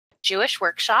Jewish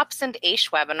workshops and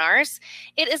AISH webinars.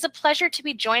 It is a pleasure to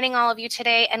be joining all of you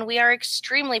today, and we are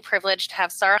extremely privileged to have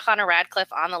Chana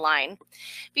Radcliffe on the line.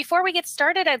 Before we get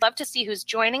started, I'd love to see who's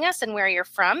joining us and where you're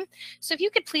from. So if you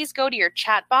could please go to your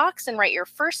chat box and write your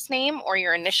first name or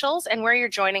your initials and where you're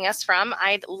joining us from,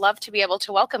 I'd love to be able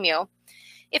to welcome you.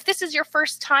 If this is your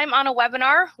first time on a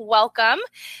webinar, welcome.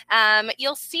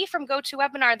 You'll see from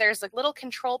GoToWebinar, there's a little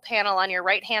control panel on your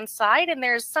right-hand side, and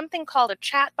there's something called a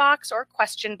chat box or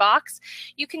question box.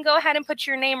 You can go ahead and put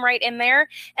your name right in there.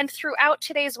 And throughout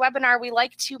today's webinar, we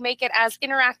like to make it as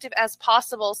interactive as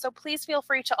possible. So please feel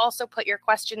free to also put your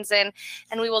questions in,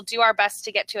 and we will do our best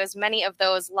to get to as many of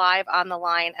those live on the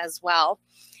line as well.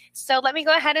 So let me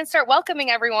go ahead and start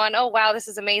welcoming everyone. Oh, wow, this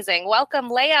is amazing. Welcome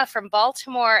Leah from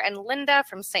Baltimore and Linda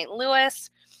from St. Louis.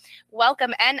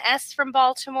 Welcome NS from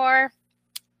Baltimore.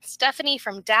 Stephanie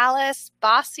from Dallas.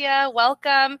 Basia,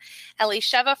 welcome.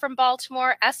 Elisheva from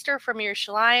Baltimore. Esther from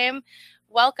Yerushalayim.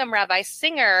 Welcome Rabbi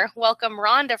Singer. Welcome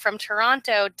Rhonda from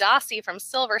Toronto. Dossie from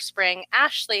Silver Spring.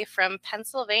 Ashley from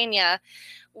Pennsylvania.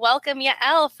 Welcome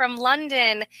Yael from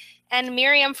London. And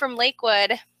Miriam from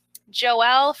Lakewood.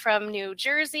 Joelle from New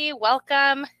Jersey,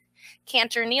 welcome.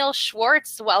 Cantor Neil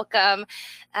Schwartz, welcome.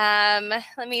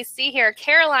 Let me see here.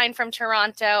 Caroline from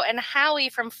Toronto and Howie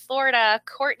from Florida.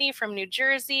 Courtney from New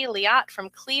Jersey. Liat from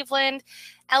Cleveland.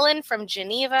 Ellen from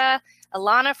Geneva.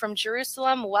 Alana from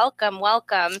Jerusalem, welcome,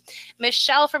 welcome.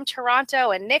 Michelle from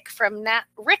Toronto and Rick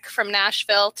from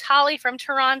Nashville. Tali from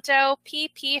Toronto.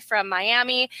 PP from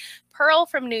Miami. Pearl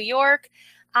from New York.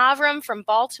 Avram from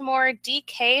Baltimore.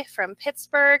 DK from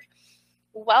Pittsburgh.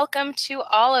 Welcome to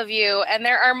all of you. And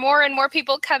there are more and more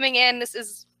people coming in. This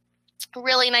is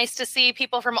really nice to see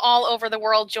people from all over the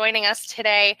world joining us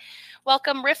today.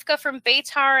 Welcome Rivka from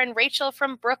Beitar and Rachel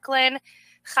from Brooklyn.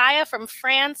 Chaya from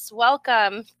France,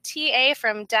 welcome. TA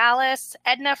from Dallas,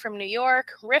 Edna from New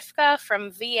York, Rivka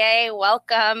from VA,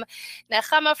 welcome.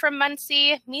 Nechama from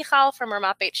Muncie, Michal from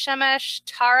Ramat Beit Shemesh,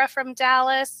 Tara from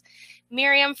Dallas,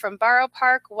 Miriam from Borough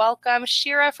Park, welcome.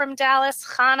 Shira from Dallas,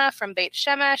 Chana from Beit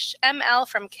Shemesh, ML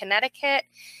from Connecticut,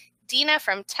 Dina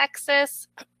from Texas,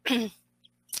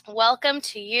 welcome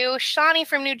to you. Shani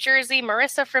from New Jersey,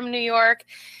 Marissa from New York,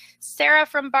 Sarah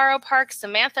from Borough Park,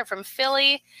 Samantha from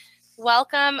Philly,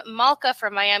 welcome. Malka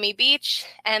from Miami Beach,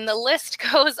 and the list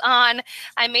goes on.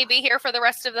 I may be here for the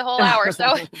rest of the whole hour,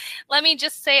 so let me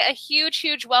just say a huge,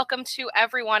 huge welcome to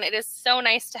everyone. It is so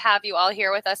nice to have you all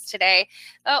here with us today.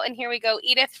 Oh, and here we go.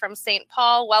 Edith from St.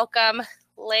 Paul, welcome.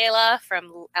 Layla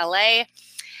from LA.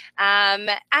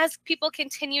 As people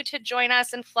continue to join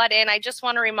us and flood in, I just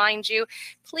want to remind you,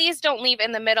 please don't leave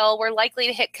in the middle. We're likely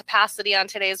to hit capacity on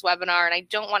today's webinar, and I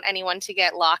don't want anyone to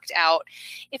get locked out.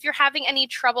 If you're having any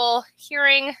trouble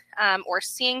hearing or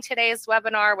seeing today's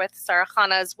webinar with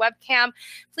Chana's webcam,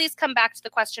 please come back to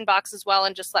the question box as well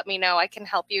and just let me know. I can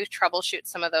help you troubleshoot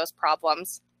some of those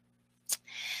problems.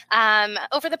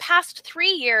 Over the past 3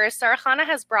 years, Chana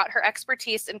has brought her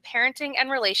expertise in parenting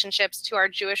and relationships to our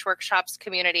Jewish Workshops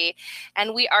community,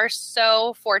 and we are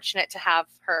so fortunate to have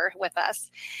her with us.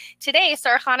 Today,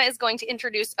 Chana is going to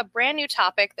introduce a brand new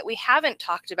topic that we haven't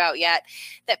talked about yet,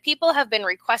 that people have been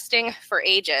requesting for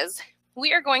ages.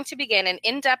 We are going to begin an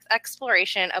in-depth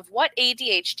exploration of what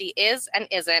ADHD is and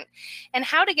isn't, and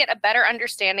how to get a better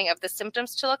understanding of the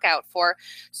symptoms to look out for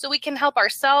so we can help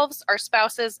ourselves, our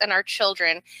spouses, and our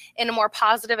children in a more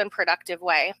positive and productive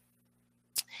way.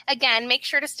 Again, make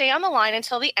sure to stay on the line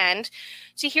until the end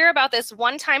to hear about this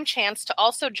one-time chance to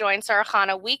also join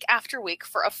Chana week after week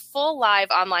for a full live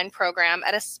online program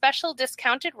at a special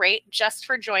discounted rate just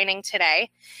for joining today.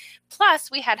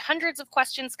 Plus, we had hundreds of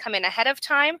questions come in ahead of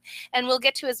time, and we'll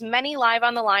get to as many live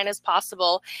on the line as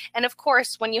possible. And of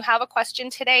course, when you have a question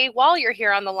today while you're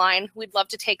here on the line, we'd love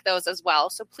to take those as well.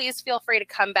 So please feel free to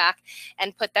come back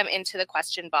and put them into the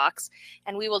question box,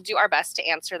 and we will do our best to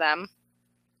answer them.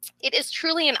 It is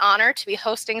truly an honor to be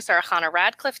hosting Chana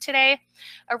Radcliffe today.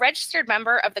 A registered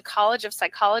member of the College of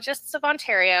Psychologists of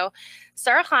Ontario,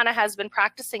 Chana has been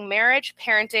practicing marriage,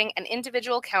 parenting, and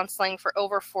individual counseling for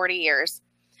over 40 years.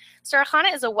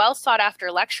 Chana is a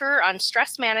well-sought-after lecturer on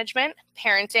stress management,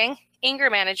 parenting, anger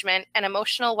management, and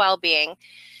emotional well-being.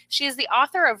 She is the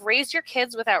author of Raise Your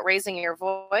Kids Without Raising Your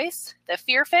Voice, The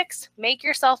Fear Fix, Make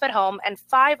Yourself at Home, and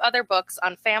 5 other books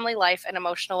on family life and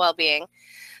emotional well-being.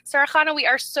 Chana, we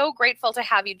are so grateful to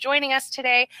have you joining us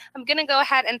today. I'm going to go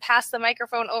ahead and pass the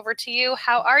microphone over to you.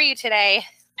 How are you today?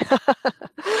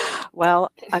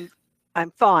 Well,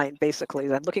 I'm fine,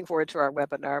 basically. I'm looking forward to our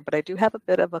webinar, but I do have a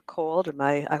bit of a cold, and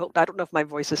I don't know if my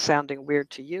voice is sounding weird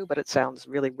to you, but it sounds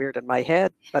really weird in my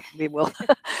head. But we will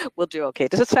we'll do okay.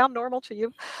 Does it sound normal to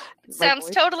you? Sounds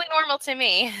totally normal to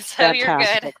me. So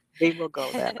Fantastic. You're good. We will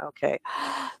go then. Okay.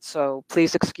 So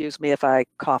please excuse me if I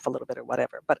cough a little bit or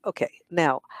whatever. But okay.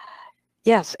 Now,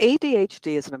 yes,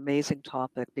 ADHD is an amazing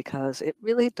topic because it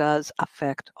really does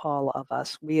affect all of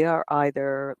us. We are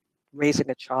either raising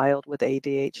a child with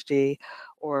ADHD,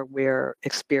 or we're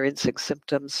experiencing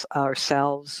symptoms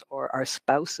ourselves, or our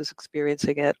spouse is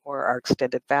experiencing it, or our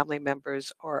extended family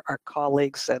members, or our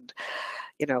colleagues, and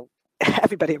you know,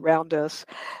 everybody around us,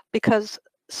 because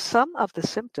some of the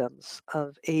symptoms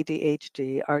of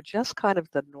ADHD are just kind of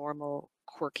the normal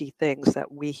quirky things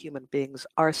that we human beings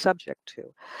are subject to.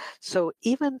 So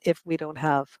even if we don't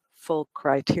have full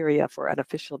criteria for an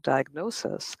official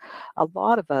diagnosis, a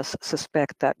lot of us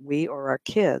suspect that we or our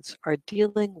kids are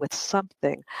dealing with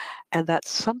something, and that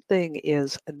something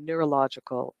is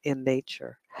neurological in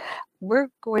nature. We're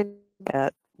going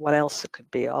at what else it could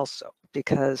be also,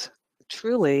 because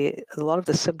truly a lot of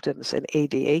the symptoms in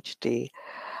ADHD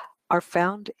are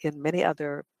found in many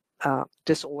other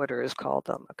disorders, call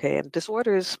them. Okay, and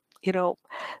disorders, the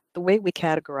way we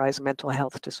categorize mental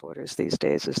health disorders these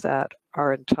days is that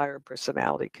our entire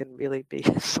personality can really be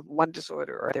one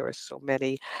disorder, or there are so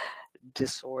many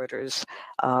disorders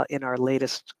in our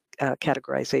latest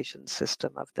categorization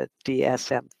system of the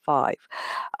DSM-5.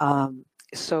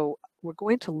 So we're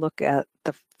going to look at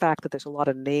the fact that there's a lot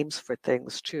of names for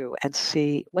things too, and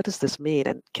see, what does this mean,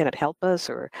 and can it help us,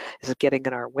 or is it getting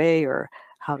in our way, or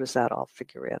how does that all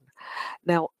figure in?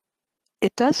 Now,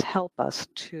 it does help us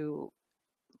to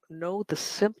know the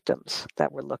symptoms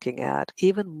that we're looking at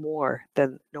even more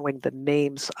than knowing the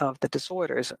names of the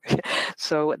disorders.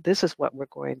 So this is what we're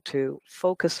going to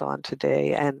focus on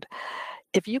today. And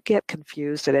if you get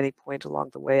confused at any point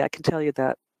along the way, I can tell you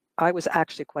that I was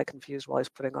actually quite confused while I was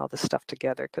putting all this stuff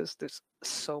together, because there's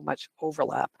so much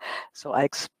overlap. So I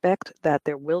expect that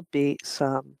there will be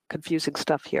some confusing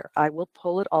stuff here. I will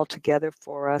pull it all together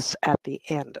for us at the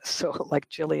end. So like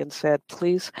Jillian said,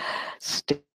 please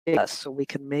stay with us so we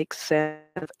can make sense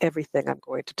of everything I'm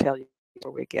going to tell you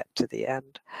before we get to the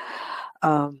end.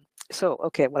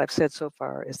 Okay, what I've said so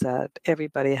far is that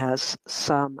everybody has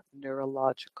some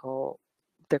neurological,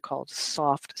 they're called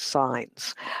soft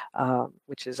signs,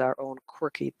 which is our own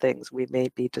quirky things. We may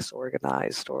be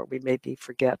disorganized, or we may be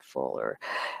forgetful, or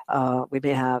we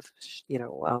may have,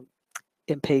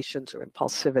 impatience or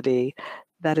impulsivity.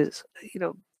 That is,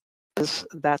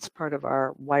 that's part of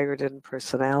our wired-in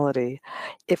personality.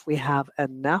 If we have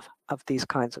enough of these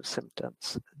kinds of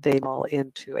symptoms, they fall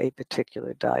into a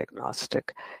particular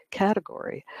diagnostic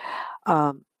category.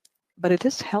 But it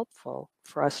is helpful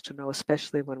for us to know,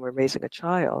 especially when we're raising a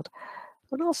child,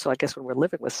 but also, I guess, when we're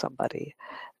living with somebody,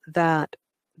 that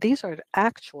these are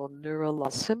actual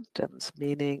neurological symptoms,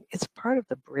 meaning it's part of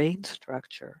the brain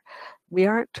structure. We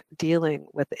aren't dealing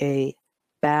with a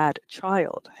bad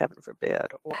child, heaven forbid,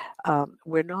 or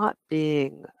we're not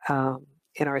being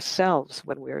in ourselves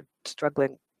when we're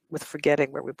struggling with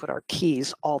forgetting where we put our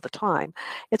keys all the time.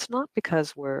 It's not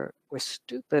because we're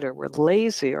stupid, or we're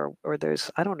lazy, or there's,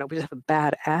 I don't know, we just have a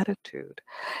bad attitude.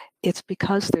 It's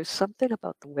because there's something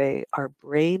about the way our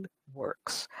brain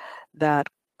works that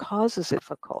causes it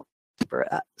difficult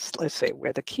for us, let's say,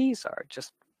 where the keys are.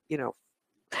 Just, when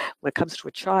it comes to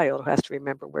a child who has to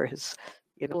remember where his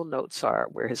notes are,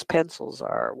 where his pencils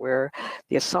are, where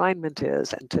the assignment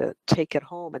is, and to take it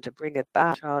home and to bring it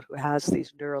back. A child who has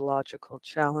these neurological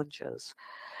challenges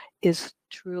is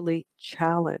truly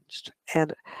challenged.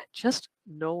 And just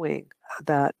knowing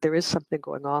that there is something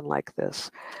going on like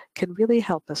this can really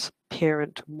help us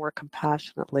parent more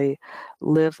compassionately,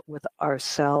 live with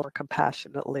ourselves more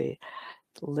compassionately,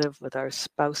 live with our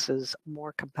spouses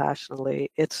more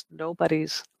compassionately. It's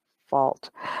nobody's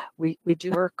fault. We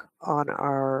do work on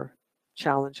our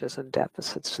challenges and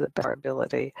deficits to the best of our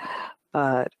ability,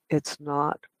 but it's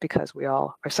not because we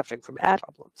all are suffering from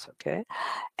problems, okay?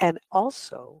 And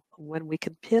also, when we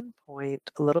can pinpoint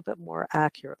a little bit more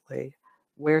accurately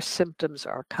where symptoms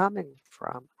are coming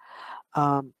from,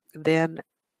 then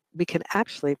we can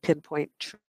actually pinpoint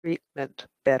treatment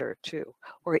better too,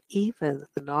 or even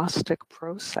the diagnostic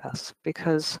process,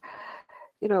 because,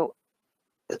 you know,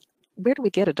 where do we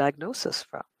get a diagnosis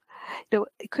from?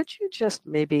 Could you just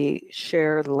maybe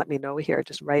share and let me know here,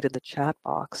 just write in the chat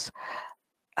box,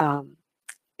 um,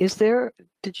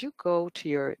 did you go to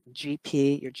your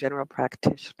GP, your general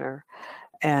practitioner,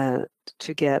 and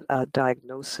to get a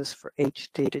diagnosis for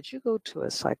HD? Did you go to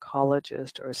a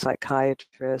psychologist or a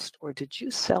psychiatrist, or did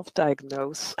you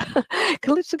self-diagnose?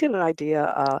 Let's get an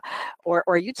idea, or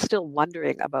are you still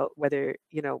wondering about whether,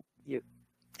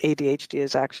 ADHD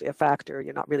is actually a factor?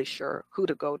 You're not really sure who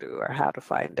to go to or how to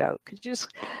find out. Could you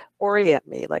just orient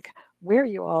me, like, where are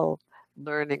you all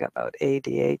learning about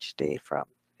ADHD from?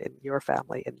 in your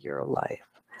family, in your life?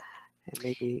 And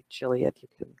maybe, Jillian, you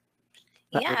can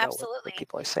let me know absolutely. what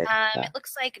people are saying. It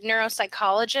looks like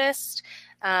neuropsychologist,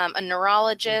 a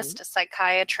neurologist, a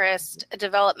psychiatrist, a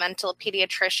developmental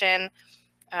pediatrician,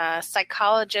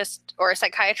 psychologist or a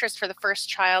psychiatrist for the first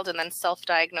child, and then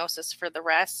self-diagnosis for the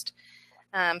rest.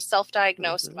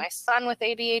 Self-diagnosed my son with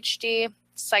ADHD,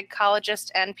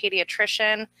 psychologist and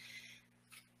pediatrician.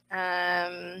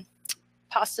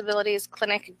 Possibilities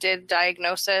clinic did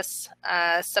diagnosis.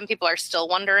 Some people are still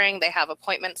wondering. They have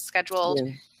appointments scheduled.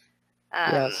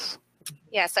 Yes.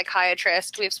 Yeah,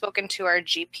 psychiatrist. We've spoken to our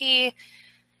GP.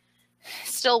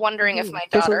 Still wondering if my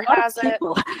daughter has it.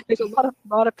 There's a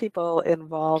lot of people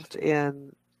involved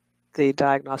in the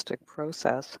diagnostic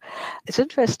process. It's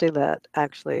interesting that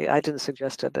actually I didn't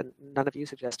suggest it, and none of you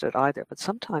suggested it either, but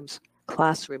sometimes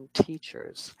classroom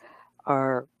teachers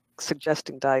are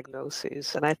suggesting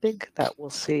diagnoses. And I think that we'll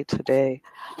see today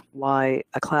why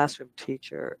a classroom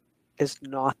teacher is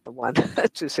not the one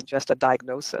to suggest a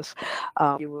diagnosis.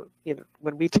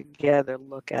 When we together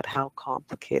look at how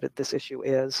complicated this issue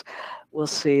is, we'll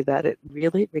see that it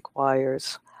really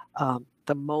requires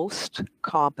the most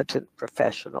competent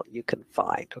professional you can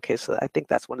find. Okay, so I think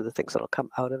that's one of the things that'll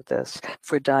come out of this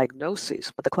for diagnoses.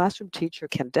 What the classroom teacher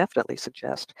can definitely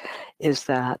suggest is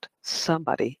that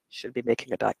somebody should be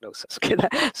making a diagnosis.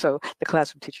 So the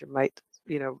classroom teacher might,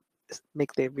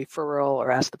 make the referral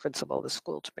or ask the principal of the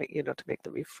school to make the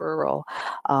referral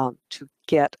to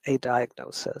get a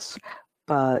diagnosis.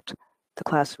 But the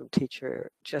classroom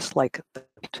teacher, just like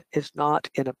that, is not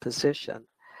in a position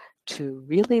to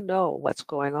really know what's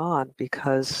going on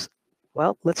because,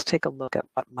 well, let's take a look at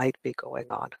what might be going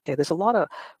on. Okay, there's a lot of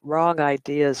wrong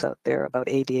ideas out there about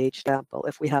ADHD. Example,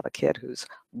 if we have a kid who's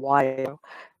wired,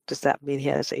 does that mean he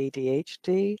has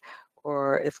ADHD?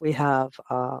 Or if we have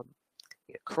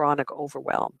chronic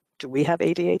overwhelm, do we have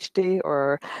ADHD?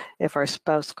 Or if our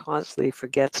spouse constantly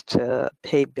forgets to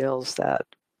pay bills that,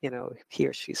 he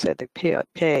or she said they pay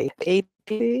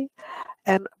ADHD?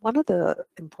 And one of the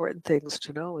important things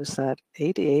to know is that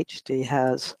ADHD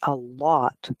has a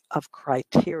lot of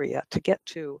criteria to get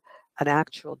to an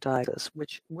actual diagnosis,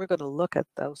 which we're going to look at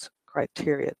those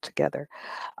criteria together.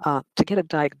 To get a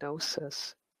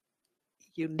diagnosis,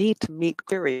 you need to meet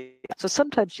criteria. So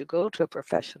sometimes you go to a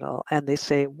professional and they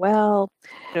say, well,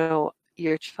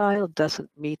 your child doesn't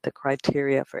meet the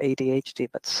criteria for ADHD,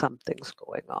 but something's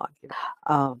going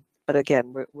on. But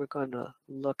again, we're going to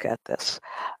look at this.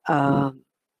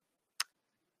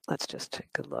 Let's just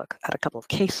take a look at a couple of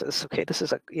cases. Okay, this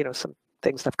is some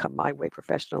things that have come my way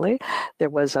professionally. There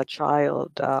was a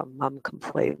child, mom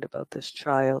complained about this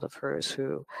child of hers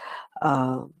who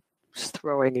was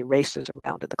throwing erasers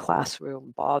around in the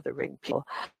classroom, bothering people,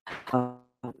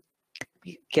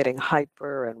 getting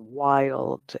hyper and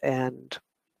wild, and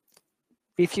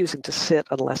refusing to sit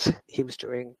unless he was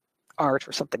doing art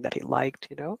or something that he liked,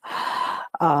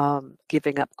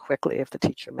 giving up quickly if the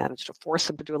teacher managed to force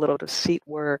him to do a little bit of seat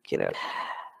work,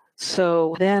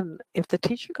 So then if the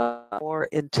teacher got more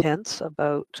intense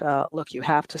about, look, you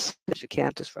have to sit, you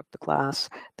can't disrupt the class,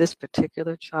 this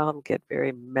particular child will get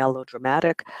very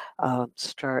melodramatic,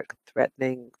 start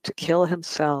threatening to kill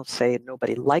himself, say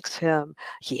nobody likes him,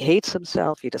 he hates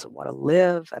himself, he doesn't want to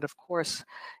live. And of course,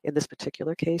 in this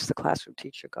particular case, the classroom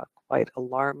teacher got quite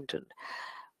alarmed and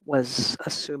was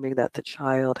assuming that the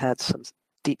child had some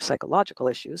deep psychological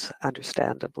issues,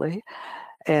 understandably,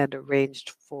 and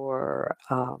arranged for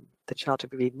the child to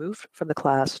be removed from the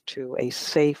class to a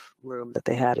safe room that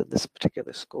they had in this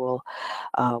particular school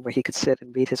where he could sit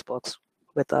and read his books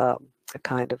with a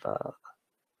kind of a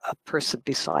person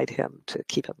beside him to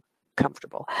keep him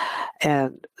comfortable.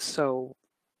 And so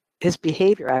his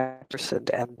behavior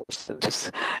worsened and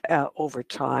worsened over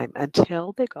time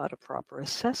until they got a proper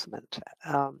assessment.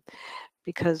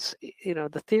 Because,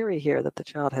 the theory here that the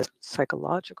child has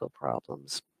psychological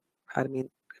problems, I mean,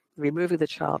 removing the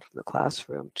child from the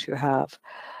classroom to have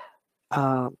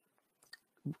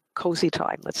cozy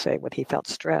time, let's say, when he felt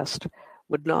stressed,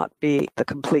 would not be the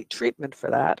complete treatment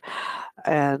for that.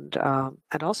 And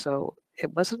also,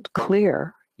 it wasn't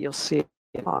clear, you'll see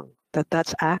that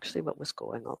that's actually what was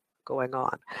going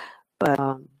on. But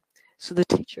so the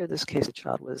teacher in this case, the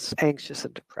child was anxious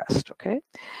and depressed, okay?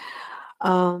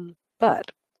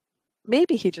 But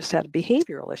maybe he just had a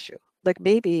behavioral issue. Like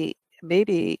maybe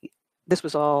this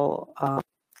was all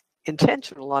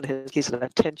intentional on his, he's an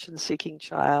attention-seeking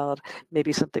child.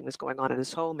 Maybe something was going on in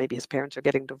his home. Maybe his parents are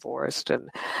getting divorced, and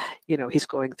he's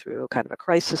going through kind of a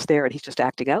crisis there, and he's just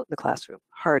acting out in the classroom.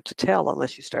 Hard to tell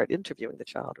unless you start interviewing the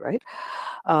child, right?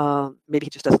 Maybe he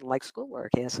just doesn't like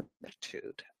schoolwork. He has an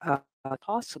attitude.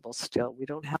 Possible still. We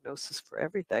don't have diagnosis for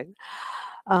everything.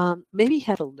 Maybe he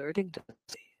had a learning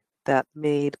difficulty that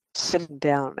made sitting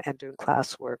down and doing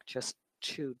classwork just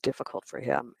too difficult for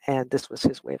him, and this was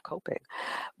his way of coping.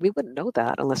 We wouldn't know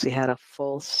that unless he had a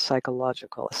full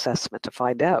psychological assessment to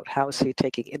find out how is he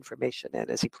taking information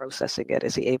in, is he processing it,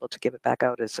 is he able to give it back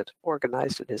out, is it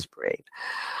organized in his brain.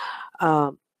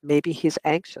 Maybe he's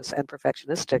anxious and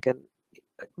perfectionistic, and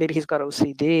maybe he's got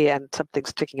OCD and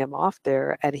something's ticking him off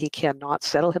there and he cannot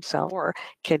settle himself, or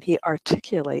can he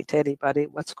articulate to anybody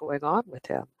what's going on with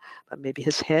him? But maybe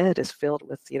his head is filled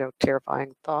with,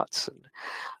 terrifying thoughts and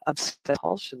upset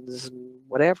compulsions and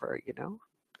whatever,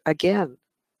 Again,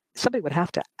 somebody would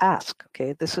have to ask,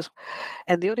 okay?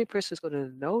 And the only person who's going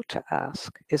to know to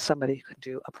ask is somebody who can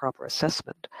do a proper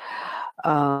assessment.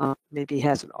 Maybe he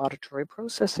has an auditory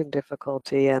processing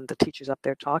difficulty and the teacher's up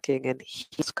there talking and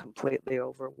he's completely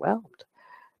overwhelmed.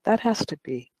 That has to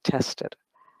be tested.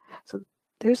 So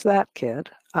there's that kid.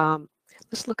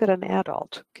 Let's look at an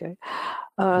adult, okay?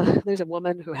 There's a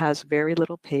woman who has very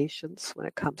little patience when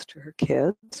it comes to her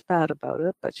kids, bad about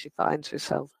it, but she finds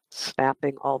herself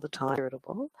snapping all the time,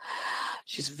 irritable.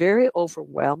 She's very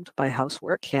overwhelmed by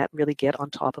housework, can't really get on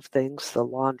top of things. The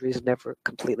laundry's never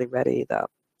completely ready. The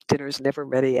dinner's never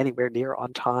ready anywhere near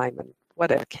on time, and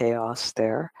what a chaos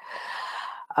there.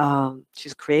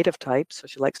 She's a creative type, so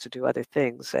she likes to do other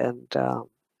things,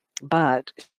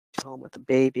 but she's home with a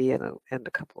baby and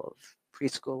a couple of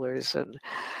preschoolers, and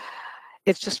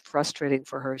it's just frustrating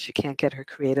for her. She can't get her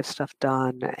creative stuff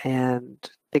done, and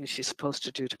things she's supposed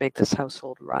to do to make this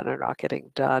household run are not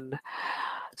getting done.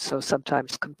 So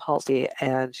sometimes compulsive,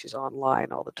 and she's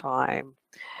online all the time.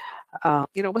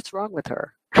 What's wrong with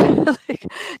her? Like,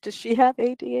 does she have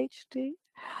ADHD?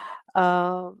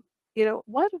 Why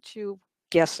don't you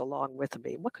guess along with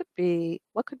me? What could be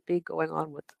going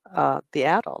on with the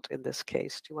adult in this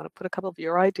case? Do you want to put a couple of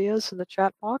your ideas in the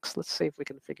chat box? Let's see if we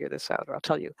can figure this out, or I'll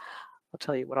tell you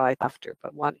what I after,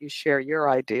 but why don't you share your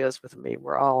ideas with me?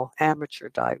 We're all amateur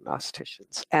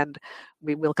diagnosticians, and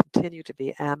we will continue to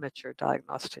be amateur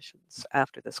diagnosticians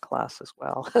after this class as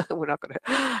well. we're not going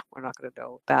to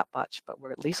know that much, but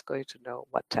we're at least going to know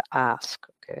what to ask.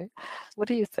 Okay, what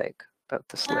do you think about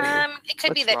this lady? It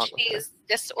could be that she's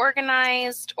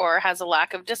disorganized or has a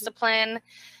lack of discipline,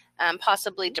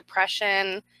 possibly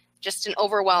depression, just an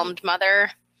overwhelmed mother,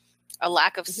 a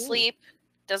lack of sleep,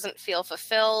 doesn't feel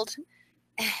fulfilled.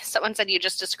 Someone said you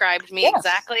just described me. Yes.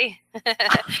 Exactly.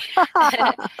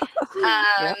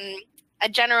 A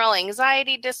general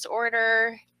anxiety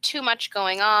disorder, too much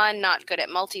going on, not good at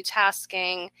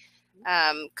multitasking,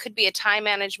 could be a time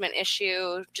management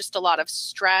issue, just a lot of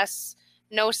stress,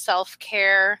 no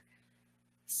self-care.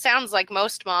 Sounds like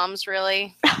most moms,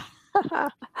 really.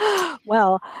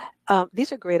 Well,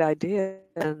 these are great ideas.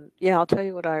 And yeah, I'll tell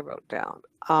you what I wrote down.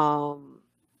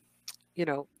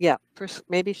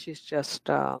 Maybe she's just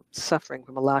suffering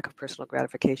from a lack of personal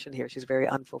gratification here. She's very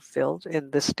unfulfilled in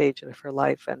this stage of her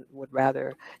life and would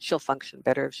rather, she'll function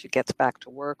better if she gets back to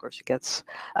work or if she gets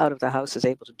out of the house, is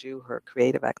able to do her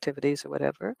creative activities or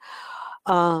whatever.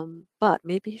 But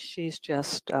maybe she's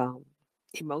just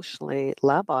emotionally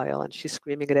labile and she's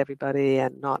screaming at everybody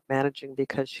and not managing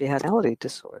because she has a personality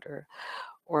disorder.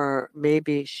 Or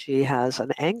maybe she has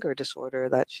an anger disorder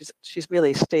that she's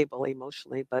really stable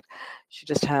emotionally, but she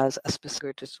just has a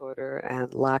specific disorder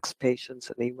and lacks patience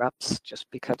and erupts just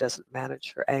because she doesn't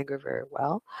manage her anger very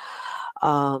well.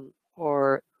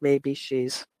 Or maybe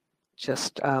she's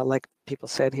just, like people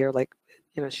said here,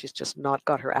 she's just not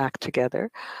got her act together.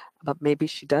 But maybe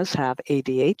she does have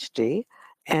ADHD,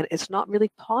 and it's not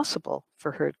really possible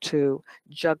for her to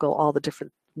juggle all the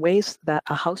different ways that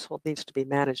a household needs to be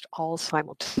managed all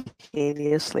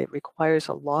simultaneously. It requires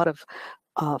a lot of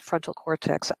frontal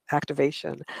cortex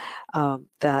activation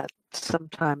that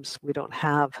sometimes we don't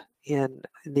have in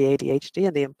the ADHD,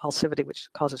 and the impulsivity, which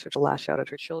causes her to lash out at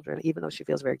her children, even though she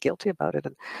feels very guilty about it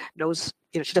and knows,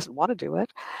 she doesn't want to do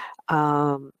it.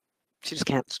 She just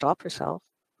can't stop herself.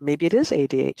 Maybe it is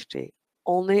ADHD.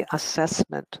 Only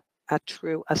a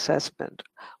true assessment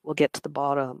will get to the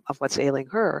bottom of what's ailing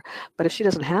her. But if she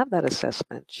doesn't have that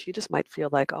assessment, she just might feel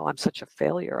like, oh, I'm such a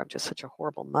failure. I'm just such a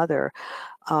horrible mother.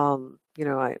 I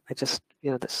just,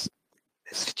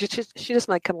 she just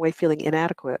might come away feeling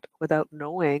inadequate without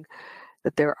knowing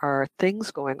that there are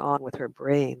things going on with her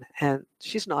brain, and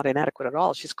she's not inadequate at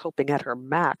all. She's coping at her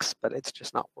max, but it's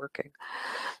just not working.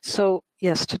 So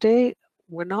yes, today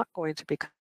we're not going to become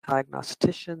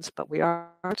diagnosticians, but we are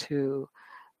to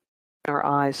our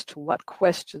eyes to what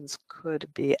questions could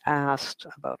be asked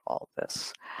about all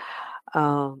this.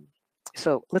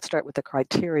 So let's start with the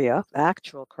criteria,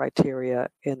 actual criteria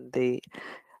in the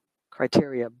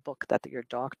criteria book that your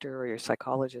doctor or your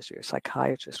psychologist or your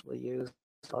psychiatrist will use,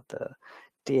 called the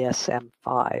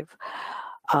DSM-5.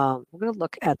 We're going to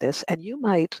look at this, and you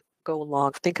might go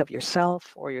along, think of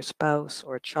yourself or your spouse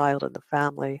or a child in the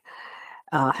family,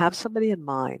 have somebody in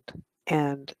mind,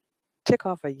 and tick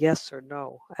off a yes or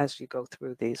no as you go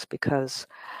through these, because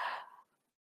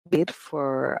need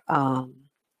for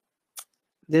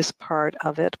this part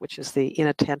of it, which is the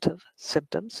inattentive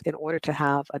symptoms, in order to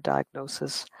have a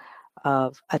diagnosis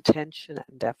of attention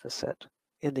deficit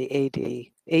in the AD.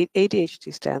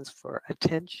 ADHD stands for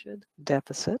attention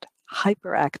deficit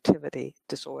hyperactivity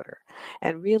disorder,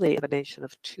 and really a combination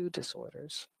of two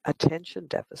disorders, attention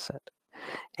deficit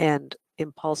and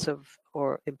impulsivity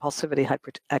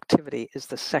hyperactivity is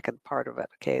the second part of it.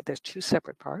 Okay, there's two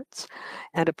separate parts,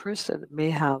 and a person may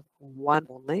have one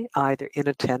only, either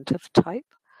inattentive type,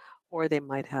 or they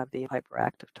might have the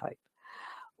hyperactive type,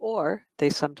 or they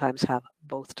sometimes have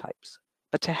both types.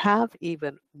 But to have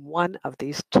even one of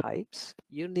these types,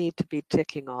 you need to be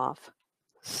ticking off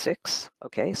six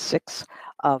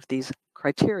of these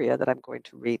criteria that I'm going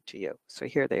to read to you. So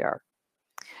here they are.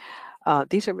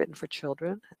 These are written for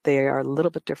children. They are a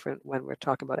little bit different when we're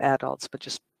talking about adults, but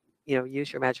just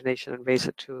use your imagination and raise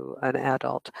it to an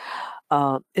adult.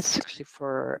 It's actually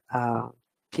for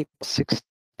people 60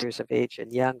 years of age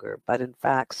and younger, but in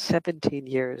fact 17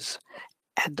 years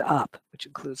and up, which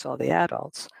includes all the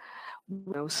adults,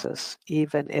 diagnosis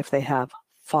even if they have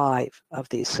 5 of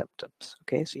these symptoms.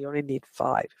 Okay, so you only need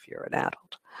 5 if you're an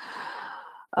adult.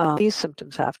 These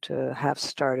symptoms have to have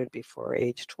started before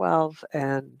age 12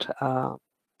 and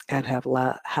have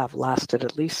lasted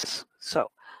at least. So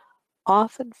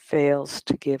often fails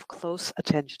to give close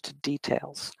attention to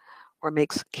details, or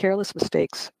makes careless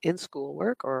mistakes in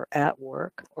schoolwork or at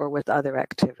work or with other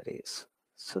activities.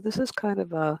 So this is kind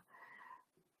of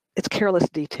it's careless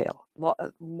detail,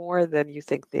 more than you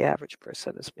think the average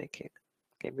person is making.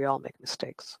 Okay, we all make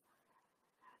mistakes.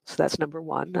 So that's number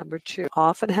one. Number two,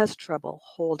 often has trouble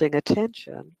holding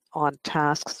attention on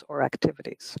tasks or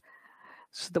activities.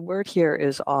 So the word here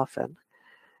is often,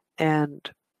 and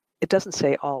it doesn't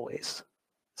say always.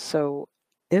 So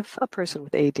if a person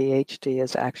with ADHD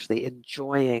is actually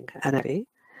enjoying an activity,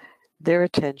 their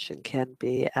attention can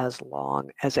be as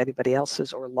long as anybody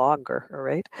else's or longer, all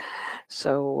right?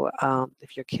 So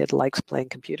if your kid likes playing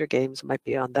computer games, it might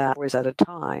be on that hours at a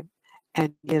time,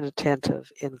 and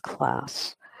inattentive in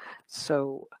class.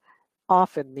 So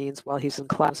often means while he's in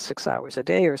class 6 hours a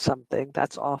day or something,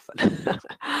 that's often.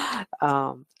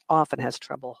 Often has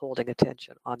trouble holding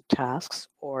attention on tasks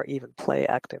or even play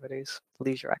activities,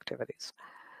 leisure activities.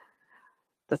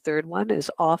 The third one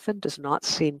is often does not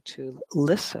seem to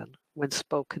listen when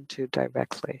spoken to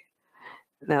directly.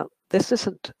 Now, this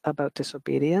isn't about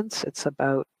disobedience, it's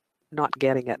about not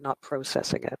getting it, not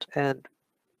processing it. And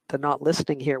the not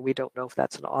listening here, we don't know if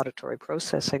that's an auditory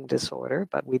processing disorder,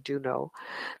 but we do know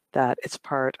that it's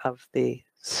part of the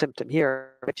symptom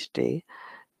here, ADHD,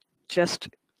 just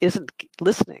isn't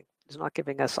listening, is not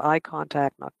giving us eye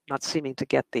contact, not seeming to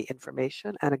get the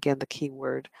information. And again, the key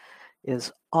word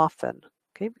is often.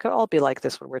 Okay, we could all be like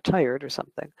this when we're tired or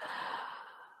something.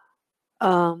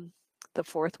 The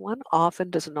fourth one, often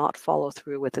does not follow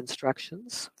through with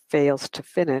instructions, fails to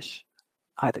finish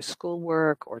either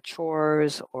schoolwork or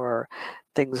chores or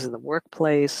things in the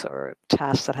workplace or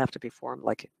tasks that have to be performed,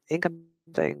 like income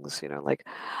things, like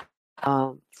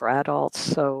for adults.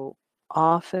 So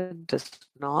often does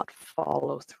not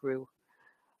follow through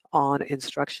on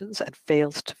instructions and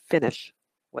fails to finish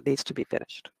what needs to be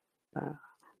finished.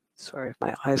 Sorry if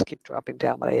my eyes keep dropping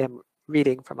down, but I am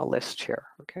reading from a list here,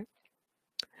 okay?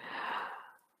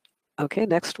 Okay,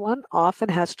 next one, often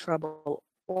has trouble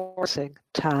organizing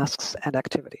tasks and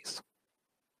activities.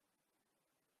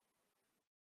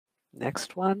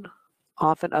 Next one,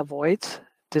 often avoids,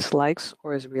 dislikes,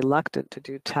 or is reluctant to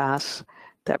do tasks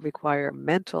that require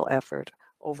mental effort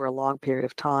over a long period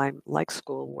of time, like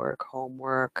schoolwork,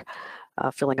 homework,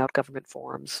 filling out government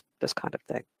forms, this kind of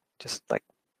thing. Just like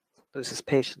loses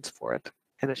patience for it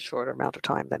in a shorter amount of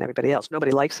time than everybody else.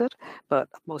 Nobody likes it, but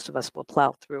most of us will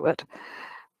plow through it.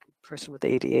 A person with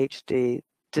ADHD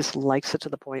dislikes it to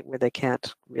the point where they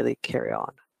can't really carry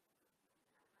on.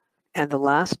 And the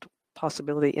last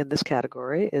possibility in this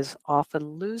category is often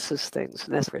loses things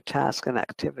necessary for tasks and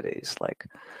activities like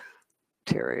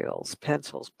materials,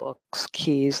 pencils, books,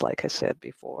 keys, like I said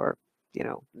before,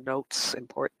 notes,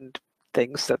 important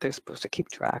things that they're supposed to keep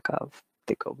track of.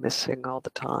 They go missing all the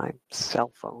time,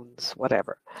 cell phones,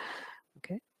 whatever.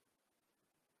 Okay.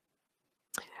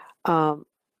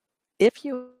 If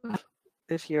you're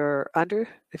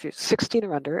 16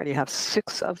 or under and you have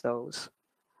 6 of those,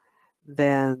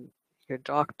 then your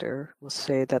doctor will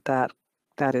say that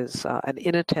is an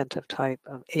inattentive type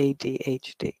of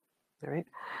ADHD. All right.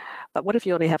 But what if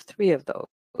you only have 3 of those?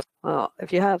 Well,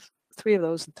 if you have 3 of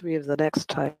those and 3 of the next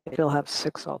type, you'll have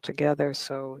 6 altogether.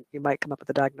 So you might come up with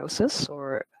a diagnosis,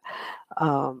 or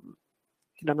I'm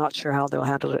not sure how they'll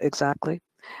handle it exactly,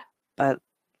 but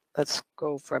let's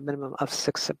go for a minimum of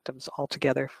 6 symptoms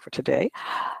altogether for today.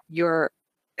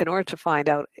 In order to find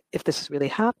out if this is really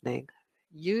happening,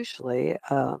 usually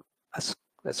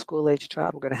a school-age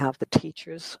child, we're going to have the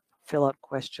teachers fill out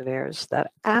questionnaires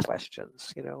that ask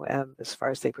questions, and as far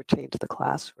as they pertain to the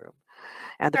classroom.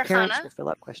 And the parents will fill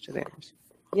out questionnaires.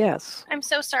 Yes. I'm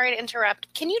so sorry to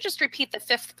interrupt. Can you just repeat the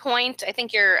 5th point? I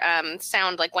think your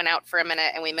sound went out for a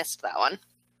minute and we missed that one.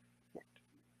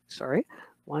 Sorry.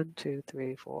 1, 2,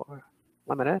 3, 4.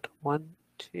 1 minute. 1,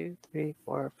 2, 3,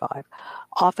 4, 5.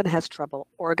 Often has trouble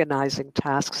organizing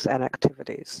tasks and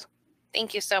activities.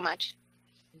 Thank you so much.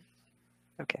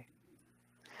 Okay.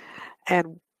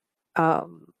 And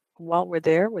while we're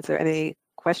there, was there any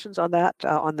questions on that,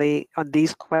 on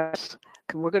these questions?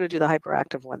 We're going to do the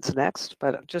hyperactive ones next,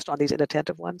 but just on these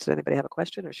inattentive ones, does anybody have a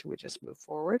question, or should we just move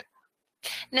forward?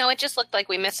 No, it just looked like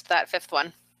we missed that 5th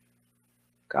one.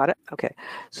 Got it. Okay.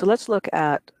 So let's look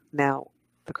at now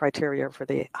the criteria for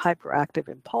the hyperactive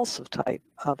impulsive type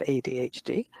of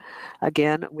ADHD.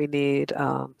 Again, we need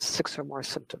 6 or more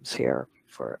symptoms here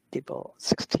for people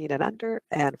 16 and under,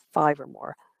 and 5 or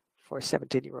more for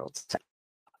 17-year-olds.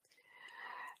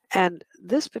 And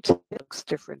this particular looks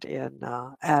different in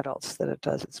adults than it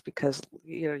does. It's because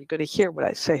you're going to hear what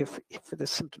I say for the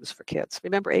symptoms for kids.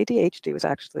 Remember, ADHD was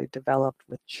actually developed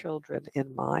with children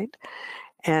in mind,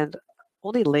 and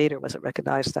only later was it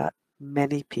recognized that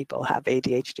many people have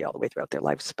ADHD all the way throughout their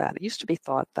lifespan. It used to be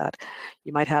thought that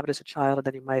you might have it as a child and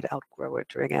then you might outgrow it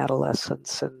during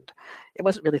adolescence, and it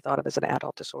wasn't really thought of as an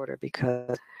adult disorder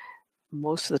because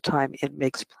most of the time it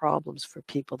makes problems for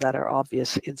people that are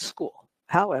obvious in school.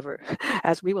 However,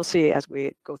 as we will see as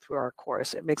we go through our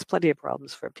course, it makes plenty of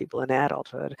problems for people in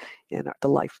adulthood, in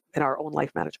our own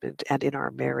life management, and in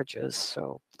our marriages.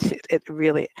 So it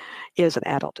really is an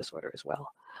adult disorder as well.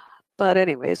 But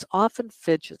anyways, often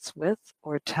fidgets with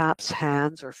or taps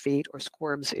hands or feet or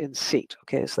squirms in seat.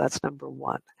 Okay, so that's number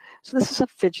 1. So this is a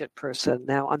fidget person.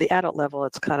 Now, on the adult level,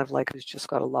 it's kind of like who's just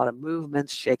got a lot of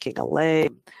movements, shaking a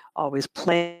leg, always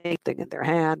playing thing in their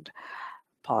hand,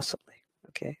 possibly.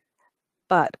 Okay.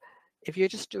 But if you're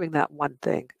just doing that one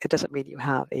thing, it doesn't mean you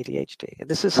have ADHD. And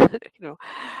this is,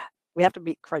 we have to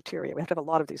meet criteria. We have to have a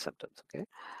lot of these symptoms, okay?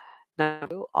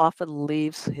 Now, often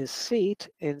leaves his seat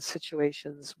in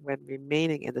situations when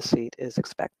remaining in the seat is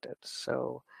expected.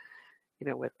 So,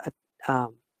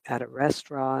 at a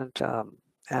restaurant, at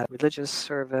a religious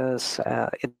service,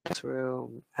 in this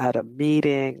room, at a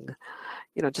meeting,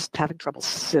 just having trouble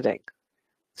sitting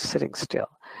still.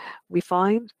 We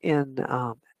find in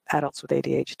adults with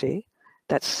ADHD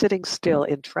that sitting still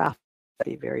in traffic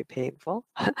can be very painful.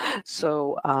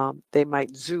 So they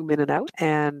might zoom in and out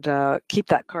and keep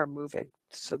that car moving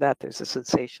so that there's a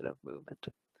sensation of movement.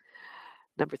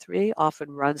 Number 3,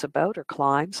 often runs about or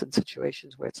climbs in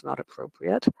situations where it's not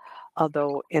appropriate.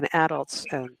 Although in adults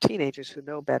and teenagers who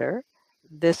know better,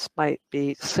 this might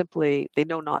be simply they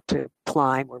know not to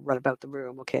climb or run about the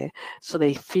room, okay? So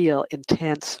they feel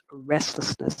intense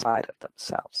restlessness inside of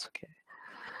themselves, okay?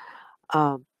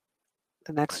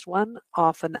 The next one,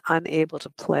 often unable to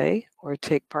play or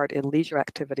take part in leisure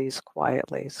activities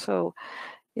quietly. So,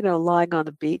 lying on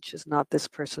the beach is not this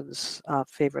person's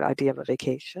favorite idea of a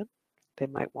vacation. They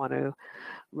might want to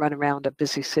run around a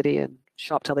busy city and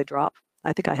shop till they drop.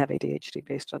 I think I have ADHD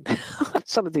based on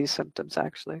some of these symptoms,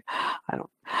 actually. I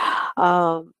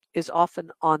don't. Is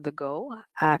often on the go,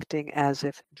 acting as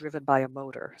if driven by a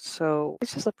motor. So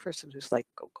this is a person who's like,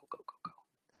 go, go, go, go, go.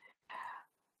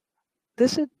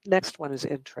 This next one is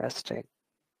interesting.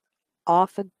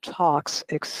 Often talks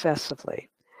excessively.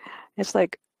 It's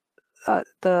like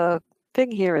the thing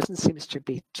here seems to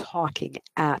be talking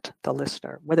at the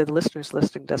listener. Whether the listener's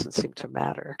listening doesn't seem to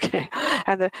matter. Okay,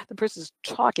 and the person's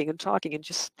talking and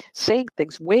just saying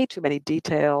things, way too many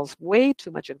details, way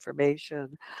too much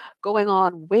information, going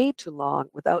on way too long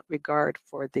without regard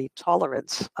for the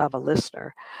tolerance of a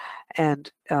listener. And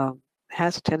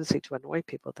has a tendency to annoy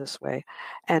people this way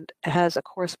and has a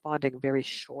corresponding very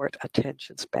short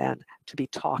attention span to be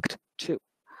talked to.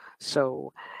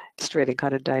 So illustrating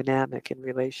kind of dynamic in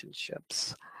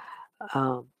relationships.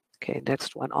 Okay,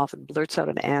 next one, often blurts out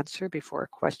an answer before a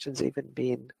question's even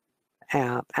being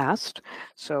asked.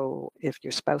 So if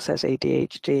your spouse has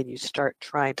ADHD and you start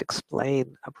trying to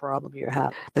explain a problem you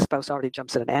have, the spouse already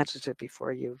jumps in and answers it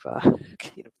before you've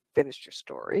finished your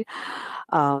story.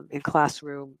 In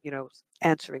classroom,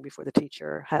 answering before the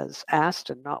teacher has asked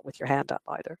and not with your hand up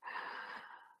either.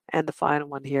 And the final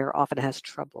one here, often has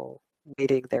trouble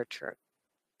waiting their turn.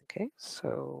 Okay,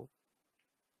 so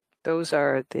those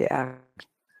are the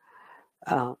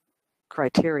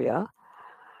criteria.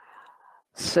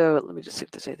 So let me just see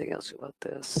if there's anything else about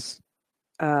this.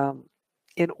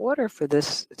 In order for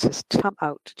this to come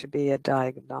out to be a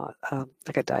diagnosis,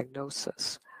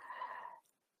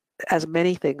 as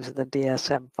many things in the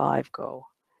DSM-5 go,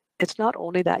 it's not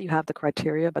only that you have the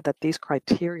criteria, but that these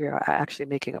criteria are actually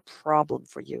making a problem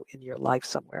for you in your life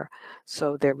somewhere.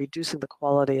 So they're reducing the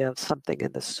quality of something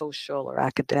in the social or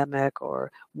academic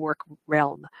or work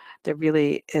realm.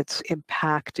 It's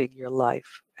impacting your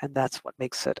life. And that's what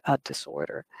makes it a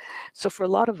disorder. So for a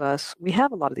lot of us, we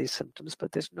have a lot of these symptoms,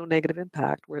 but there's no negative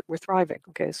impact. We're thriving.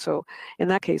 Okay, so in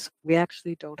that case, we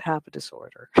actually don't have a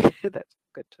disorder. That's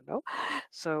good to know.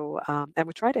 So, and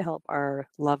we try to help our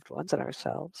loved ones and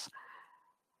ourselves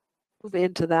move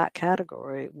into that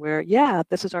category where, yeah,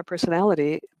 this is our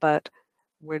personality, but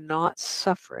we're not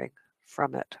suffering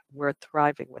from it. We're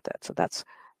thriving with it. So that's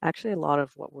actually a lot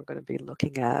of what we're going to be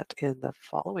looking at in the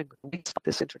following weeks of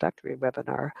this introductory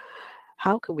webinar.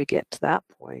 How can we get to that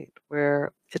point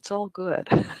where it's all good?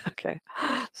 Okay,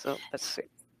 so let's see.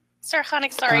 Sir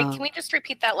Hanik, sorry, can we just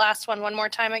repeat that last one more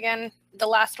time again? The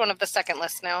last one of the second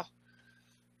list now.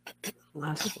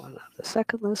 Last one of the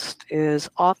second list is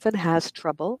often has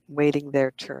trouble waiting their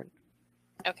turn.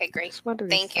 Okay, great.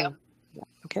 Thank you.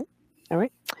 Okay, all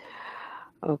right.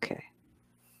 Okay.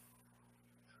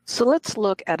 So let's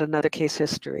look at another case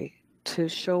history to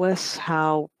show us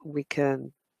how we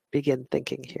can begin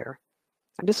thinking here.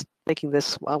 I'm just making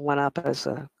this one up as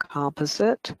a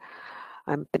composite.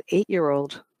 I'm an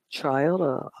 8-year-old child,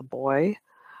 a boy,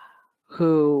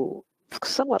 who,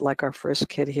 somewhat like our first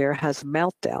kid here, has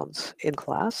meltdowns in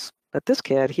class. But this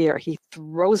kid here, he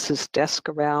throws his desk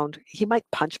around. He might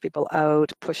punch people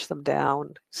out, push them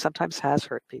down, sometimes has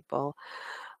hurt people.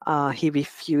 He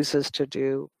refuses to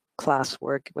do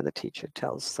classwork when the teacher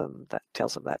tells him that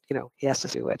he has to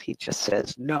do it. He just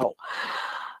says no.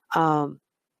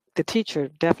 The teacher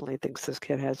definitely thinks this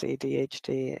kid has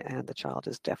ADHD and the child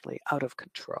is definitely out of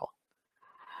control.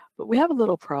 But we have a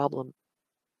little problem.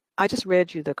 I just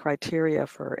read you the criteria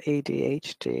for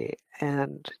ADHD,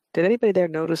 and did anybody there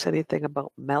notice anything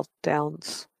about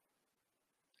meltdowns?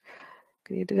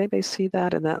 Did anybody see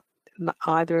that in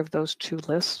either of those two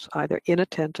lists, either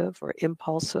inattentive or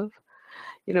impulsive?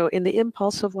 In the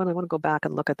impulsive one, I want to go back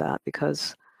and look at that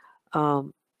because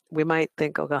we might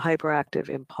think, okay, hyperactive,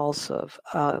 impulsive.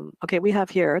 Okay, we have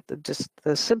here,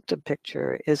 the symptom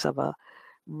picture is of a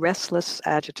restless,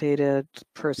 agitated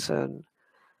person.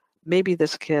 Maybe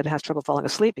this kid has trouble falling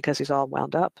asleep because he's all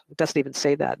wound up. It doesn't even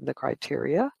say that in the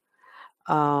criteria.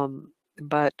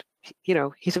 But,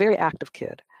 he's a very active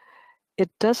kid. It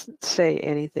doesn't say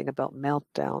anything about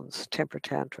meltdowns, temper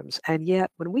tantrums. And yet,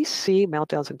 when we see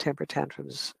meltdowns and temper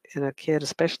tantrums in a kid,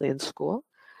 especially in school,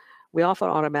 we often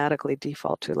automatically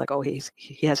default to like, oh, he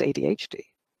has ADHD.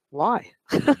 Why?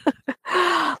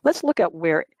 Let's look at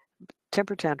where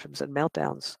temper tantrums and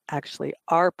meltdowns actually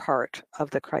are part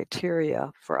of the criteria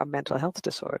for a mental health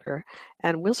disorder.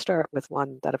 And we'll start with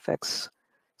one that affects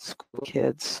school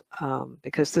kids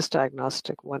because this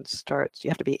diagnostic one starts, you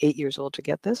have to be 8 years old to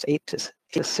get this, 8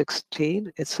 to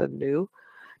 16. It's a new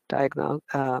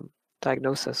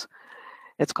diagnosis.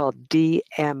 It's called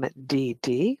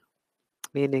DMDD,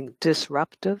 meaning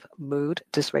disruptive mood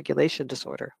dysregulation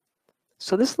disorder.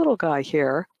 So this little guy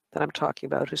here that I'm talking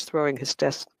about who's throwing his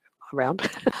desk around,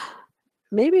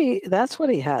 maybe that's what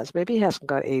he has. Maybe he hasn't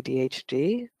got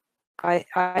ADHD. I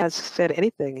haven't said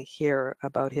anything here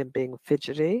about him being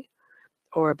fidgety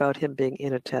or about him being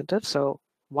inattentive. So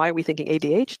why are we thinking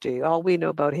ADHD? All we know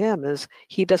about him is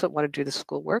he doesn't want to do the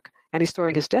schoolwork and he's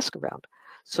throwing his desk around.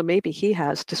 So maybe he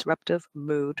has disruptive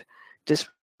mood dysregulation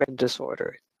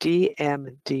disorder,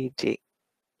 DMDD.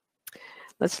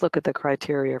 Let's look at the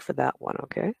criteria for that one,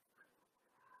 okay?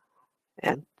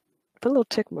 And put a little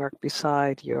tick mark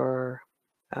beside your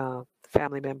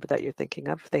family member that you're thinking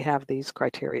of if they have these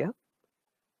criteria.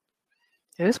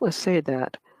 I just want to say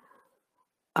that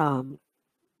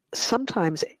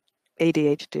sometimes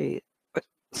ADHD,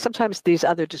 sometimes these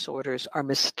other disorders are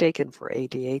mistaken for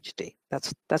ADHD.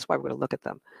 That's why we're going to look at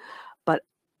them. But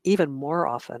even more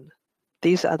often,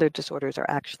 these other disorders are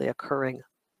actually occurring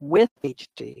with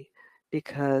ADHD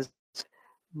because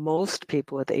most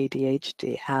people with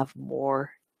ADHD have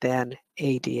more than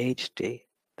ADHD.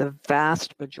 The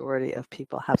vast majority of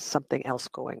people have something else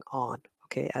going on,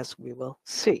 okay, as we will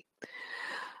see.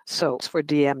 So for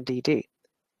DMDD,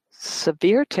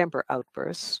 severe temper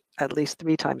outbursts at least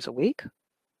 3 times a week,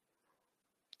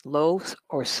 low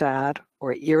or sad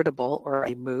or irritable or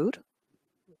a mood,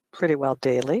 pretty well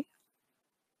daily.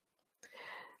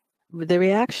 The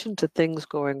reaction to things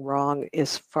going wrong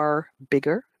is far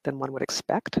bigger than one would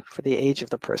expect for the age of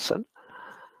the person.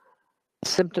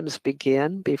 Symptoms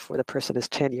begin before the person is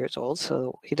 10 years old,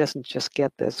 so he doesn't just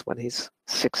get this when he's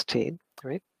 16,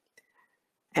 right?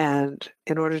 And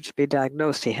in order to be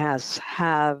diagnosed, he has to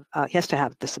have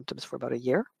the symptoms for about a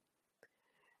year.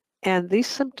 And these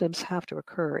symptoms have to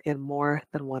occur in more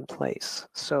than one place.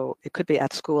 So it could be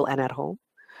at school and at home.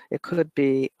 It could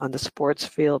be on the sports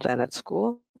field and at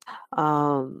school,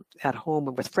 at home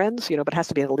and with friends, but it has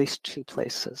to be at least 2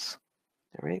 places,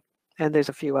 all right? And there's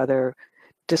a few other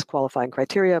disqualifying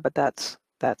criteria, but that's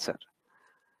it.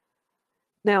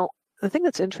 Now, the thing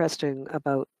that's interesting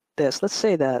about this, let's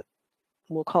say that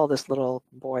we'll call this little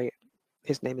boy,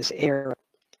 his name is Aaron,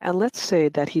 and let's say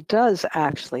that he does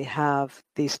actually have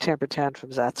these temper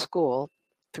tantrums at school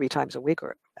 3 times a week,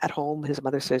 or at home. His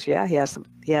mother says, yeah, he has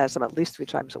them at least 3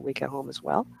 times a week at home as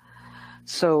well.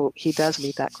 So he does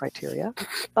meet that criteria.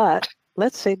 But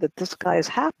let's say that this guy is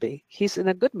happy. He's in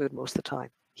a good mood most of the time.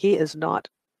 He's not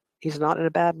in a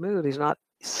bad mood. He's not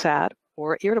sad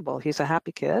or irritable. He's a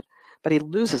happy kid, but he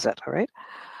loses it, all right?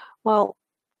 Well,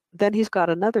 then he's got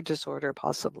another disorder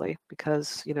possibly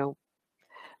because,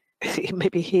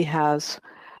 maybe he has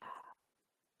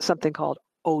something called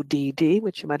ODD,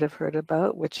 which you might have heard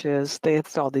about, which is, they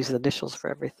have all these initials for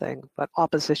everything, but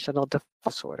oppositional defiant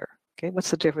disorder. Okay,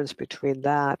 what's the difference between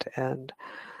that and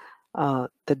the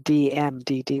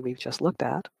DMDD we've just looked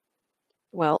at?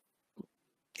 Well,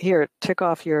 here, tick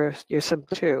off your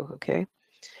symptom 2, okay?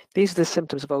 These are the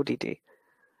symptoms of ODD.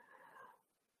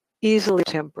 Easily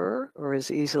temper or is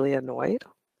easily annoyed.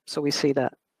 So we see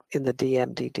that in the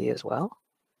DMDD as well.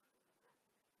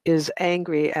 Is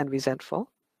angry and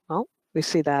resentful. Well, we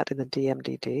see that in the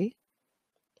DMDD.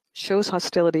 Shows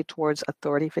hostility towards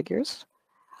authority figures.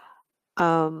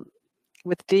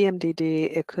 With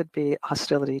DMDD, it could be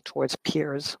hostility towards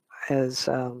peers as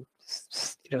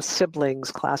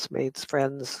siblings, classmates,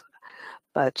 friends.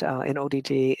 But in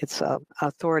ODD, it's an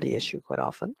authority issue quite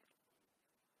often.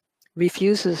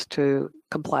 Refuses to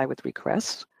comply with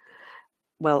requests.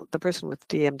 Well, the person with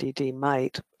DMDD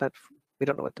might, but we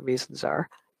don't know what the reasons are,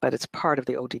 but it's part of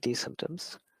the ODD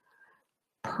symptoms.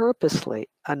 Purposely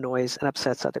annoys and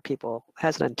upsets other people,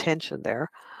 has an intention there.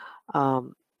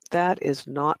 That is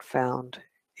not found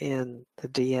in the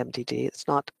DMDD. It's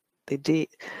not the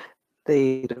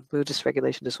mood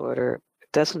dysregulation disorder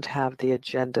doesn't have the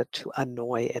agenda to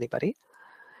annoy anybody.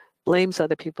 Blames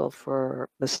other people for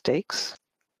mistakes.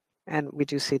 And we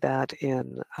do see that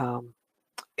in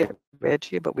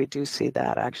Reggie, but we do see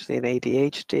that actually in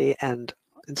ADHD and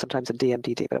sometimes in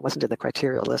DMDD, but it wasn't in the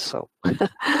criteria list, so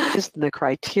it's in the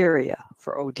criteria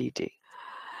for ODD.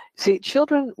 See,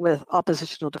 children with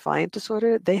oppositional defiant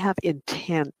disorder, they have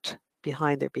intent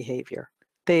behind their behavior.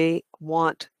 They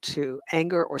want to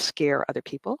anger or scare other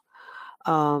people.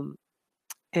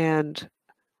 And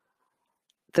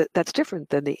that's different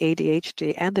than the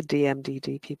ADHD and the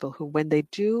DMDD people who, when they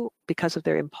do, because of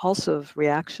their impulsive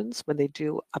reactions, when they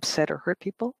do upset or hurt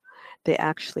people, they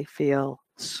actually feel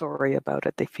sorry about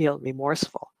it. They feel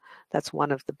remorseful. That's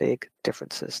one of the big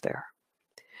differences there.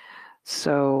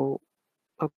 So,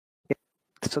 okay.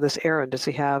 So this Aaron, does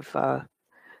he have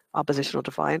oppositional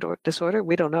defiant disorder?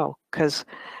 We don't know, because,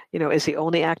 is he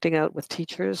only acting out with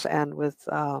teachers and with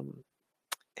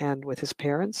his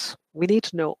parents? We need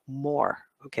to know more.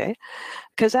 Okay,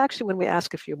 because actually when we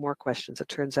ask a few more questions, it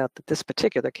turns out that this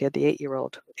particular kid, the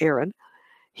 8-year-old Aaron,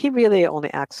 he really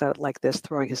only acts out like this,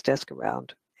 throwing his desk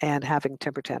around and having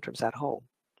temper tantrums at home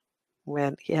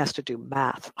when he has to do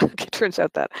math. It turns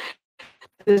out that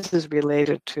this is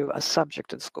related to a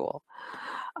subject in school.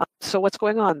 So what's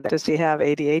going on? Does he have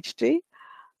ADHD?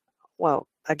 Well,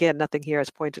 again, nothing here has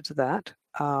pointed to that.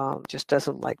 Just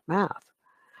doesn't like math.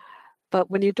 But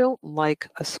when you don't like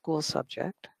a school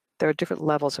subject, there are different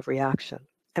levels of reaction.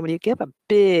 And when you give a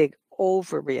big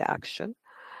overreaction,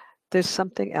 there's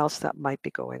something else that might be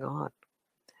going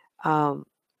on.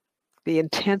 The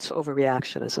intense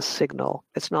overreaction is a signal.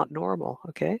 It's not normal,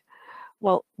 okay?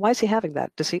 Well, why is he having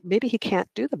that? Maybe he can't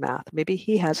do the math. Maybe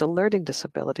he has a learning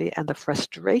disability and the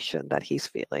frustration that he's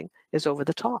feeling is over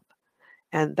the top.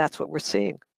 And that's what we're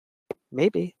seeing.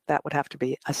 Maybe that would have to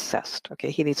be assessed. Okay,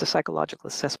 he needs a psychological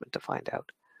assessment to find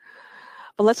out.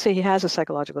 But let's say he has a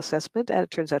psychological assessment and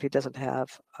it turns out he doesn't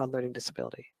have a learning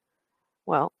disability.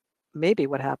 Well, maybe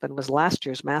what happened was last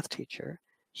year's math teacher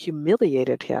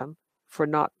humiliated him for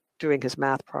not doing his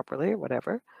math properly or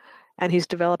whatever, and he's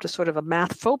developed a sort of a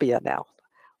math phobia now,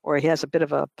 or he has a bit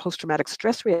of a post-traumatic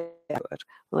stress reaction to it.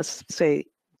 Let's say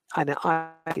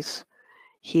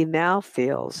he now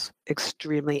feels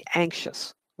extremely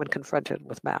anxious when confronted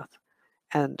with math.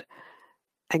 And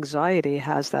anxiety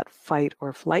has that fight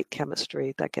or flight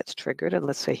chemistry that gets triggered. And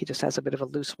let's say he just has a bit of a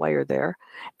loose wire there.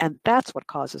 And that's what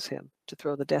causes him to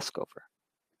throw the desk over.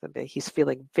 He's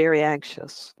feeling very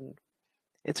anxious. And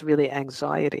it's really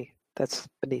anxiety that's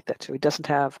beneath it. So he doesn't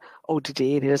have ODD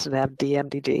and he doesn't have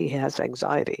DMDD. He has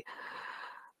anxiety.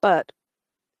 But,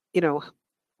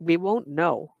 we won't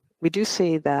know. We do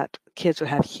see that kids who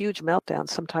have huge meltdowns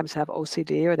sometimes have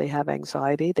OCD or they have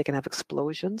anxiety. They can have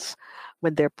explosions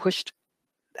when they're pushed.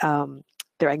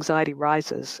 Their anxiety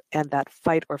rises and that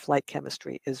fight or flight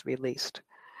chemistry is released.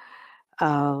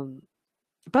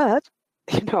 But,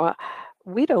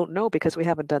 we don't know because we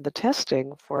haven't done the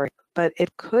testing for it, but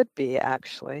it could be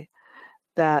actually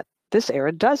that this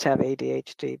Aaron does have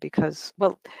ADHD because,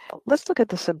 well, let's look at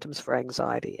the symptoms for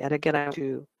anxiety. And again, I have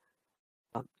to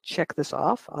check this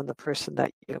off on the person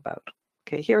that you're about.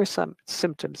 Okay, here are some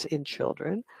symptoms in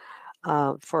children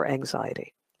for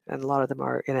anxiety, and a lot of them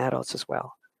are in adults as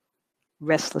well.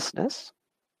 Restlessness,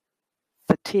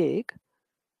 fatigue,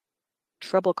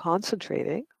 trouble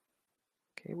concentrating.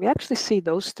 Okay, we actually see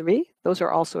those three. Those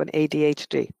are also an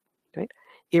ADHD, right?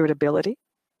 Irritability,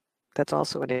 that's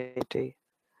also an ADHD.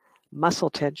 Muscle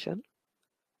tension,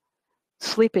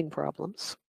 sleeping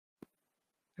problems.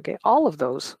 Okay, all of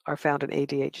those are found in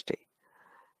ADHD.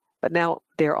 But now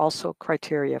they're also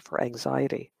criteria for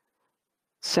anxiety.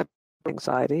 Separate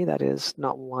anxiety, that is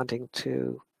not wanting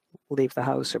to leave the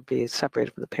house or be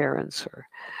separated from the parents, or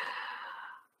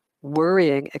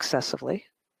worrying excessively,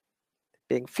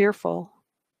 being fearful,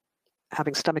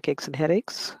 having stomach aches and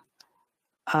headaches,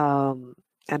 and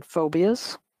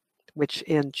phobias, which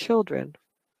in children,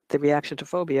 the reaction to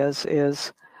phobias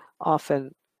is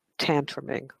often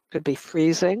tantruming. Could be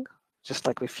freezing, just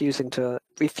like refusing to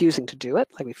do it,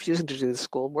 like refusing to do the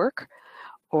schoolwork,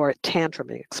 or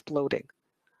tantruming, exploding.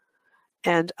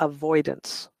 And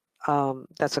avoidance.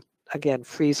 That's again,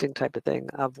 freezing type of thing,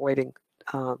 avoiding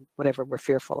whatever we're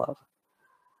fearful of.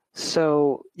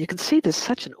 So you can see there's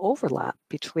such an overlap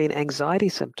between anxiety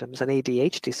symptoms and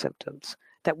ADHD symptoms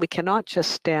that we cannot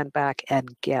just stand back and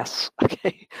guess.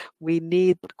 Okay, we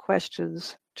need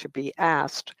questions to be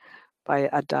asked by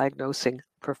a diagnosing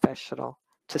professional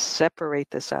to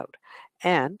separate this out.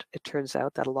 And it turns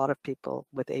out that a lot of people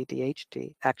with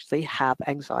ADHD actually have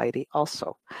anxiety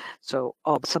also. So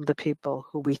some of the people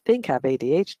who we think have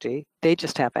ADHD, they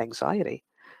just have anxiety,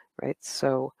 right?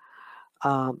 So,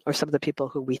 or some of the people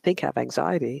who we think have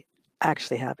anxiety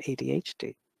actually have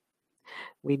ADHD.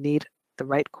 We need the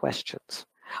right questions.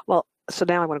 Well, so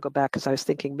now I want to go back because I was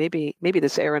thinking maybe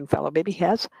this Aaron fellow, maybe he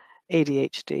has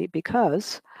ADHD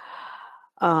because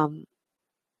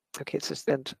okay, it's just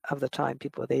the end of the time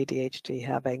people with ADHD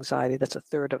have anxiety. That's a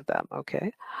third of them,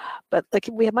 okay? But like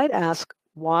we might ask,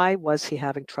 why was he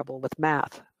having trouble with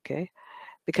math, okay?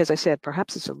 Because I said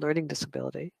perhaps it's a learning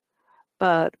disability,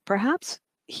 but perhaps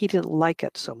he didn't like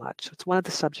it so much. It's one of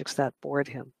the subjects that bored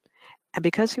him. And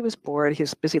because he was bored,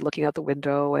 he's busy looking out the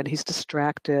window and he's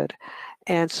distracted.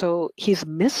 And so he's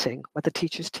missing what the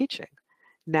teacher's teaching.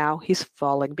 Now he's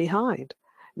falling behind.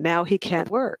 Now he can't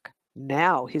work.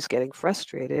 Now he's getting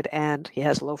frustrated and he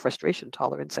has low frustration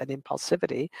tolerance and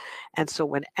impulsivity. And so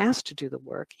when asked to do the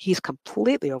work, he's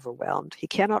completely overwhelmed. He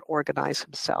cannot organize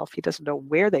himself. He doesn't know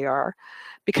where they are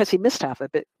because he missed half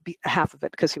of it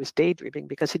because he was daydreaming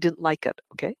because he didn't like it,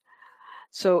 okay?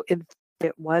 So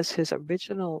it was his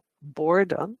original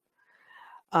boredom,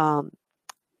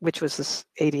 which was this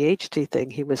ADHD thing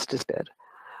he was distant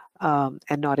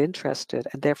and not interested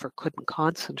and therefore couldn't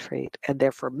concentrate and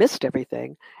therefore missed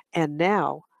everything and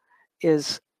now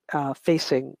is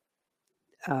facing,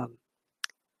 what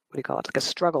do you call it, like a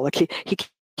struggle. Like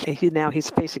he's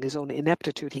facing his own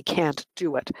ineptitude. He can't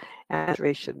do it. And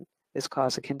frustration is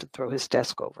causing him to throw his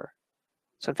desk over.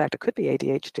 So in fact, it could be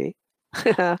ADHD.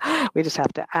 We just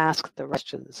have to ask the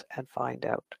questions and find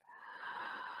out.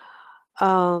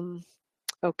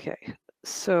 Okay,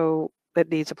 so it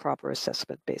needs a proper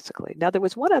assessment, basically. Now, there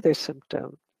was one other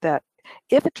symptom that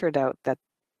if it turned out that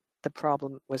the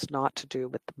problem was not to do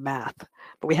with the math.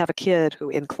 But we have a kid who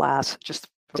in class just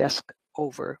desk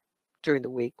over during the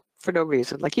week for no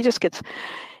reason. Like he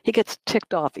gets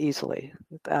ticked off easily.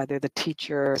 Either the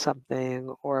teacher or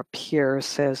something, or a peer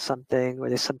says something, or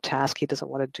there's some task he doesn't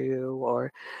want to do,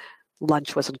 or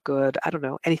lunch wasn't good. I don't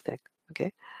know, anything.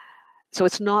 Okay. So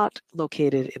it's not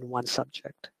located in one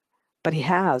subject, but he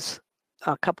has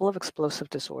a couple of explosive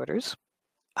disorders,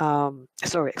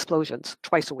 explosions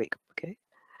twice a week. Okay.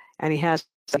 And he has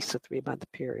at least a 3-month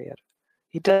period.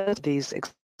 He does these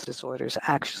disorders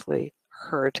actually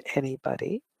hurt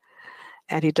anybody,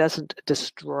 and he doesn't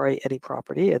destroy any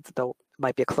property, though it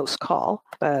might be a close call,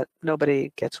 but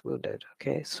nobody gets wounded.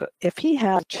 Okay, so if he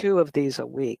has 2 of these a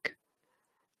week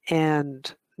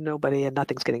and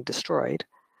nothing's getting destroyed,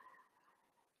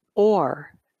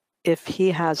 or if he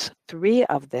has 3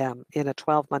 of them in a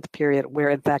 12-month period where,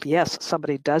 in fact, yes,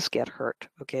 somebody does get hurt,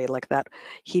 okay, like that,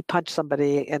 he punched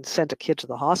somebody and sent a kid to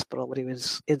the hospital when he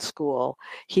was in school,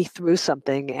 he threw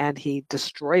something and he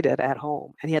destroyed it at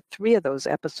home, and he had 3 of those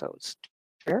episodes,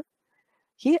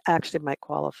 he actually might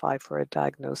qualify for a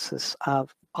diagnosis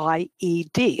of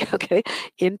IED, okay,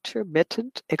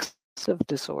 intermittent explosive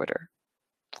disorder.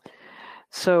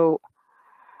 So,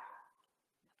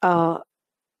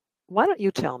 why don't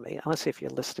you tell me, let's see if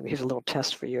you're listening, here's a little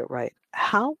test for you, right?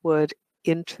 How would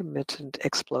intermittent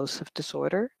explosive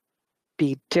disorder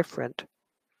be different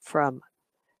from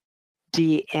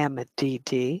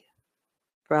DMDD,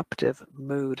 disruptive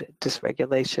mood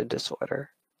dysregulation disorder?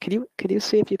 Can you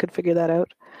see if you can figure that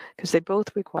out? Because they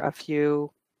both require a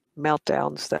few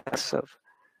meltdowns. That's of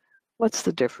what's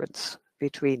the difference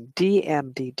between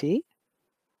DMDD,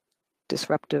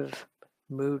 disruptive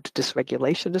mood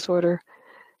dysregulation disorder,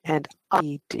 and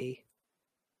IED,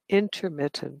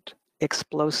 intermittent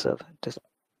explosive disorder.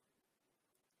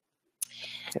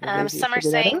 Some are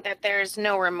saying that there's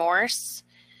no remorse,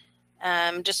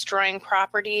 destroying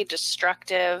property,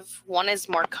 destructive. One is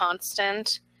more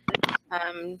constant.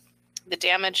 The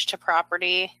damage to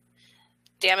property,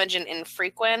 damage and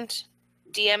infrequent.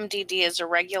 DMDD is a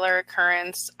regular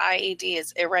occurrence. IED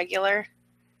is irregular.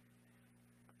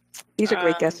 These are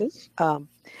great guesses.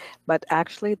 But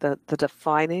actually the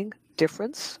defining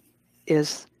difference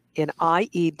is in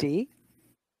IED,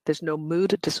 there's no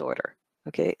mood disorder.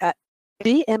 Okay.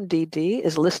 DMDD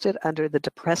is listed under the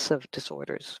depressive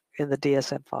disorders in the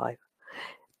DSM-5.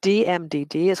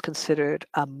 DMDD is considered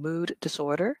a mood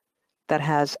disorder that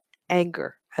has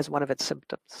anger as one of its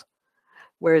symptoms.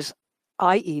 Whereas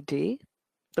IED,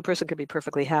 the person can be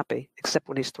perfectly happy, except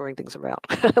when he's throwing things around,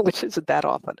 which isn't that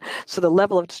often. So the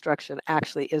level of destruction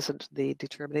actually isn't the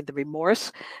determining. The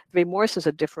remorse is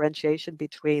a differentiation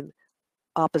between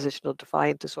oppositional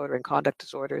defiant disorder and conduct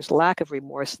disorders. Lack of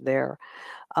remorse there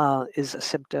is a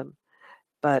symptom,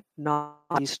 but not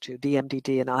these two,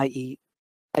 DMDD and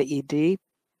IED.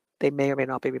 They may or may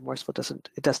not be remorseful.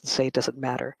 It doesn't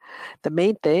matter. The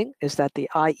main thing is that the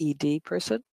IED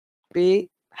person be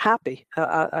happy,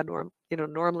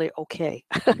 normally okay,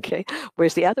 okay.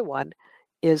 Whereas the other one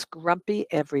is grumpy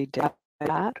every day,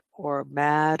 or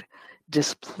mad,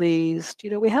 displeased.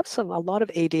 We have a lot of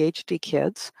ADHD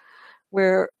kids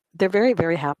where they're very,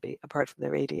 very happy apart from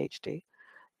their ADHD.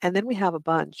 And then we have a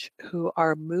bunch who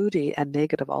are moody and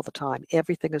negative all the time.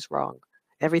 Everything is wrong.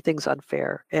 Everything's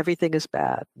unfair. Everything is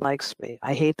bad. Likes me.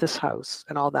 I hate this house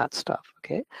and all that stuff.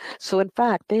 Okay. So in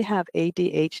fact, they have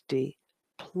ADHD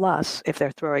plus, if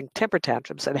they're throwing temper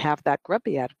tantrums and have that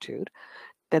grumpy attitude,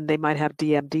 then they might have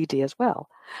DMDD as well.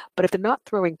 But if they're not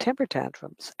throwing temper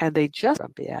tantrums and they just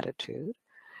grumpy attitude,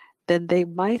 then they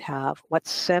might have what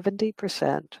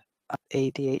 70% of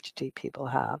ADHD people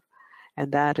have,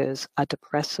 and that is a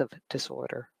depressive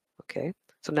disorder. Okay.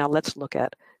 So now let's look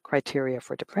at criteria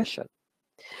for depression.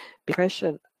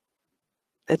 Depression,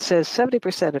 it says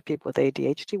 70% of people with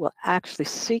ADHD will actually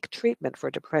seek treatment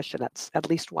for depression at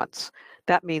least once.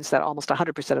 That means that almost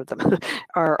 100% of them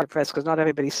are depressed, because not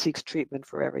everybody seeks treatment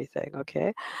for everything,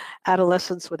 okay?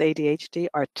 Adolescents with ADHD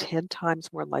are 10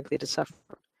 times more likely to suffer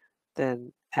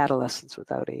than adolescents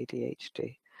without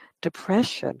ADHD.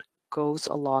 Depression goes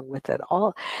along with it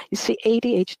all. You see,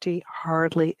 ADHD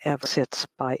hardly ever sits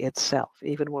by itself,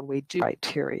 even when we do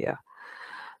criteria.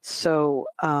 So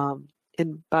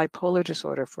in bipolar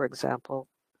disorder, for example,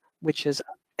 which is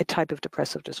a type of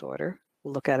depressive disorder,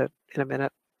 we'll look at it in a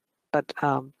minute, but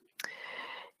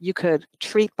you could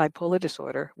treat bipolar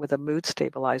disorder with a mood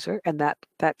stabilizer, and that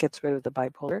gets rid of the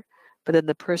bipolar, but then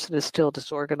the person is still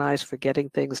disorganized, forgetting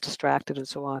things, distracted, and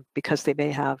so on, because they may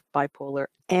have bipolar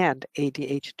and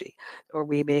ADHD, or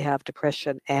we may have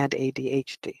depression and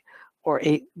ADHD. or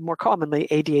more commonly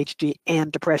ADHD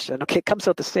and depression. Okay, it comes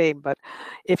out the same, but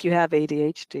if you have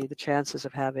ADHD, the chances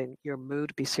of having your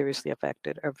mood be seriously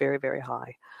affected are very, very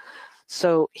high.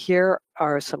 So here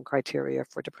are some criteria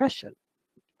for depression.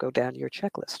 Go down your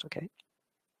checklist, okay?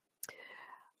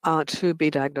 To be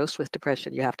diagnosed with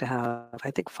depression, you have to have,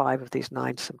 I think, 5 of these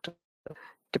 9 symptoms.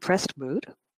 Depressed mood,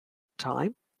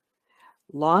 time,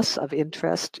 loss of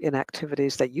interest in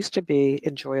activities that used to be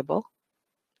enjoyable,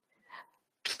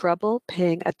 trouble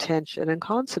paying attention and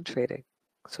concentrating.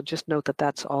 So just note that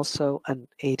that's also an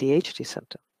ADHD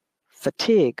symptom.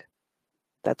 Fatigue,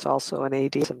 that's also an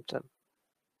ADHD symptom.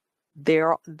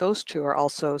 Those two are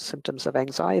also symptoms of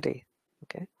anxiety,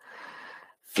 okay?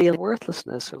 Feel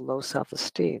worthlessness or low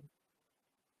self-esteem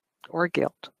or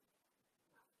guilt.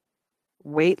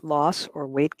 Weight loss or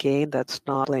weight gain that's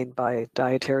not explained by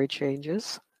dietary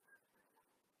changes.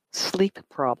 Sleep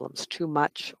problems, too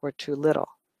much or too little.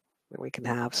 We can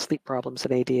have sleep problems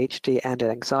in ADHD and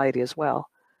anxiety as well.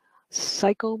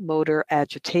 Psychomotor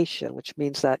agitation, which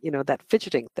means that, that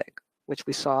fidgeting thing, which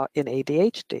we saw in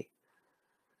ADHD.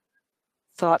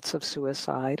 Thoughts of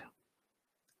suicide.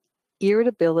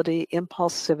 Irritability,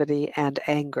 impulsivity, and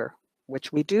anger,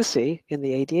 which we do see in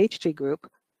the ADHD group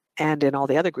and in all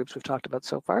the other groups we've talked about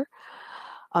so far.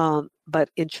 But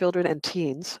in children and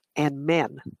teens and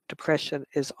men, depression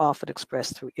is often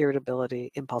expressed through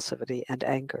irritability, impulsivity, and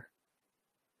anger.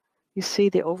 You see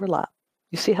the overlap.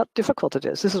 You see how difficult it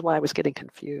is. This is why I was getting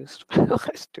confused when I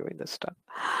was doing this stuff.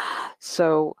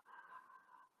 So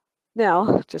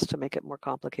now, just to make it more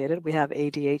complicated, we have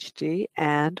ADHD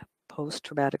and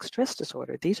post-traumatic stress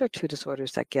disorder. These are 2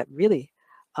 disorders that get really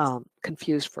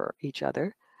confused for each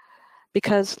other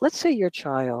because let's say your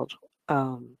child,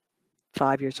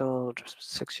 5 years old,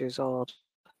 6 years old,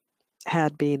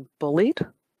 had been bullied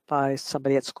by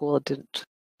somebody at school and didn't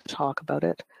talk about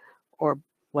it, or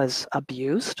was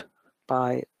abused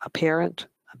by a parent,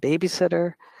 a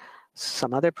babysitter,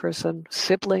 some other person,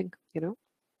 sibling,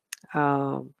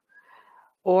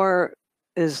 or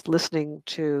is listening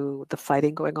to the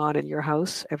fighting going on in your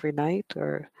house every night,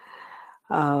 or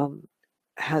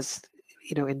has,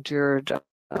 endured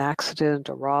an accident,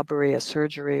 a robbery, a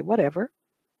surgery, whatever.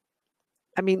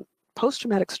 I mean,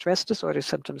 post-traumatic stress disorder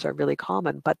symptoms are really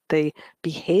common, but the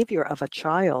behavior of a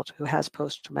child who has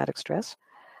post-traumatic stress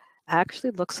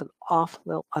actually looks an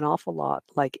awful lot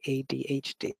like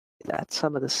ADHD. That's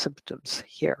some of the symptoms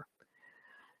here.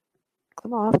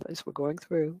 Come off as we're going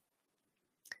through.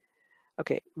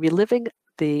 Okay, reliving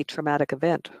the traumatic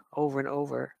event over and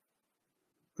over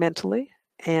mentally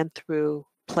and through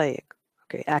playing,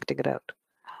 okay, acting it out.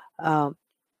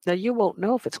 Now, you won't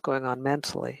know if it's going on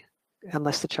mentally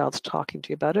unless the child's talking to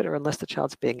you about it or unless the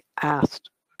child's being asked,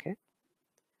 okay?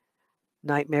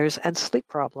 Nightmares and sleep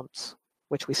problems,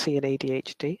 which we see in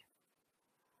ADHD.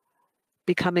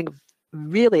 Becoming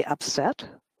really upset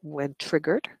when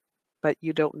triggered, but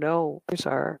you don't know what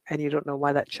are, and you don't know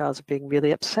why that child's being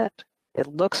really upset. It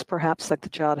looks perhaps like the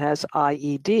child has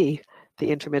IED, the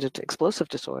intermittent explosive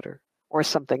disorder, or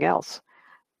something else.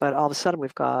 But all of a sudden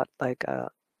we've got like a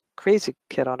crazy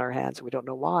kid on our hands and we don't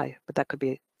know why. But that could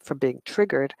be from being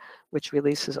triggered, which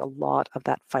releases a lot of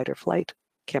that fight or flight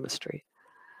chemistry.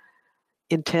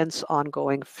 Intense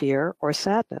ongoing fear or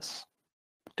sadness,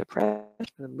 depression,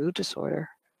 a mood disorder.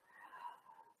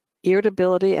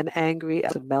 Irritability and angry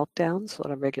meltdowns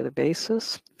on a regular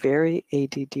basis, very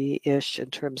ADD-ish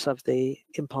in terms of the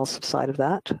impulsive side of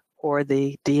that, or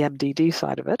the DMDD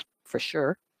side of it, for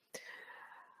sure.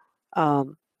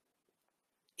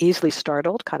 Easily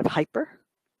startled, kind of hyper,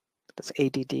 that's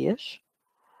ADD-ish.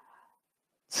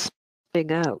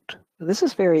 Spitting out. This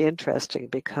is very interesting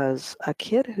because a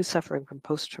kid who's suffering from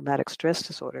post-traumatic stress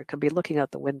disorder can be looking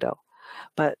out the window,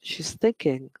 but she's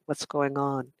thinking what's going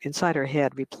on inside her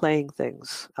head, replaying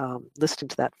things, listening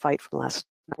to that fight from last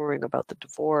night, worrying about the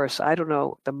divorce, I don't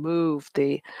know, the move,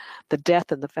 the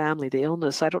death in the family, the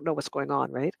illness, I don't know what's going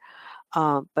on, right?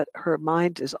 But her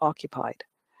mind is occupied.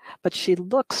 But she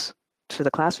looks to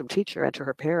the classroom teacher and to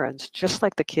her parents just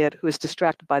like the kid who is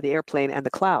distracted by the airplane and the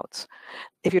clouds.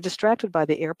 If you're distracted by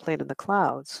the airplane and the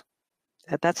clouds,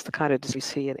 that's the kind of disease we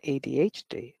see in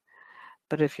ADHD.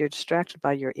 But if you're distracted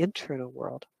by your internal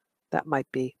world, that might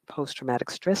be post-traumatic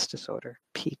stress disorder,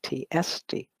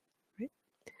 PTSD. Right?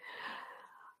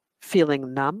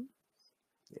 Feeling numb,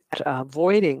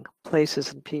 avoiding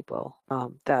places and people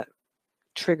that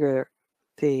trigger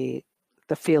the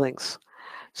feelings,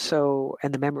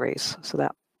 and the memories. So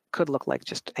that could look like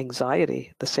just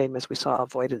anxiety, the same as we saw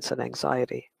avoidance and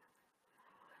anxiety.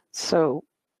 So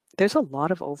there's a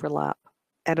lot of overlap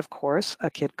And of course, a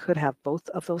kid could have both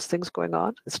of those things going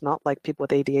on. It's not like people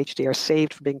with ADHD are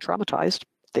saved from being traumatized.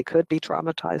 They could be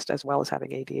traumatized as well as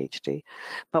having ADHD.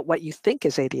 But what you think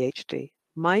is ADHD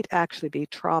might actually be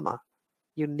trauma.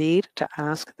 You need to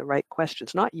ask the right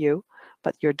questions, not you,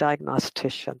 but your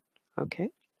diagnostician, okay?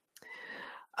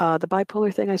 The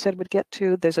bipolar thing I said would get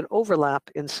to, there's an overlap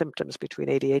in symptoms between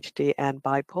ADHD and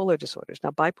bipolar disorders. Now,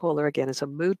 bipolar, again, is a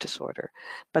mood disorder,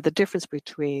 but the difference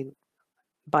between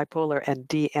bipolar and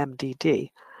DMDD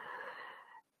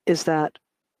is that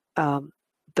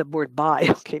the word bi,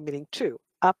 okay, meaning two,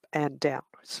 up and down.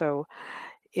 So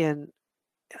in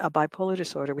a bipolar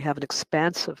disorder, we have an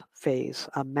expansive phase,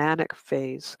 a manic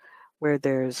phase, where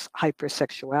there's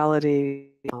hypersexuality,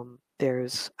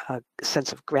 there's a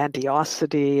sense of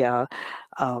grandiosity, a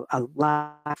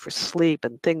lack for sleep,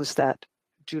 and things that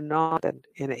do not happen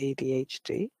in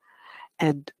ADHD,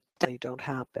 and they don't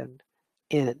happen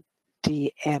in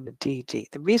DMDD.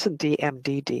 The reason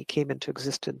DMDD came into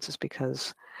existence is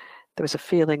because there was a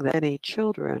feeling that many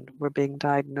children were being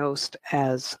diagnosed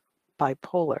as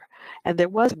bipolar. And there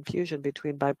was confusion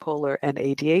between bipolar and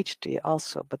ADHD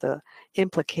also, but the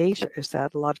implication is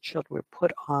that a lot of children were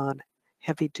put on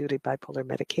heavy-duty bipolar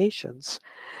medications.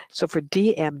 So for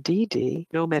DMDD,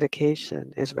 no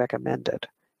medication is recommended.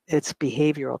 It's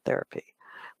behavioral therapy,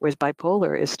 whereas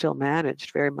bipolar is still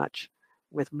managed very much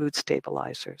with mood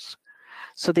stabilizers.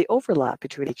 So the overlap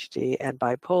between ADHD and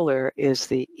bipolar is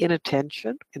the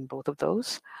inattention in both of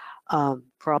those,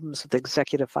 problems with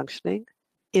executive functioning,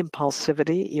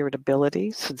 impulsivity,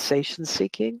 irritability, sensation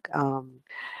seeking,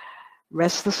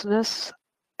 restlessness,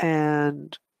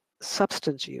 and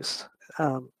substance use.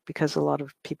 Because a lot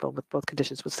of people with both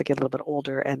conditions, once they get a little bit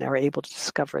older and are able to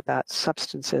discover that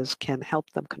substances can help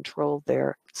them control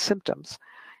their symptoms,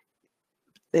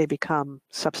 they become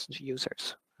substance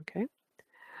users, okay?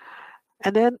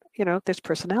 And then, there's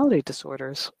personality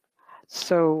disorders.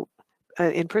 So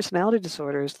in personality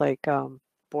disorders, like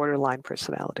borderline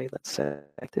personality, let's say,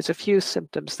 there's a few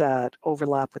symptoms that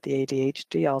overlap with the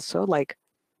ADHD also, like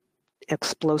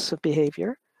explosive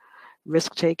behavior,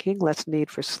 risk-taking, less need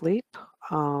for sleep,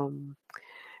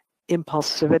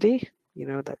 impulsivity,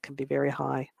 that can be very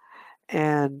high,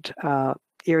 and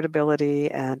irritability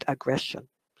and aggression.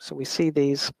 So we see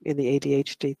these in the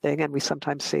ADHD thing, and we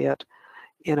sometimes see it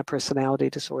in a personality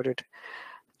disordered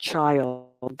child.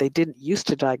 They didn't used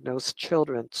to diagnose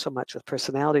children so much with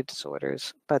personality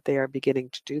disorders, but they are beginning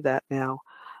to do that now,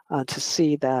 to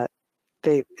see that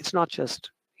it's not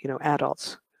just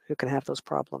adults who can have those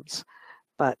problems,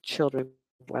 but children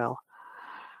as well.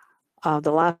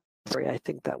 The last area I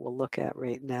think that we'll look at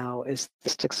right now is the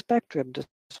autistic spectrum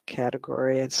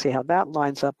category and see how that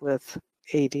lines up with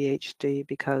ADHD,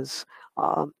 because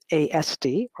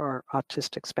ASD, or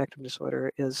autistic spectrum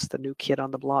disorder, is the new kid on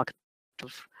the block.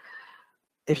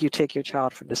 If you take your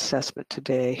child for an assessment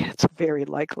today, it's very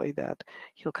likely that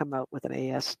he'll come out with an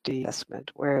ASD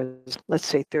assessment, whereas let's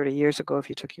say 30 years ago, if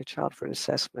you took your child for an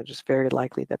assessment, it's very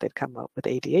likely that they'd come out with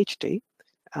ADHD.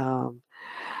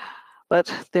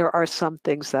 But there are some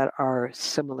things that are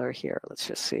similar here. Let's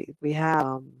just see. We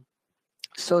have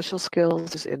social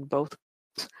skills in both.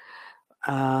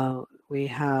 We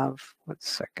have, one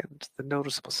second, the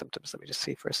noticeable symptoms. Let me just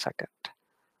see for a second.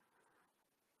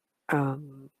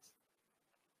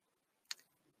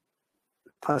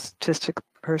 Autistic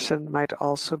person might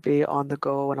also be on the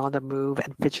go and on the move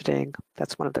and fidgeting.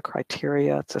 That's one of the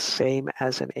criteria. It's the same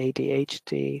as an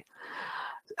ADHD.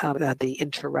 The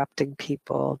interrupting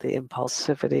people, the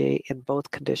impulsivity in both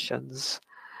conditions,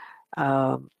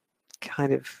 kind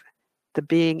of the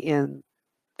being in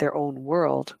their own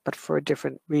world, but for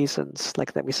different reasons.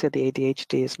 Like that we said, the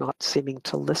ADHD is not seeming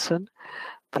to listen.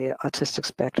 The autistic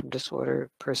spectrum disorder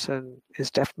person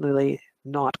is definitely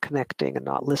not connecting and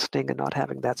not listening and not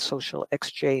having that social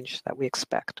exchange that we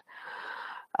expect.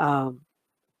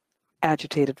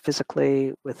 Agitated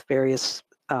physically with various,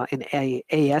 in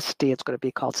ASD, it's going to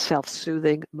be called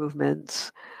self-soothing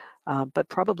movements, but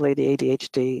probably the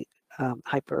ADHD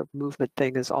hyper movement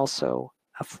thing is also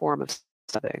a form of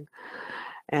something.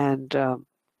 And,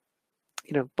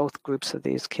 both groups of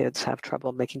these kids have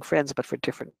trouble making friends, but for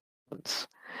different reasons.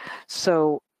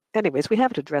 So anyways, we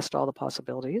haven't addressed all the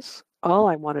possibilities. All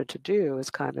I wanted to do is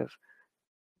kind of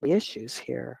the issues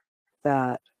here,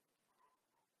 that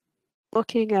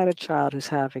looking at a child who's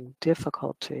having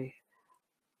difficulty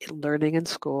learning in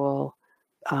school,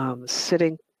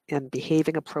 sitting and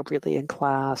behaving appropriately in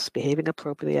class, behaving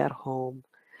appropriately at home,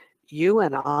 you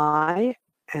and I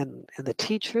and the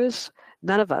teachers,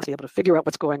 none of us be able to figure out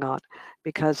what's going on,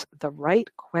 because the right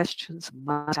questions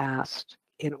must be asked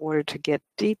in order to get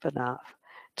deep enough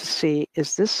to see,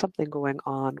 is this something going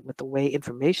on with the way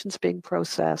information's being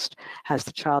processed? Has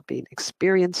the child been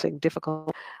experiencing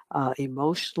difficulty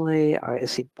emotionally, or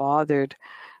is he bothered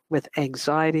with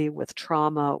anxiety, with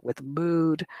trauma, with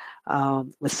mood,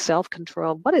 with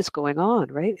self-control? What is going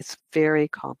on, right? It's very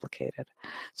complicated.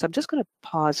 So I'm just going to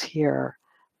pause here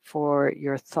for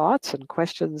your thoughts and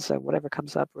questions and whatever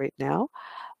comes up right now.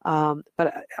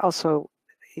 But also,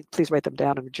 please write them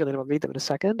down, and Jillian will read them in a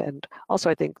second. And also,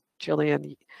 I think,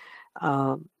 Jillian,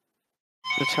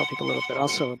 to tell people a little bit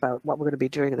also about what we're going to be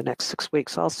doing in the next 6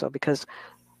 weeks also, because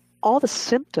all the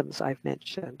symptoms I've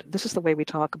mentioned, this is the way we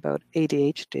talk about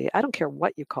ADHD. I don't care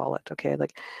what you call it, okay?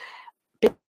 Like,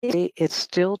 it's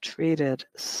still treated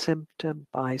symptom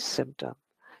by symptom.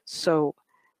 So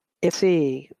if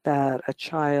see that a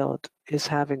child is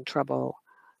having trouble,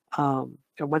 and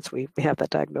once we have that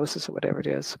diagnosis or whatever it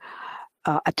is,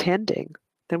 attending,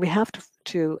 then we have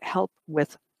to help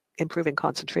with improving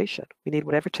concentration. We need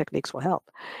whatever techniques will help.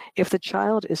 If the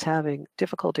child is having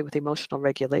difficulty with emotional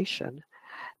regulation,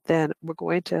 then we're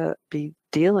going to be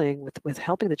dealing with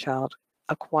helping the child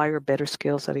acquire better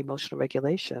skills at emotional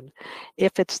regulation.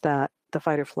 If it's that the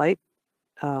fight or flight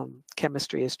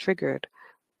chemistry is triggered,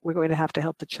 we're going to have to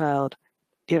help the child,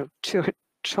 to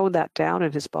tone that down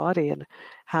in his body and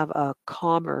have a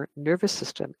calmer nervous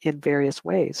system in various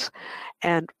ways.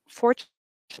 And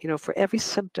fortunately, for every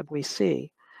symptom we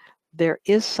see, there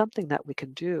is something that we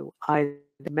can do, either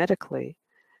medically,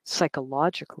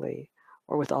 psychologically,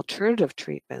 or with alternative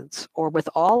treatments, or with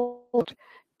all,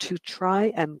 to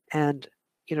try and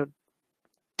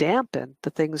dampen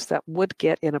the things that would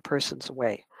get in a person's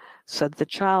way, so that the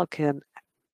child can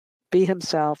be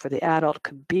himself, or the adult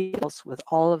can be with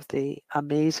all of the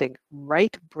amazing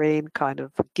right brain kind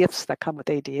of gifts that come with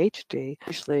ADHD,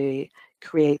 usually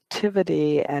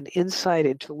creativity and insight,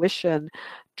 intuition,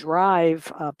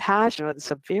 drive, passion.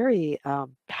 It's a very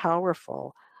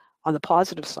powerful, on the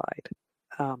positive side,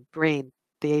 brain,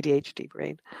 the ADHD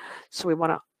brain. So we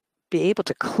want to be able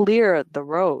to clear the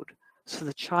road so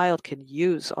the child can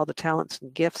use all the talents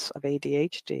and gifts of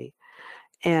ADHD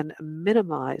and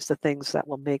minimize the things that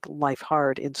will make life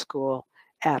hard in school,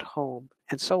 at home,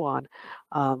 and so on,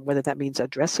 whether that means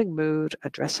addressing mood,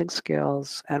 addressing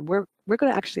skills. And we're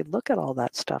going to actually look at all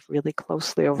that stuff really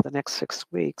closely over the next 6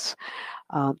 weeks.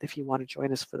 If you want to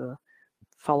join us for the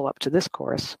follow-up to this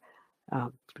course,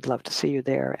 we'd love to see you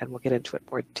there, and we'll get into it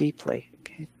more deeply.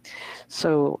 Okay.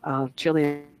 So,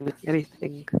 Jillian,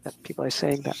 anything that people are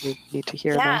saying that we need to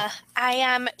hear about?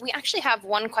 Yeah, we actually have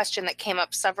one question that came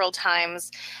up several times,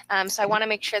 so I want to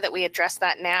make sure that we address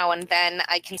that now, and then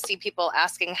I can see people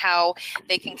asking how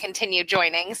they can continue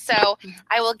joining. So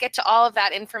I will get to all of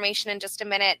that information in just a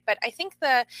minute, but I think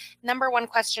the number one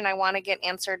question I want to get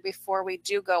answered before we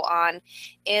do go on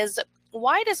is,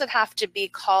 why does it have to be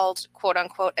called, quote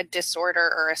unquote, a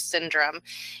disorder or a syndrome?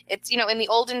 It's, in the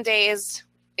olden days,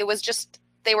 it was just,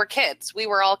 they were kids. We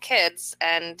were all kids.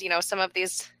 And, some of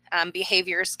these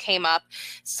behaviors came up.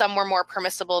 Some were more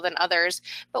permissible than others.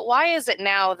 But why is it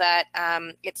now that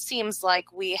it seems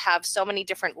like we have so many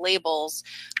different labels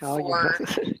for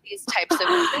these types of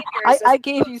behaviors? I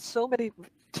gave you so many.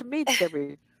 To me,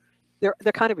 they're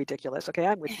kind of ridiculous. Okay,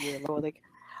 I'm with you. Like,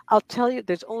 I'll tell you,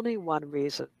 there's only one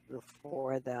reason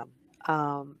for them,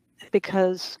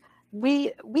 because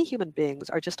we human beings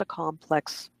are just a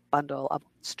complex bundle of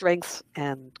strengths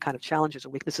and kind of challenges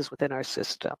and weaknesses within our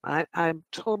system. I'm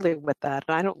totally with that,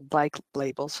 and I don't like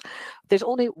labels. There's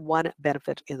only one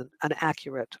benefit in an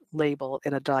accurate label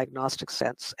in a diagnostic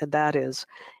sense, and that is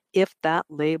if that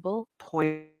label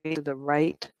points to the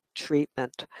right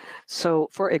treatment. So,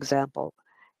 for example,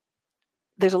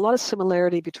 there's a lot of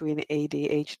similarity between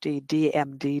ADHD,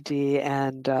 DMDD,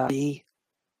 and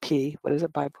BP. What is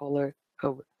it? Bipolar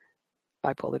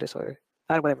disorder.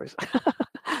 Whatever it is.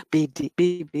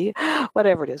 BB,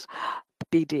 whatever it is.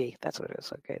 BD. That's what it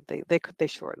is. Okay. They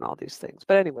shorten all these things.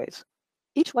 But anyways,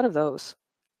 each one of those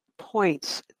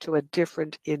points to a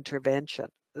different intervention.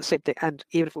 The same thing. And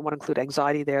even if we want to include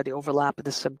anxiety there, the overlap of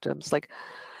the symptoms, like,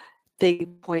 they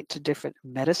point to different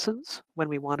medicines when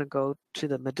we want to go to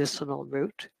the medicinal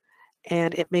route.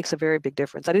 And it makes a very big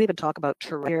difference. I didn't even talk about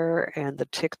Tourette and the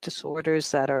tic disorders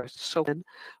that are so common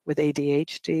with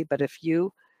ADHD. But if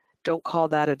you don't call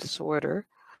that a disorder,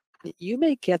 you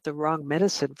may get the wrong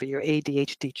medicine for your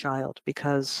ADHD child,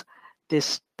 because the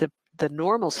the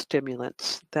normal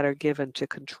stimulants that are given to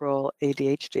control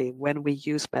ADHD when we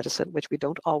use medicine, which we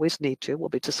don't always need to. We'll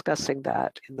be discussing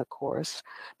that in the course,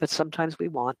 but sometimes we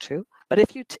want to. But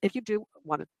if you do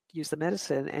want to use the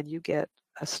medicine and you get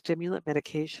a stimulant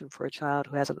medication for a child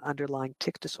who has an underlying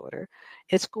tic disorder,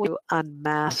 it's going to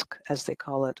unmask, as they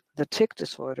call it, the tic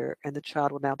disorder, and the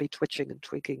child will now be twitching and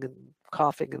tweaking and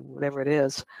coughing and whatever it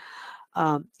is.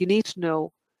 You need to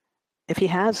know if he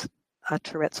has a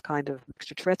Tourette's kind of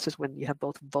mixture. Tourette's is when you have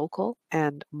both vocal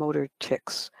and motor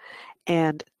tics.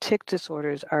 And tic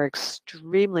disorders are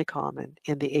extremely common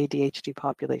in the ADHD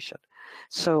population.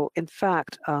 So in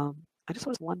fact, I just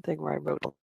noticed one thing where I wrote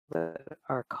that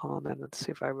are common. Let's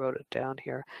see if I wrote it down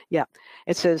here. Yeah,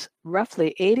 it says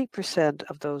roughly 80%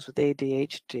 of those with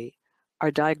ADHD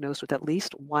are diagnosed with at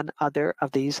least one other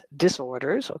of these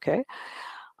disorders, okay?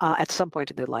 At some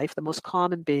point in their life, the most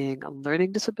common being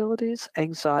learning disabilities,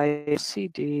 anxiety,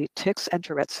 OCD, tics and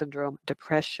Tourette syndrome,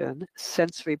 depression,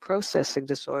 sensory processing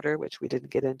disorder, which we didn't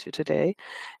get into today,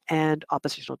 and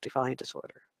oppositional defiant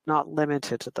disorder. Not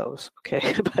limited to those,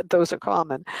 okay, but those are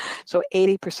common. So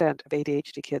 80% of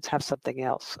ADHD kids have something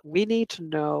else. We need to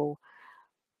know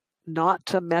not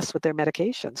to mess with their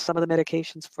medications. Some of the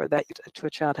medications for that to a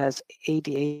child has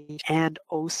ADHD and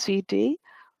OCD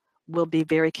will be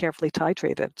very carefully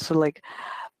titrated. So like,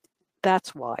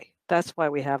 that's why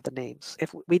we have the names.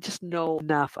 If we just know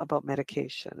enough about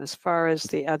medication. As far as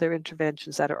the other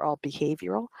interventions that are all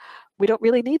behavioral, we don't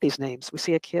really need these names. We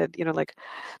see a kid, like,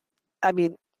 I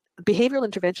mean, behavioral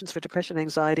interventions for depression,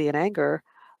 anxiety, and anger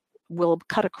will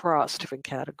cut across different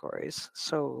categories.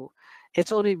 So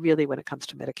it's only really when it comes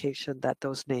to medication that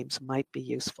those names might be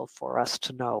useful for us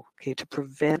to know, okay, to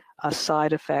prevent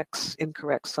side effects,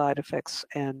 incorrect side effects,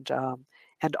 and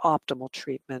optimal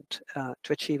treatment,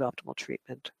 to achieve optimal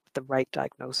treatment with the right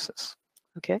diagnosis,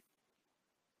 okay?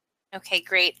 Okay,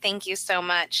 great. Thank you so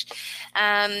much.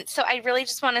 So I really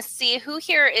just want to see who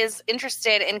here is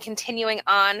interested in continuing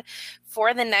on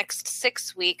for the next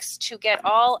 6 weeks to get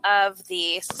all of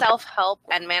the self-help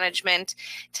and management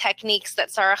techniques that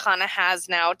Chana has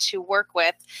now to work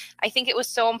with. I think it was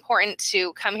so important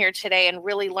to come here today and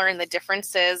really learn the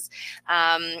differences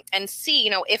and see,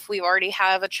 if we already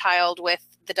have a child with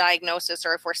the diagnosis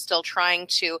or if we're still trying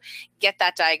to get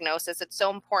that diagnosis. It's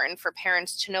so important for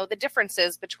parents to know the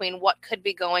differences between what could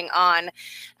be going on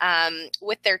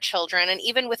with their children and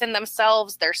even within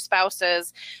themselves, their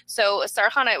spouses. So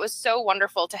Chana, it was so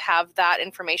wonderful to have that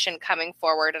information coming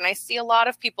forward. And I see a lot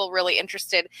of people really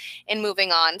interested in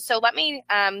moving on. So let me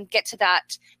get to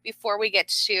that before we get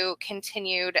to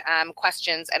continued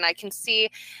questions. And I can see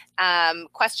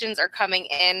questions are coming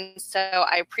in, so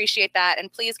I appreciate that.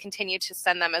 And please continue to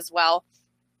send them as well.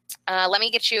 Let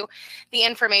me get you the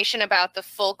information about the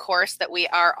full course that we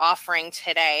are offering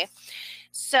today.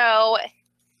 So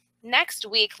next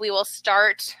week, we will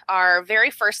start our very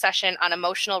first session on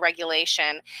emotional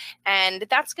regulation. And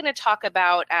that's going to talk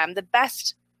about the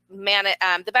best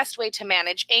way to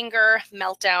manage anger,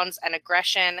 meltdowns, and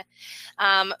aggression,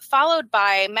 followed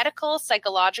by medical,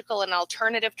 psychological, and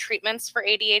alternative treatments for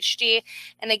ADHD.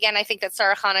 And again, I think that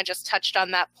Chana just touched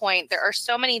on that point. There are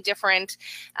so many different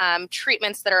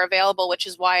treatments that are available, which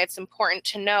is why it's important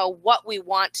to know what we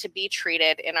want to be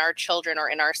treated in our children or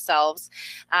in ourselves.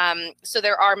 So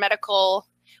there are medical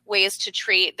ways to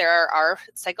treat, there are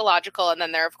psychological, and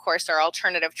then there, of course, are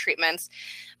alternative treatments.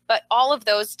 But all of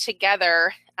those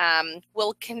together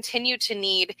will continue to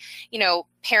need,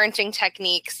 parenting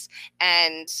techniques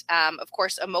and, of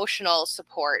course, emotional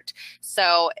support.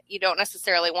 So you don't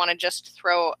necessarily want to just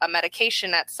throw a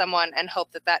medication at someone and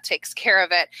hope that that takes care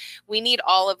of it. We need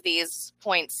all of these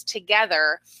points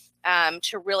together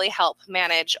to really help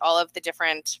manage all of the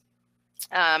different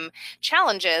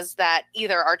challenges that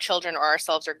either our children or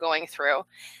ourselves are going through.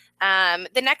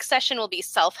 The next session will be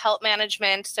self-help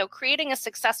management. So creating a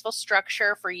successful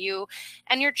structure for you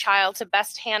and your child to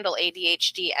best handle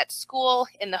ADHD at school,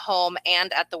 in the home,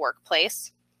 and at the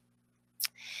workplace.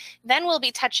 Then we'll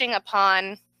be touching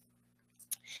upon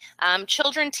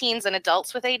children, teens, and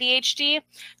adults with ADHD.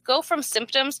 Go from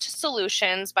symptoms to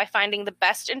solutions by finding the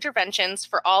best interventions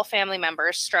for all family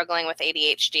members struggling with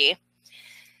ADHD.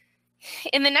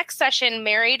 In the next session,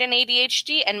 married and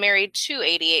ADHD and married to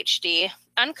ADHD.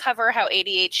 Uncover how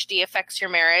ADHD affects your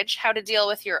marriage, how to deal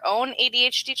with your own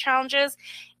ADHD challenges,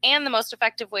 and the most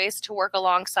effective ways to work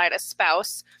alongside a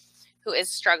spouse who is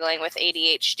struggling with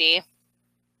ADHD.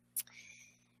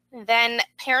 Then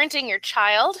parenting your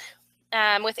child.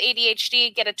 with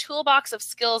ADHD, get a toolbox of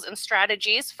skills and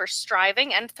strategies for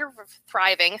striving and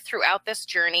thriving throughout this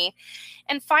journey.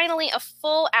 And finally, a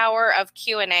full hour of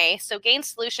Q&A, so gain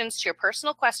solutions to your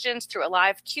personal questions through a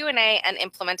live Q&A and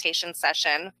implementation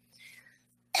session.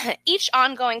 Each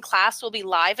ongoing class will be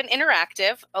live and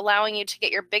interactive, allowing you to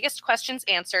get your biggest questions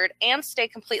answered and stay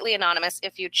completely anonymous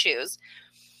if you choose.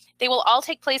 They will all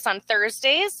take place on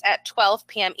Thursdays at 12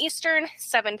 p.m. Eastern,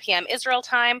 7 p.m. Israel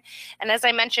time. And as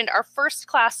I mentioned, our first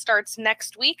class starts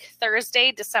next week,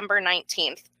 Thursday, December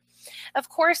 19th. Of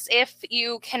course, if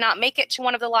you cannot make it to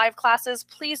one of the live classes,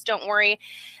 please don't worry.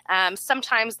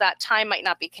 Sometimes that time might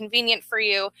not be convenient for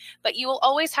you, but you will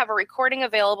always have a recording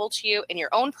available to you in your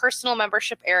own personal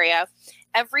membership area.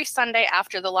 Every Sunday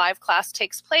after the live class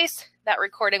takes place, that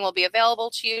recording will be available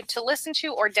to you to listen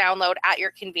to or download at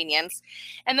your convenience.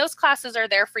 And those classes are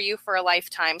there for you for a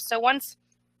lifetime. So once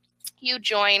you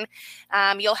join,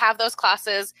 you'll have those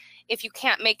classes. If you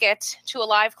can't make it to a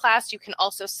live class, you can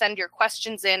also send your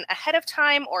questions in ahead of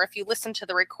time, or if you listen to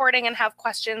the recording and have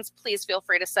questions, please feel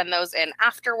free to send those in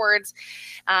afterwards.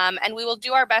 And we will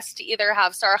do our best to either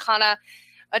have Sarah Chana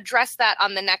address that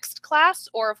on the next class,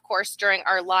 or of course during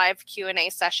our live Q&A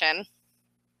session.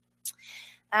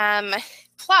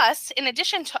 Plus, in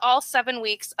addition to all 7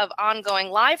 weeks of ongoing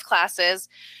live classes,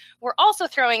 we're also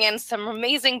throwing in some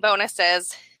amazing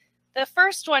bonuses. The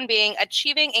first one being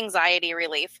achieving anxiety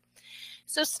relief.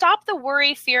 So stop the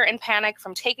worry, fear, and panic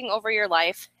from taking over your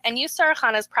life and use Sarah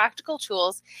Chana's practical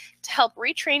tools to help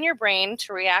retrain your brain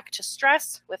to react to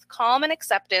stress with calm and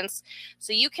acceptance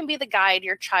so you can be the guide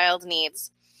your child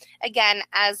needs. Again,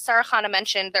 as Sarah Chana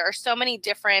mentioned, there are so many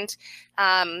different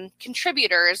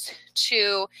contributors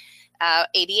to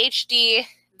ADHD.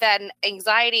 Then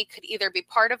anxiety could either be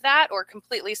part of that or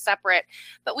completely separate.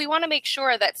 But we want to make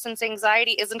sure that since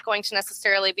anxiety isn't going to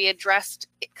necessarily be addressed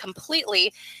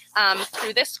completely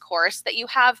through this course, that you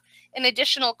have an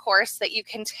additional course that you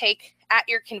can take at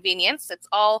your convenience. It's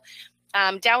all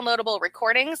downloadable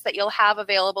recordings that you'll have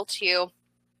available to you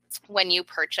when you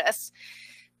purchase.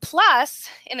 Plus,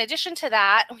 in addition to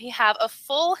that, we have a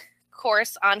full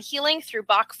course on healing through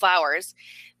Bach flowers.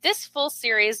 This full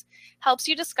series helps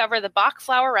you discover the Bach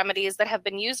flower remedies that have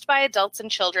been used by adults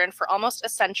and children for almost a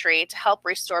century to help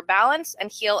restore balance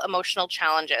and heal emotional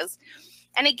challenges.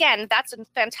 And again, that's a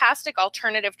fantastic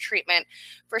alternative treatment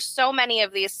for so many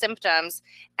of these symptoms.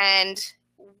 And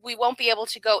we won't be able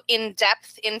to go in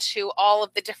depth into all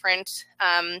of the different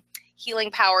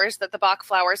healing powers that the Bach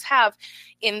flowers have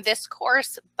in this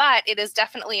course, but it is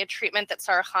definitely a treatment that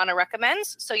Sarah Chana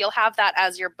recommends. So you'll have that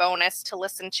as your bonus to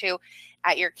listen to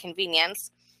at your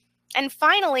convenience. And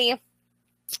finally,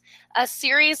 a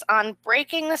series on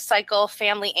breaking the cycle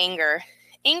family anger.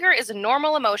 Anger is a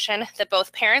normal emotion that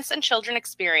both parents and children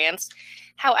experience.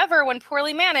 However, when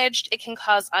poorly managed, it can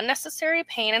cause unnecessary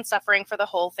pain and suffering for the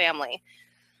whole family.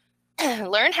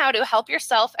 Learn how to help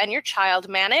yourself and your child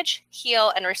manage,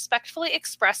 heal, and respectfully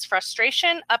express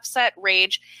frustration, upset,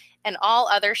 rage, and all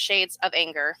other shades of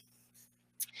anger.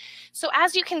 So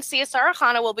as you can see, Sarah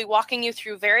Chana will be walking you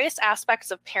through various aspects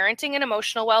of parenting and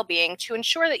emotional well-being to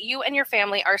ensure that you and your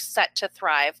family are set to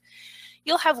thrive.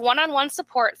 You'll have one-on-one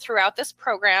support throughout this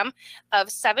program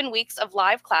of 7 weeks of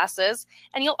live classes,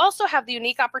 and you'll also have the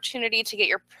unique opportunity to get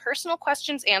your personal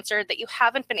questions answered that you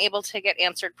haven't been able to get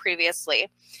answered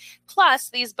previously. Plus,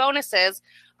 these bonuses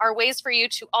are ways for you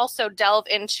to also delve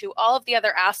into all of the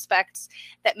other aspects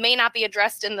that may not be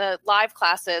addressed in the live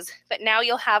classes, but now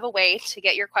you'll have a way to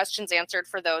get your questions answered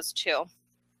for those too.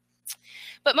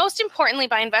 But most importantly,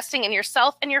 by investing in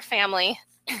yourself and your family,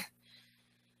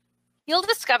 you'll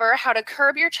discover how to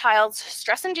curb your child's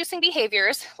stress-inducing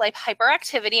behaviors like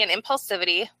hyperactivity and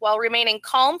impulsivity while remaining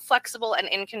calm, flexible, and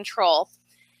in control.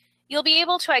 You'll be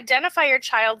able to identify your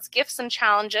child's gifts and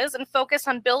challenges and focus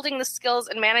on building the skills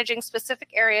and managing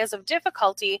specific areas of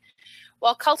difficulty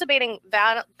while cultivating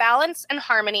balance and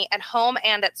harmony at home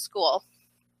and at school.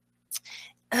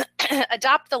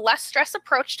 Adopt the less stress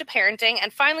approach to parenting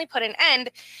and finally put an end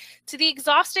to the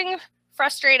exhausting,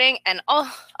 frustrating, and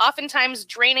oftentimes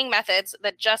draining methods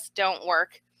that just don't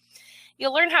work.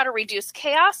 You'll learn how to reduce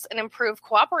chaos and improve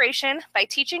cooperation by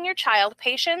teaching your child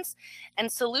patience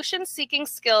and solution-seeking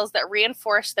skills that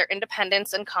reinforce their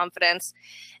independence and confidence.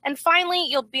 And finally,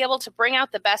 you'll be able to bring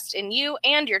out the best in you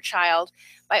and your child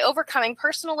by overcoming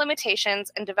personal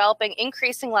limitations and developing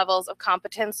increasing levels of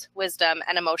competence, wisdom,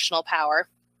 and emotional power.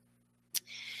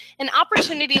 An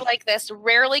opportunity like this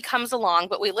rarely comes along,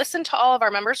 but we listen to all of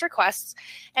our members' requests,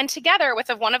 and together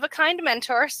with a one-of-a-kind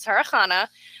mentor, Sarah Chana,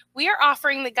 we are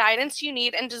offering the guidance you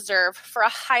need and deserve for a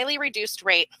highly reduced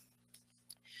rate.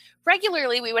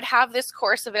 Regularly, we would have this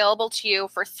course available to you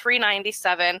for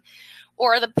 $397,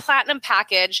 or the platinum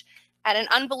package at an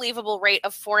unbelievable rate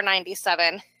of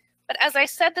 $497. But as I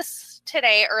said this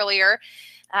today earlier,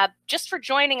 just for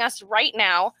joining us right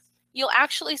now, you'll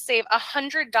actually save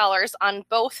 $100 on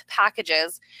both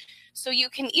packages. So you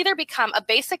can either become a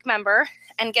basic member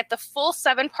and get the full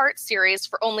 7-part series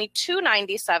for only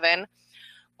 $297,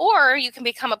 or you can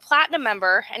become a platinum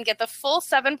member and get the full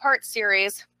 7-part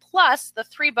series plus the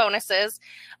 3 bonuses: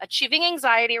 Achieving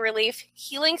Anxiety Relief,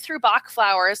 Healing Through Bach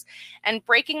Flowers, and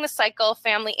Breaking the Cycle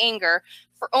Family Anger,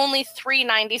 for only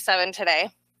 $397 today.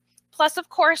 Plus, of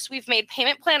course, we've made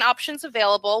payment plan options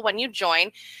available when you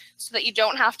join so that you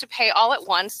don't have to pay all at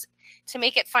once, to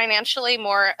make it financially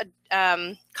more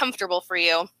comfortable for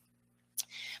you.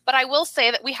 But I will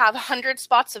say that we have 100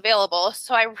 spots available,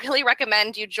 so I really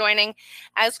recommend you joining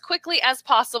as quickly as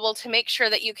possible to make sure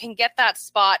that you can get that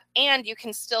spot and you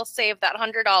can still save that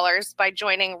 $100 by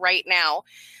joining right now.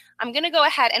 I'm going to go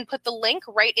ahead and put the link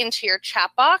right into your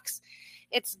chat box.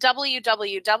 It's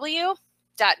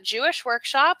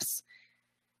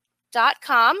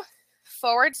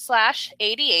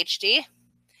www.jewishworkshops.com/ADHD.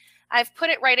 I've put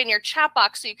it right in your chat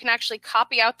box so you can actually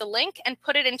copy out the link and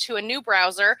put it into a new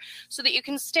browser so that you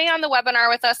can stay on the webinar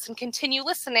with us and continue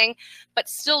listening, but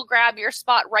still grab your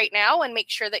spot right now and make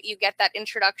sure that you get that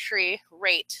introductory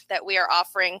rate that we are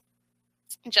offering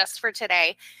just for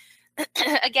today.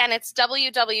 Again, it's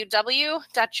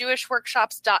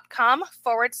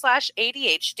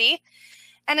www.jewishworkshops.com/ADHD.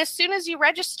 And as soon as you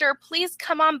register, please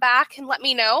come on back and let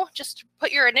me know. Just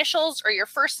put your initials or your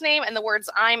first name and the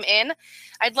words "I'm in."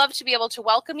 I'd love to be able to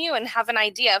welcome you and have an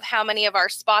idea of how many of our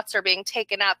spots are being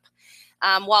taken up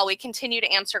while we continue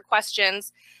to answer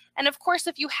questions. And of course,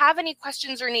 if you have any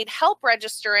questions or need help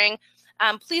registering,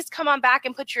 please come on back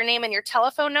and put your name and your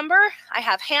telephone number. I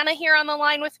have Hannah here on the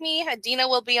line with me. Adina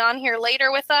will be on here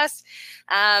later with us.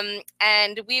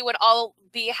 And we would all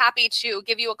be happy to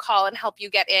give you a call and help you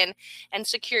get in and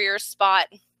secure your spot.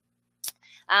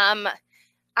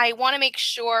 I want to make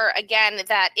sure, again,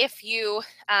 that if you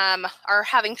are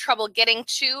having trouble getting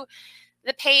to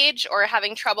the page or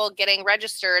having trouble getting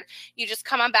registered, you just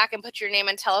come on back and put your name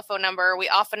and telephone number. We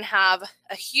often have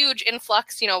a huge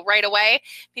influx, right away.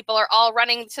 People are all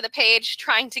running to the page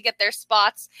trying to get their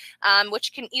spots,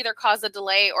 which can either cause a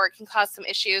delay or it can cause some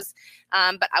issues.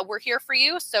 But we're here for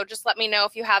you, so just let me know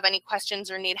if you have any questions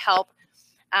or need help.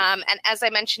 And as I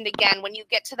mentioned again, when you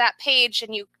get to that page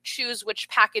and you choose which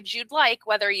package you'd like,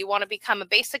 whether you want to become a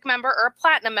basic member or a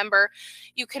platinum member,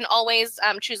 you can always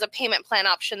choose a payment plan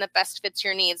option that best fits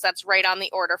your needs. That's right on the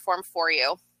order form for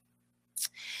you.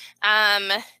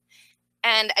 And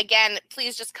again,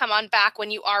 please just come on back when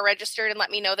you are registered and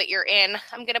let me know that you're in.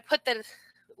 I'm going to put the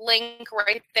link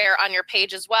right there on your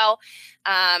page as well.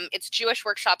 It's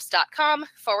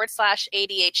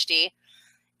jewishworkshops.com/ADHD.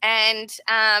 And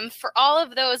for all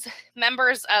of those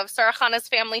members of Sarah Chana's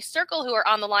Family Circle who are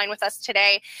on the line with us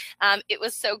today, it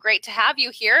was so great to have you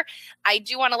here. I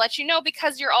do want to let you know,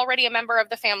 because you're already a member of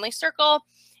the Family Circle,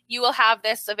 you will have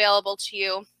this available to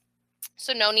you.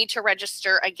 So no need to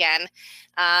register again.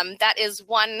 That is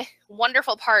one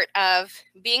wonderful part of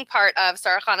being part of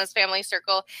Sarah Chana's Family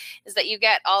Circle, is that you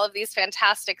get all of these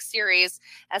fantastic series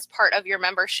as part of your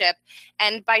membership.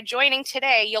 And by joining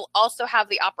today, you'll also have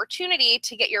the opportunity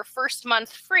to get your first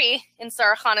month free in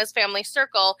Sarah Chana's Family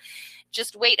Circle.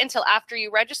 Just wait until after you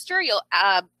register. You'll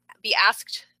be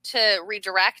asked to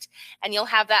redirect, and you'll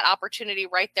have that opportunity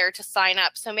right there to sign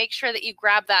up. So make sure that you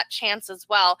grab that chance as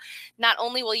well. Not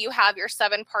only will you have your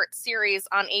 7-part series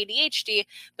on ADHD,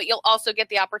 but you'll also get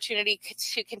the opportunity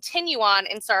to continue on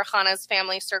in Sarah Chana's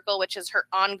Family Circle, which is her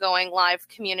ongoing live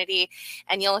community,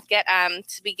 and you'll get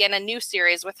to begin a new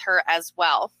series with her as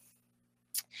well.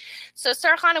 So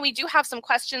Sarah Chana, we do have some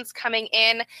questions coming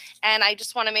in, and I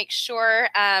just want to make sure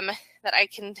that I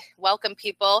can welcome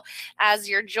people as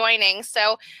you're joining.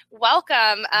 So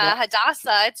welcome,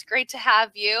 Hadassah. It's great to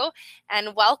have you.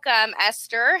 And welcome,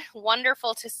 Esther.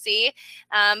 Wonderful to see.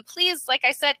 Please, like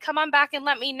I said, come on back and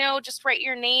let me know. Just write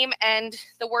your name and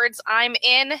the words "I'm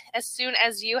in" as soon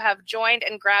as you have joined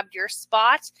and grabbed your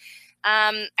spot.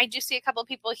 I do see a couple of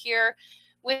people here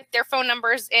with their phone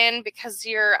numbers in because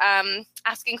you're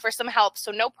asking for some help.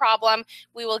 So no problem.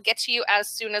 We will get to you as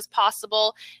soon as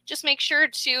possible. Just make sure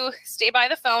to stay by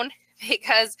the phone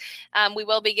because we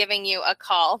will be giving you a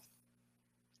call.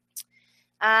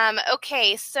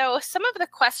 Okay, so some of the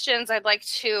questions I'd like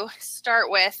to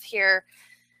start with here.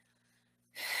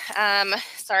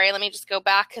 Sorry, let me just go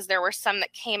back because there were some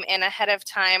that came in ahead of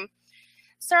time.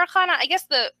 Sarah Chana, I guess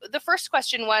the first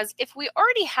question was, if we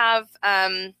already have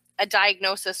a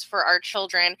diagnosis for our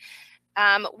children,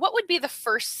 what would be the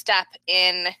first step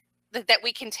in that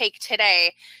we can take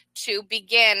today to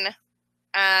begin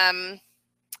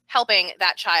helping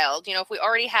that child? You know, if we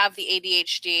already have the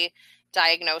ADHD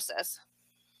diagnosis.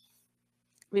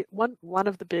 One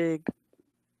of the big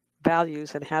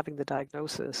values in having the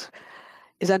diagnosis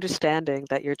is understanding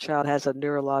that your child has a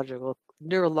neurological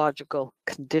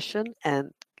condition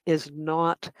and is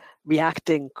not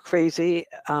reacting crazy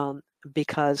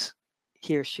because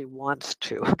he or she wants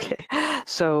to. Okay,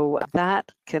 so that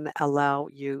can allow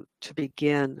you to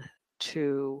begin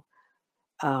to.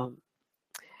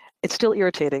 It's still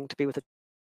irritating to be with a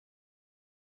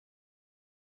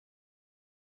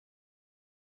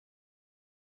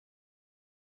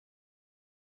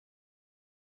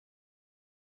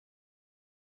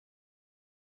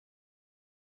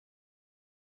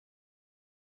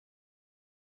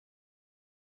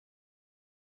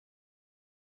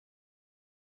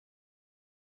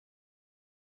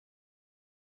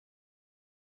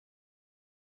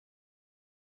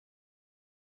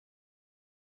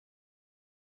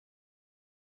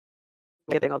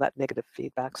getting all that negative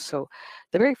feedback. So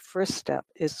the very first step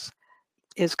is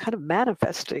kind of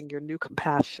manifesting your new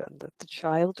compassion, that the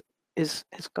child has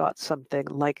got something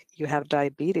like you have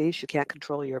diabetes, you can't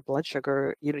control your blood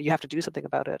sugar, you have to do something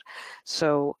about it.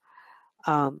 So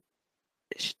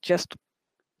just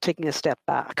taking a step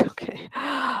back, okay.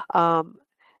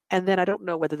 And then I don't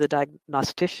know whether the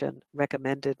diagnostician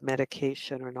recommended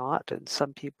medication or not, and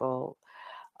some people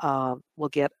will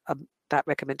get that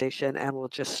recommendation and will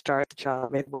just start the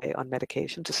child right away on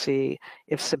medication to see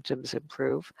if symptoms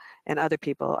improve. And other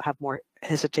people have more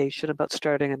hesitation about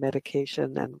starting a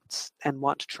medication and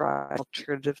want to try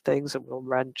alternative things and will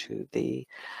run to the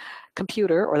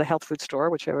computer or the health food store,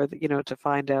 whichever, to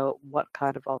find out what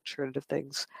kind of alternative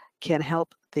things can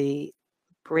help the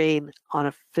brain on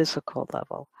a physical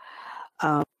level.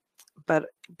 But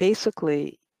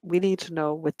basically, we need to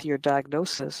know with your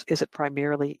diagnosis, is it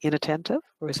primarily inattentive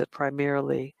or is it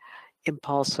primarily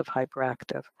impulsive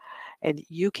hyperactive? And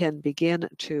you can begin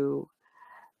to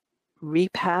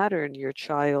repattern your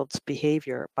child's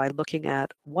behavior by looking at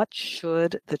what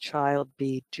should the child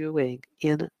be doing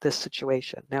in this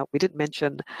situation. Now, we didn't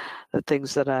mention the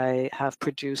things that I have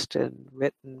produced and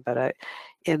written, but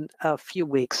in a few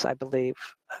weeks, I believe,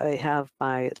 I have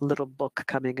my little book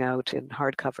coming out in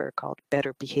hardcover called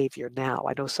Better Behavior Now.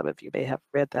 I know some of you may have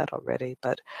read that already,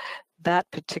 but that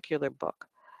particular book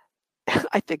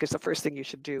I think is the first thing you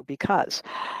should do, because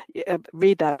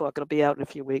read that book. It'll be out in a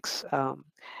few weeks,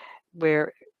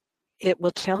 where it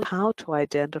will tell you how to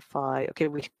identify, okay,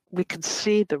 we can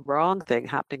see the wrong thing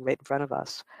happening right in front of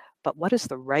us, but what is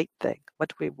the right thing? What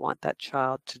do we want that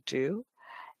child to do?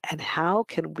 And how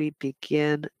can we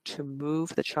begin to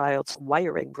move the child's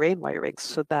brain wiring,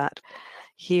 so that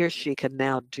he or she can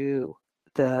now do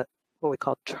what we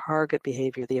call target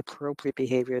behavior, the appropriate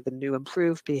behavior, the new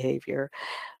improved behavior.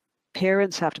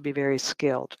 Parents have to be very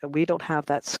skilled, and we don't have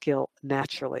that skill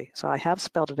naturally. So I have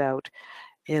spelled it out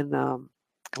in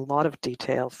a lot of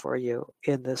detail for you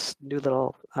in this new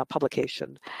little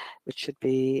publication, which should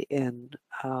be in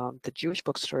the Jewish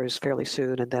bookstores fairly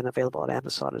soon, and then available on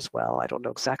Amazon as well. I don't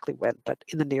know exactly when, but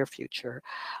in the near future.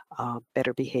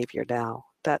 Better Behavior Now.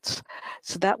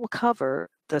 So that will cover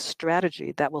the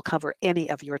strategy, that will cover any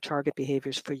of your target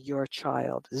behaviors for your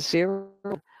child. Zero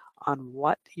on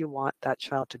what you want that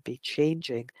child to be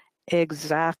changing,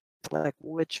 exactly, like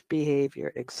which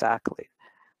behavior exactly.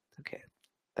 Okay.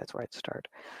 That's where I'd start.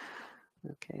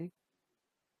 Okay.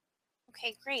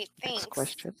 Okay, great. Thanks. Next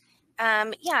question.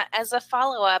 Yeah, as a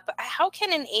follow-up, how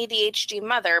can an ADHD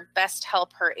mother best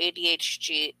help her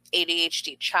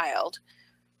ADHD child?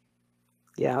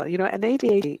 Yeah, an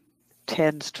ADHD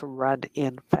tends to run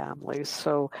in families.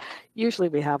 So usually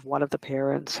we have one of the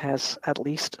parents has at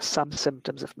least some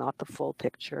symptoms, if not the full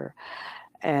picture.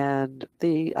 And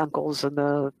the uncles and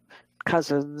the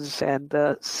cousins and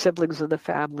the siblings of the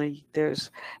family,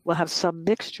 we'll have some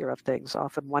mixture of things.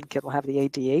 Often one kid will have the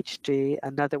ADHD,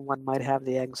 another one might have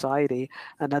the anxiety,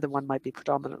 another one might be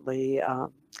predominantly,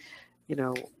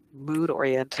 mood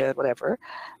oriented, whatever.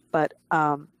 But,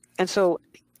 and so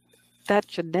that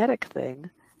genetic thing,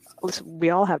 listen, we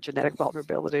all have genetic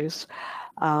vulnerabilities.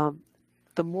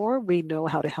 The more we know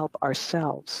how to help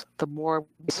ourselves, the more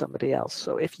somebody else.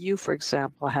 So if you, for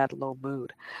example, had low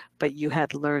mood, but you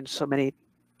had learned so many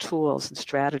tools and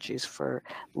strategies for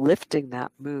lifting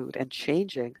that mood and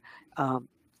changing,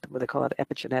 what they call it,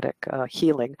 epigenetic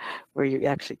healing, where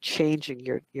you're actually changing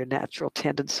your natural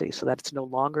tendency so that it's no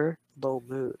longer low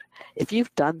mood. If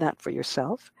you've done that for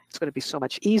yourself, it's going to be so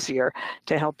much easier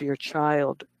to help your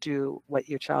child do what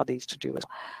your child needs to do.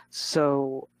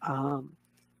 So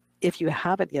if you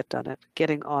haven't yet done it,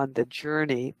 getting on the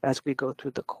journey as we go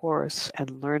through the course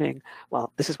and learning,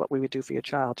 well, this is what we would do for your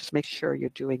child. Just make sure you're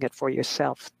doing it for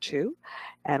yourself too,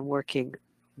 and working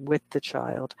with the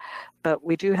child. But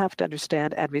we do have to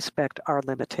understand and respect our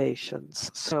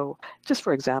limitations. So just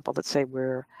for example, let's say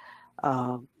we're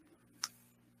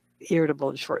irritable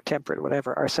and short-tempered,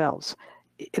 whatever, ourselves.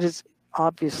 It is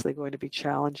obviously going to be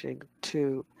challenging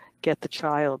to get the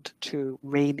child to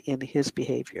rein in his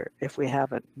behavior if we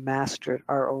haven't mastered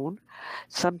our own.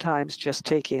 Sometimes just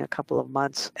taking a couple of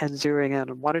months and zeroing in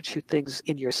on one or two things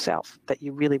in yourself that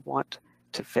you really want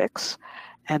to fix,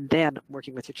 and then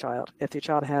working with your child. If your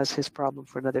child has his problem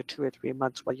for another 2 or 3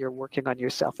 months while you're working on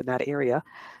yourself in that area,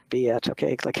 be it,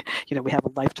 okay, like, we have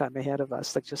a lifetime ahead of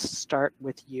us, like just start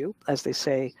with you, as they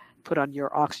say, put on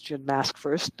your oxygen mask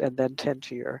first and then tend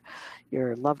to your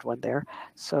loved one there.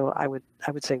 So I would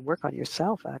say work on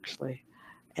yourself, actually,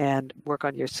 and work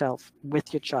on yourself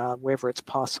with your child wherever it's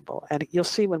possible. And you'll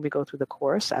see when we go through the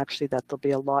course, actually, that there'll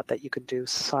be a lot that you can do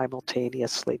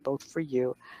simultaneously, both for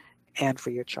you and for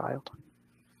your child.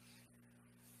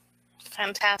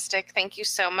 Fantastic. Thank you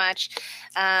so much.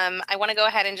 I want to go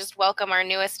ahead and just welcome our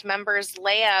newest members.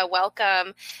 Leah,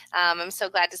 welcome. I'm so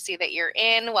glad to see that you're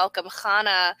in. Welcome,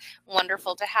 Chana.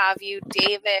 Wonderful to have you.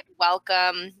 David,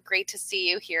 welcome. Great to see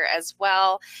you here as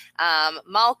well.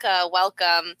 Malka,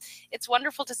 welcome. It's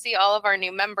wonderful to see all of our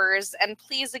new members. And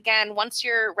please, again, once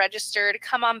you're registered,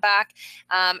 come on back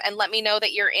and let me know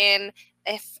that you're in.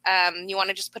 If you want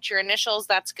to just put your initials,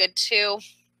 that's good too.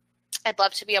 I'd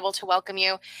love to be able to welcome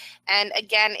you. And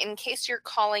again, in case you're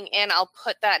calling in, I'll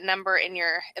put that number in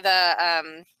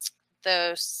the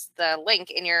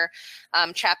link in your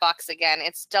chat box again.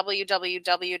 It's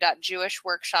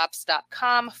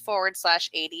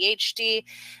www.jewishworkshops.com/ADHD.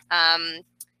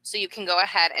 So you can go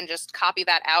ahead and just copy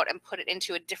that out and put it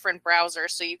into a different browser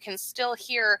so you can still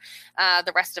hear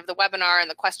the rest of the webinar and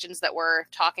the questions that we're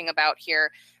talking about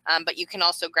here. But you can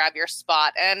also grab your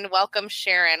spot. And welcome,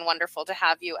 Sharon. Wonderful to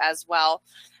have you as well.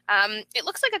 It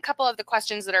looks like a couple of the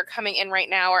questions that are coming in right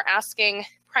now are asking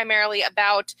primarily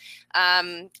about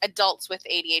adults with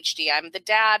ADHD. I'm the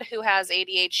dad who has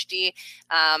ADHD.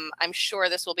 I'm sure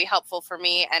this will be helpful for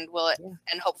me and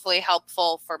and hopefully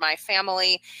helpful for my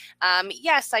family.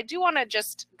 Yes, I do want to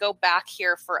just go back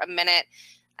here for a minute.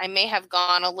 I may have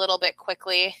gone a little bit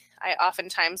quickly. I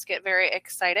oftentimes get very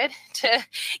excited to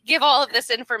give all of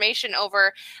this information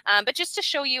over, but just to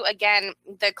show you again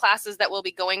the classes that we'll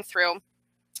be going through.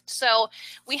 So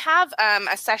we have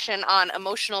a session on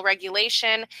emotional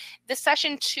regulation, the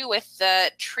session 2 with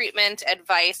the treatment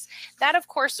advice. That, of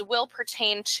course, will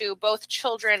pertain to both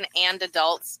children and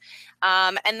adults.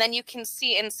 And then you can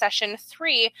see in session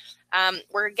 3,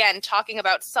 we're again talking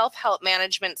about self-help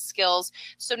management skills.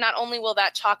 So not only will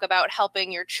that talk about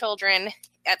helping your children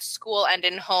at school and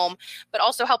in home, but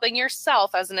also helping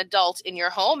yourself as an adult in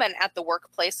your home and at the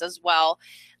workplace as well.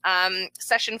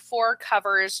 Session 4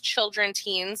 covers children,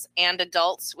 teens, and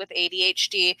adults with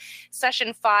ADHD.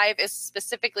 Session 5 is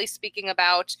specifically speaking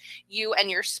about you and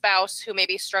your spouse who may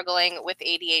be struggling with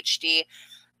ADHD.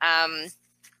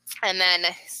 And then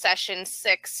session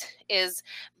 6 is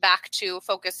back to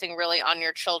focusing really on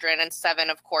your children. And 7,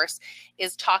 of course,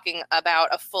 is talking about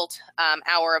a full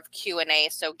hour of Q&A,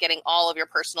 so getting all of your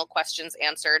personal questions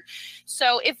answered.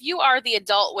 So if you are the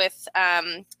adult with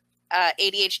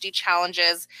ADHD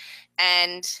challenges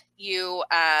and you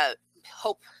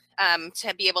hope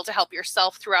to be able to help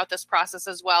yourself throughout this process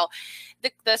as well,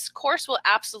 this course will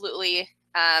absolutely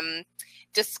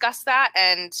discuss that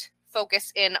and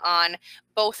focus in on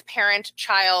both parent,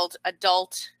 child,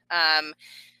 adult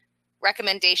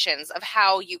recommendations of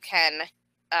how you can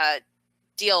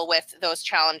deal with those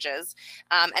challenges.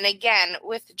 And again,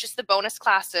 with just the bonus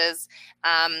classes,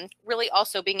 really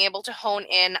also being able to hone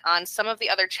in on some of the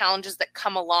other challenges that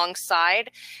come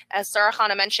alongside. As Sarah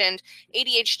Chana mentioned,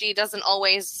 ADHD doesn't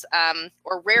always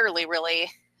or rarely really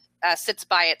sits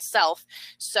by itself.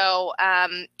 So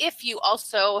if you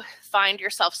also find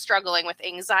yourself struggling with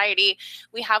anxiety,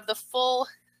 we have the full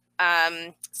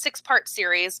 6-part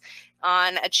series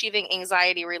on achieving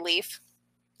anxiety relief,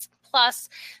 plus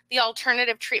the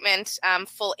alternative treatment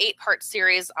full 8-part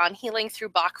series on healing through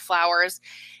Bach flowers.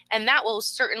 And that will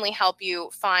certainly help you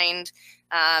find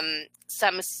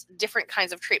some different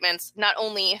kinds of treatments, not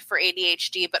only for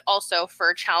ADHD, but also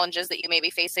for challenges that you may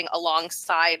be facing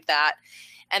alongside that.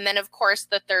 And then, of course,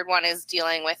 the 3rd one is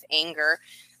dealing with anger.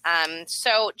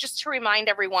 So just to remind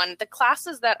everyone, the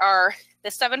classes that are the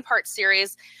 7-part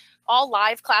series All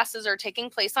live classes are taking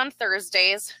place on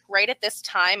Thursdays right at this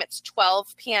time. It's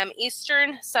 12 p.m.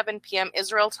 Eastern, 7 p.m.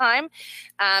 Israel time.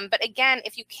 But again,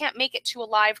 if you can't make it to a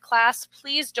live class,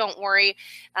 please don't worry.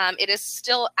 It is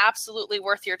still absolutely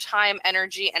worth your time,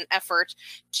 energy, and effort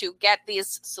to get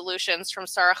these solutions from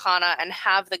Chana and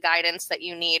have the guidance that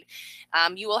you need.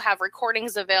 You will have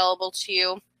recordings available to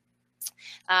you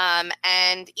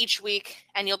and each week,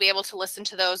 and you'll be able to listen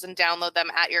to those and download them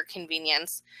at your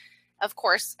convenience. Of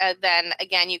course, then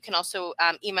again, you can also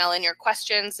email in your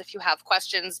questions if you have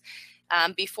questions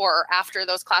before or after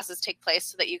those classes take place,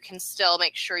 so that you can still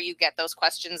make sure you get those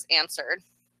questions answered.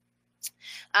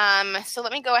 So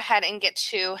let me go ahead and get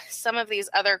to some of these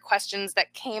other questions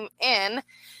that came in.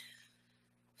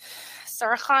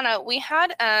 Chana, we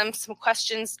had some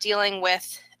questions dealing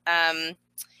with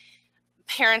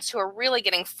parents who are really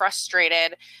getting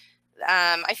frustrated.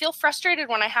 I feel frustrated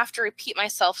when I have to repeat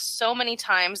myself so many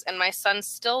times and my son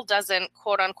still doesn't,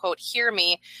 quote unquote, hear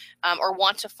me or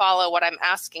want to follow what I'm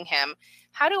asking him.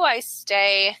 How do I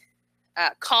stay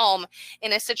calm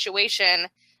in a situation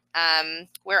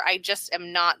where I just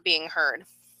am not being heard?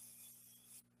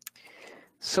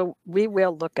 So we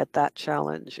will look at that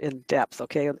challenge in depth,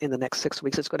 okay? In the next 6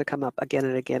 weeks, it's going to come up again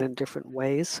and again in different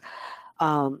ways.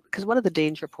 Because one of the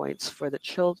danger points for the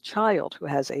child who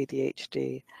has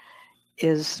ADHD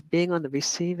is being on the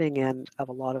receiving end of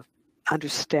a lot of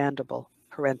understandable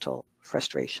parental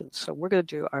frustration. So we're going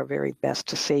to do our very best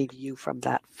to save you from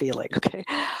that feeling, okay?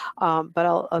 But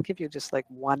I'll give you just like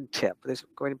one tip. There's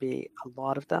going to be a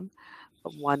lot of them,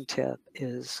 but one tip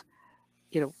is,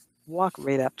 walk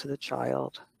right up to the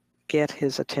child, get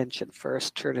his attention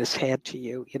first, turn his head to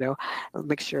you,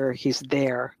 make sure he's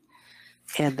there,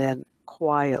 and then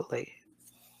quietly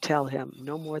tell him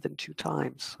no more than 2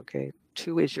 times, okay?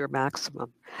 2 is your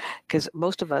maximum, because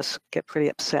most of us get pretty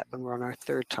upset when we're on our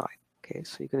 3rd time, okay?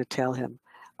 So you're going to tell him,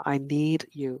 I need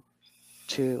you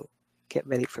to get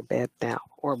ready for bed now,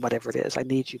 or whatever it is. I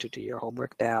need you to do your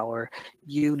homework now, or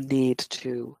you need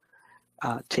to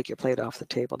take your plate off the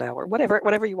table now, or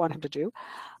whatever you want him to do.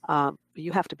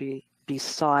 You have to be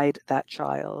beside that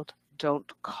child. Don't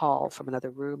call from another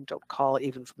room. Don't call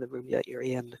even from the room that you're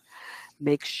in.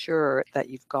 Make sure that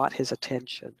you've got his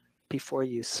attention before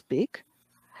you speak.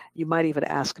 You might even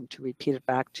ask him to repeat it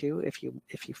back to you if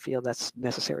you feel that's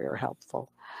necessary or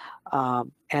helpful.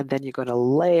 And then you're going to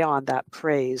lay on that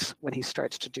praise when he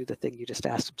starts to do the thing you just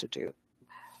asked him to do.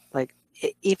 Like,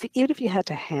 even if you had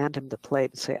to hand him the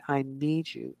plate and say, I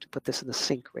need you to put this in the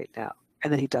sink right now,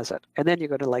 and then he does it, and then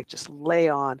you're going to just lay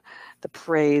on the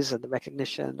praise and the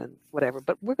recognition and whatever.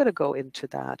 But we're going to go into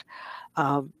that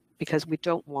because we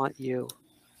don't want you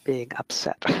being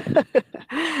upset.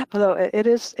 Although it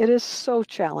is so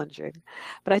challenging.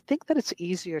 But I think that it's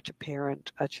easier to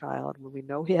parent a child when we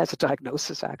know he has a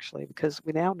diagnosis, actually, because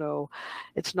we now know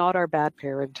it's not our bad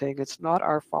parenting, it's not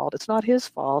our fault, it's not his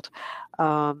fault.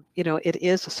 It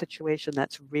is a situation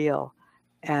that's real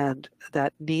and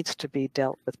that needs to be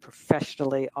dealt with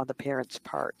professionally on the parent's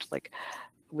part.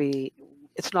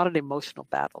 It's not an emotional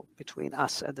battle between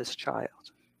us and this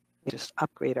child. We just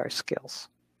upgrade our skills.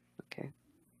 Okay.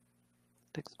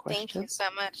 Next question. Thank you so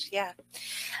much. Yeah.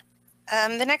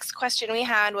 The next question we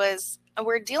had was,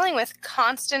 we're dealing with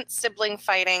constant sibling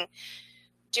fighting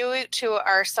due to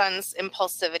our son's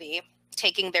impulsivity,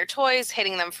 taking their toys,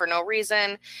 hitting them for no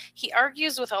reason. He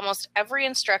argues with almost every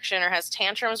instruction or has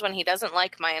tantrums when he doesn't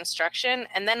like my instruction.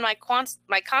 And then my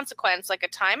consequence, like a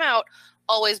timeout,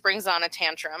 always brings on a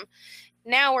tantrum.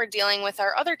 Now we're dealing with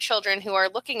our other children who are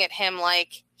looking at him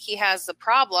like he has a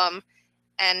problem,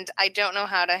 and I don't know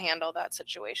how to handle that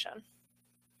situation.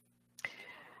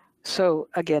 So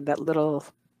again, that little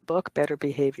book, Better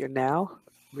Behavior Now,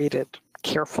 read it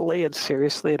carefully and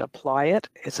seriously and apply it.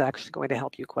 It's actually going to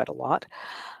help you quite a lot.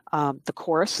 The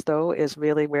course, though, is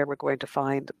really where we're going to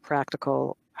find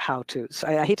practical how-tos.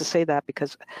 I hate to say that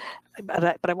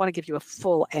but I want to give you a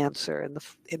full answer, and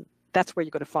that's where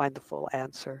you're going to find the full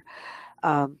answer.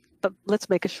 But let's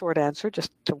make a short answer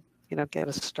just to get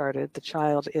us started. The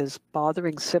child is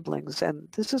bothering siblings, and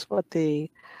this is what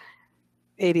the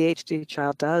ADHD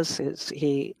child does, is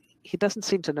he doesn't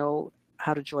seem to know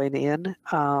how to join in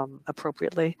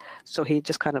appropriately. So he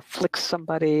just kind of flicks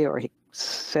somebody, or he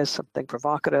says something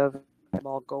provocative, I'm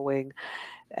all going,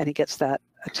 and he gets that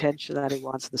attention that he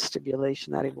wants, the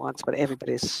stimulation that he wants, but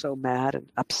everybody's so mad and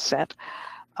upset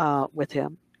with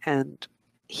him. And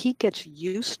he gets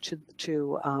used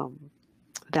to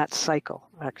that cycle,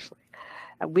 actually.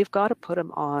 And we've got to put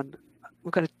him on,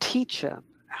 we're going to teach him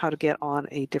how to get on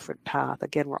a different path.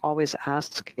 Again, we're always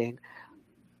asking,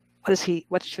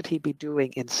 what should he be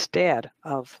doing instead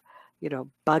of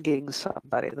bugging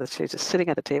somebody. Let's say just sitting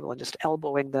at a table and just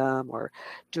elbowing them or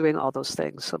doing all those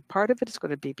things. So part of it is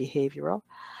going to be behavioral.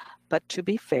 But to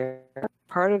be fair,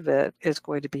 part of it is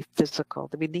going to be physical.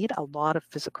 We need a lot of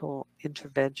physical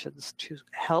interventions to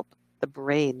help the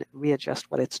brain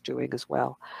readjust what it's doing as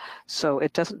well. So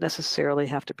it doesn't necessarily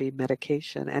have to be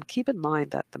medication. And keep in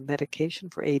mind that the medication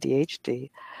for ADHD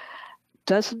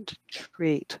doesn't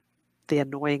treat the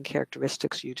annoying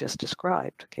characteristics you just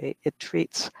described. Okay, it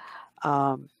treats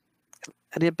an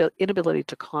inability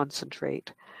to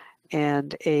concentrate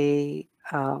and a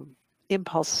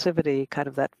impulsivity, kind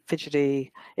of that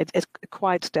fidgety. It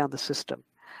quiets down the system.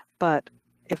 But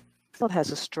if someone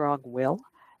has a strong will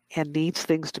and needs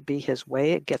things to be his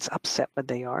way and gets upset when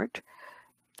they aren't,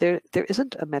 there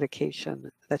isn't a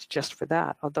medication that's just for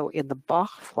that. Although in the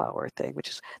Bach flower thing, which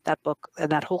is that book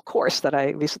and that whole course that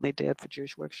I recently did for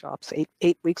Jewish workshops,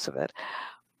 eight weeks of it,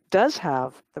 does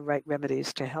have the right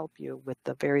remedies to help you with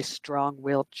the very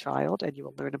strong-willed child, and you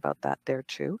will learn about that there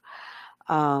too.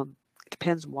 It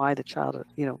depends why the child,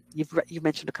 you've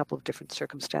mentioned a couple of different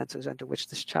circumstances under which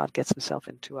this child gets himself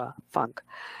into a funk,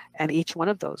 and each one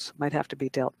of those might have to be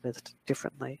dealt with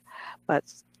differently. But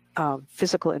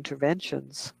physical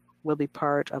interventions will be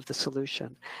part of the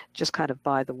solution. Just kind of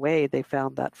by the way, they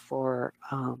found that for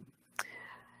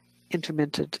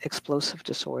intermittent explosive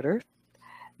disorder,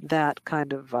 that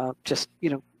kind of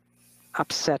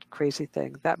upset, crazy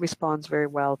thing, that responds very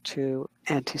well to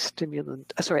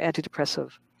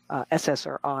antidepressive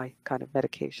SSRI kind of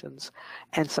medications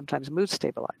and sometimes mood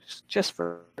stabilizers. Just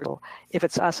for if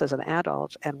it's us as an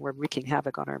adult and we're wreaking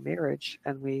havoc on our marriage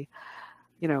and we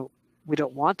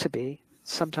don't want to be,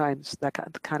 sometimes that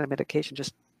kind of medication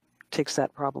just takes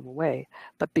that problem away.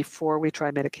 But before we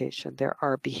try medication, there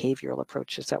are behavioral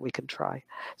approaches that we can try.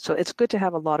 So it's good to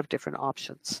have a lot of different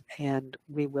options, and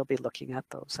we will be looking at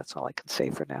those. That's all I can say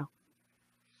for now.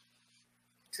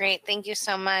 Great. Thank you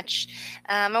so much.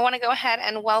 I want to go ahead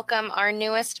and welcome our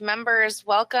newest members.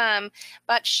 Welcome,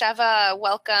 Batsheva.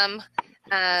 Welcome,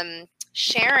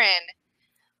 Sharon.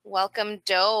 Welcome,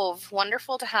 Dove.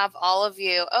 Wonderful to have all of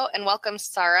you. Oh, and welcome,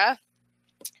 Sarah.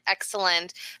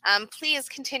 Excellent. Please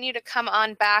continue to come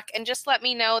on back and just let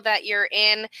me know that you're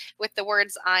in with the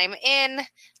words "I'm in"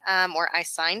 or "I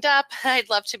signed up." I'd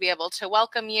love to be able to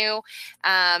welcome you.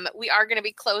 We are going to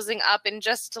be closing up in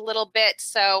just a little bit.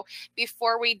 So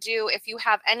before we do, if you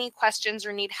have any questions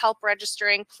or need help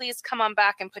registering, please come on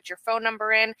back and put your phone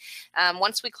number in.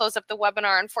 Once we close up the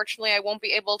webinar, unfortunately, I won't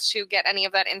be able to get any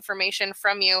of that information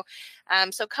from you.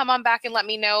 So come on back and let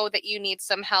me know that you need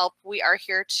some help. We are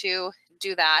here to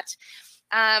do that.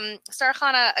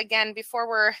 Chana, again, before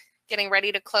we're getting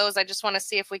ready to close, I just want to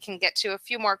see if we can get to a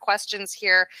few more questions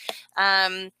here.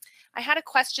 I had a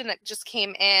question that just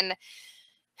came in.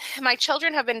 My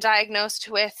children have been diagnosed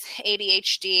with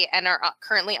ADHD and are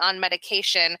currently on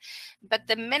medication, but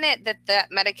the minute that that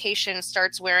medication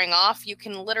starts wearing off, you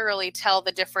can literally tell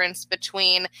the difference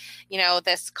between,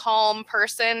 this calm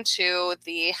person to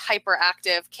the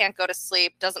hyperactive, can't go to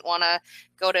sleep, doesn't want to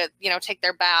go to, take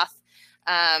their bath.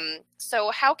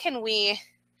 So how can we,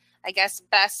 I guess,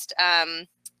 best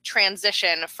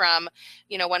transition from,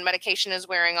 when medication is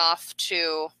wearing off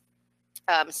to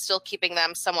still keeping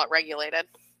them somewhat regulated?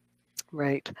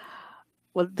 Right.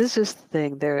 Well, this is the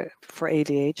thing there for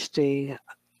ADHD,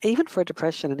 even for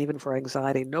depression and even for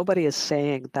anxiety. Nobody is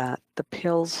saying that the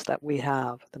pills that we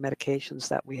have, the medications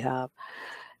that we have,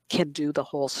 can do the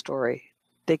whole story.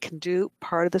 They can do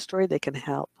part of the story, they can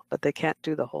help, but they can't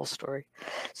do the whole story.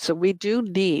 So we do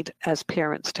need, as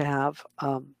parents, to have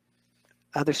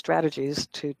other strategies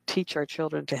to teach our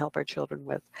children, to help our children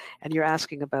with. And you're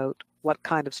asking about what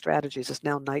kind of strategies. It's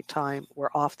now nighttime,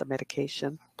 we're off the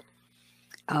medication.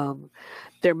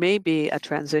 There may be a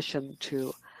transition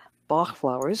to Bach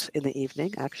flowers in the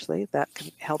evening, actually, that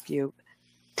can help you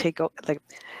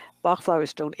Bach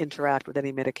flowers don't interact with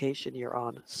any medication you're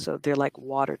on, so they're like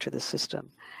water to the system,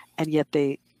 and yet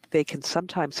they can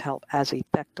sometimes help as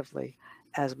effectively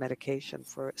as medication,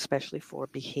 especially for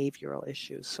behavioral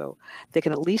issues. So they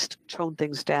can at least tone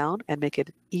things down and make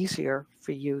it easier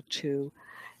for you to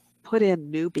put in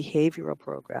new behavioral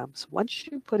programs. Once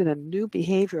you put in a new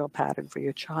behavioral pattern for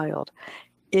your child,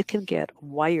 it can get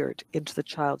wired into the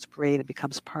child's brain and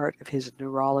becomes part of his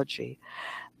neurology.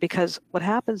 Because what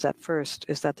happens at first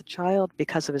is that the child,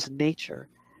 because of his nature,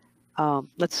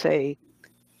 let's say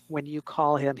when you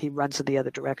call him, he runs in the other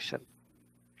direction.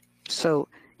 So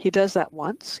he does that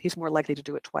once, he's more likely to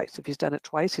do it twice. If he's done it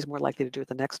twice, he's more likely to do it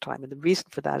the next time. And the reason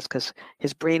for that is because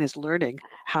his brain is learning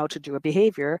how to do a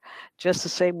behavior just the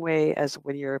same way as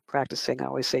when you're practicing, I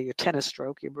always say, your tennis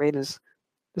stroke. Your brain is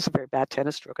This is a very bad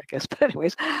tennis stroke, I guess. But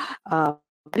anyways,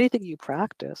 anything you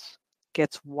practice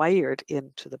gets wired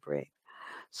into the brain.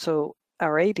 So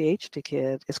our ADHD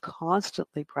kid is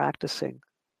constantly practicing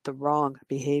the wrong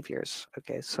behaviors.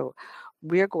 Okay, so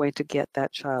we're going to get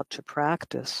that child to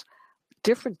practice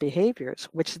different behaviors,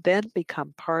 which then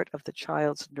become part of the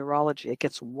child's neurology. It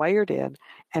gets wired in,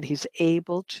 and he's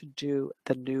able to do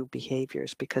the new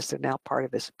behaviors because they're now part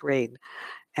of his brain.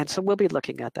 And so we'll be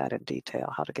looking at that in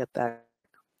detail, how to get that.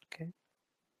 Okay.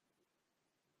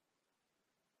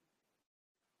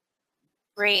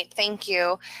 Great, thank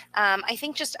you. I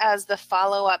think just as the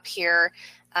follow-up here,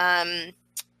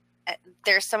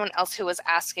 there's someone else who was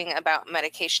asking about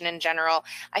medication in general.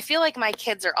 I feel like my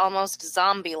kids are almost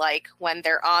zombie-like when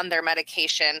they're on their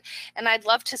medication, and I'd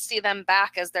love to see them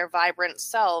back as their vibrant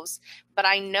selves, but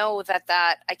I know that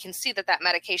I can see that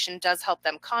medication does help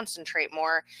them concentrate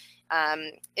more.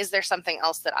 Is there something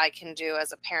else that I can do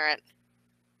as a parent?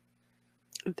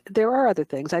 There are other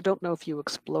things. I don't know if you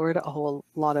explored a whole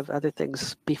lot of other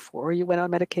things before you went on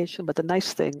medication, but the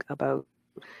nice thing about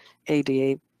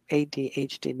ADHD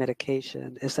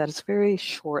medication is that it's very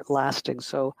short lasting.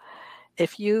 So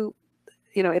if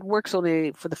it works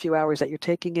only for the few hours that you're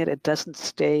taking it. It doesn't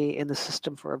stay in the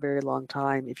system for a very long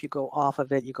time. If you go off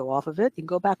of it, you go off of it. You can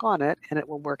go back on it and it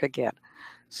will work again.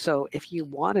 So if you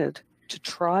wanted to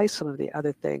try some of the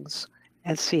other things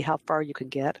and see how far you can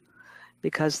get,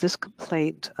 because this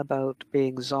complaint about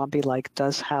being zombie-like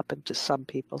does happen to some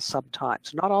people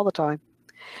sometimes, not all the time,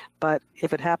 but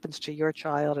if it happens to your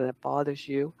child and it bothers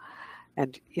you,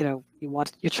 and you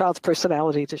want your child's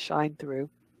personality to shine through,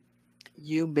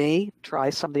 you may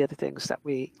try some of the other things that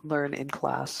we learn in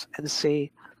class and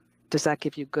see, does that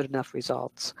give you good enough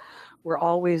results? We're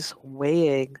always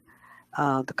weighing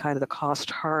the cost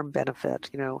harm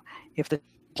benefit. If the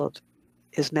child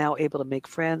is now able to make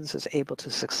friends, is able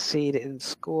to succeed in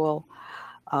school,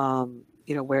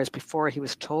 whereas before he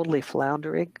was totally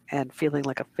floundering and feeling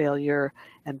like a failure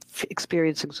and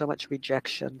experiencing so much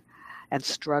rejection and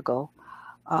struggle,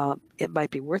 it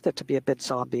might be worth it to be a bit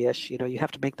zombie-ish. You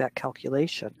have to make that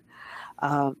calculation.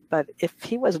 But if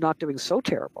he was not doing so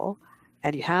terrible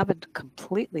and you haven't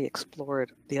completely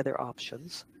explored the other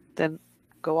options, then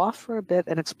go off for a bit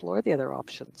and explore the other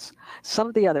options. Some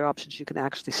of the other options you can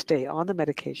actually stay on the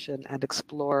medication and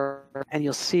explore, and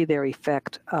you'll see their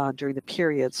effect during the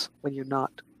periods when you're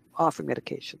not offering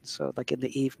medication. So like in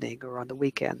the evening or on the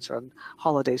weekends or on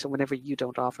holidays or whenever you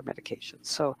don't offer medication.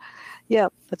 So yeah,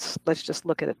 let's just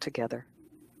look at it together.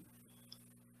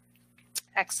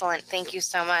 Excellent. Thank you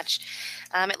so much.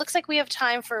 It looks like we have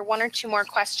time for one or two more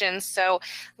questions, so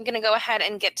I'm going to go ahead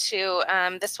and get to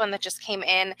this one that just came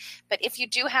in. But if you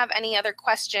do have any other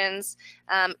questions,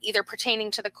 either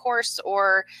pertaining to the course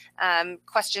or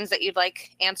questions that you'd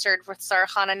like answered with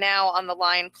Chana now on the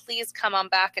line, please come on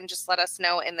back and just let us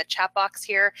know in the chat box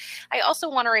here. I also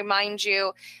want to remind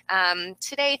you,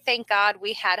 today, thank God,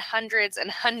 we had hundreds and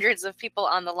hundreds of people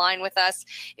on the line with us.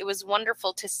 It was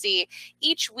wonderful to see.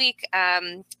 Each week,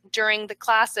 during the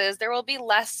classes, there will be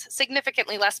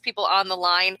significantly less people on the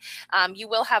line. You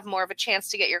will have more of a chance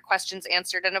to get your questions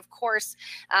answered. And of course,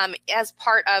 as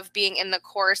part of being in the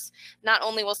course, not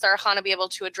only will Chana be able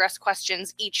to address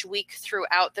questions each week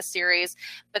throughout the series,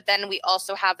 but then we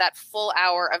also have that full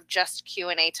hour of just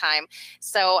Q&A time.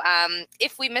 So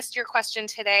if we missed your question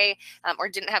today or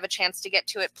didn't have a chance to get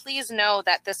to it, please know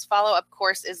that this follow-up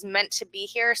course is meant to be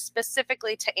here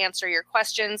specifically to answer your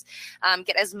questions,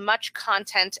 get as much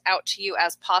content out to you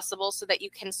as possible so that you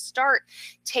can start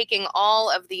taking all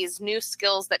of these new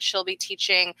skills that she'll be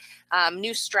teaching,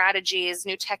 new strategies,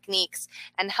 new techniques,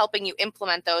 and helping you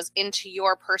implement those into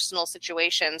your personal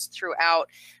situations throughout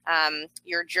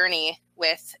your journey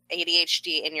with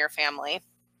ADHD in your family.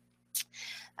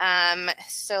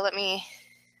 So let me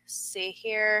see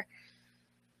here.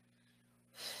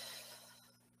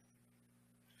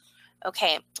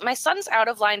 Okay, my son's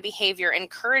out-of-line behavior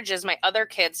encourages my other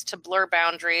kids to blur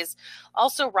boundaries,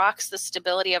 also rocks the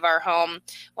stability of our home.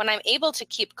 When I'm able to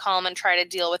keep calm and try to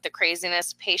deal with the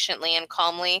craziness patiently and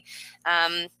calmly,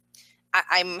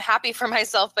 I'm happy for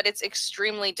myself, but it's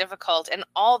extremely difficult, and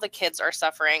all the kids are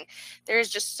suffering. There's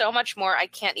just so much more I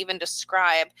can't even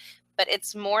describe, but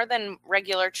it's more than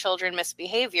regular children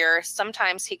misbehavior.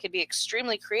 Sometimes he could be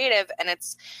extremely creative, and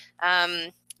it's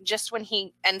just when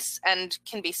he and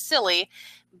can be silly,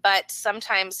 but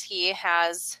sometimes he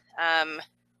has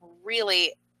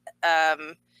really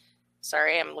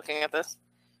sorry, I'm looking at this,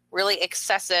 really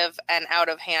excessive and out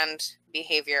of hand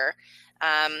behavior.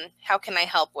 How can I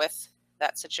help with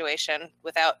that situation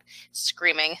without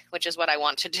screaming, which is what I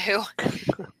want to do?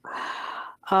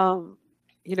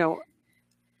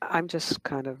 I'm just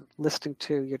kind of listening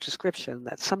to your description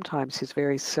that sometimes he's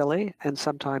very silly and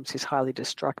sometimes he's highly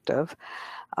destructive.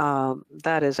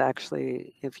 That is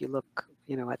actually, if you look,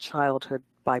 at childhood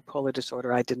bipolar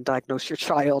disorder, I didn't diagnose your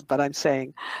child, but I'm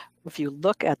saying if you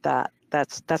look at that,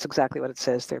 that's exactly what it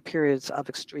says. There are periods of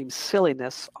extreme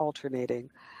silliness alternating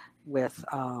with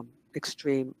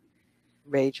extreme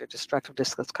rage or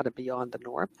destructiveness that's kind of beyond the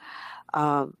norm.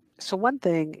 So one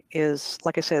thing is,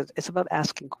 like I said, it's about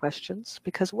asking questions,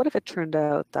 because what if it turned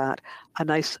out that a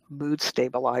nice mood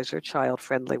stabilizer,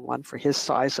 child-friendly one for his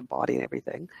size and body and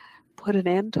everything, put an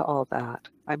end to all that?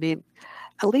 I mean,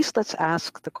 at least let's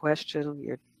ask the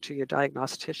question to your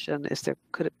diagnostician,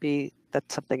 could it be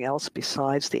that something else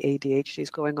besides the ADHD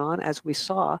is going on? As we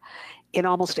saw, in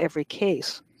almost every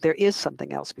case, there is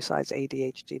something else besides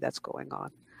ADHD that's going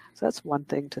on. So that's one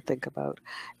thing to think about.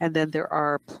 And then there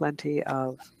are plenty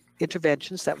of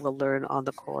interventions that we'll learn on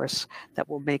the course that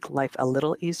will make life a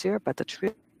little easier. But the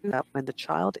truth is that when the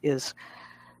child is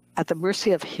at the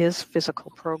mercy of his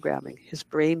physical programming, his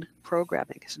brain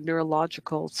programming, his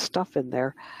neurological stuff in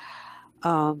there,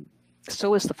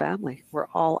 so is the family. We're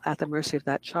all at the mercy of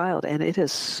that child. And it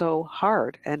is so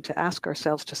hard. And to ask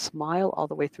ourselves to smile all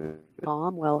the way through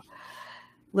calm, well,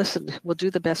 listen, we'll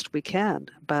do the best we can,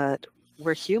 but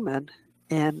we're human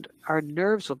and our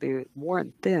nerves will be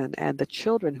worn thin. And the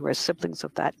children who are siblings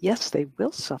of that, yes, they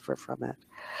will suffer from it.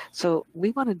 So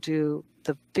we want to do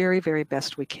the very, very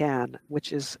best we can,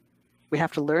 which is we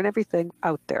have to learn everything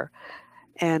out there.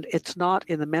 And it's not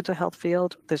in the mental health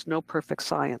field, there's no perfect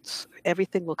science.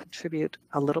 Everything will contribute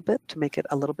a little bit to make it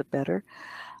a little bit better.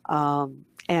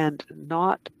 And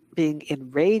not being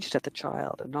enraged at the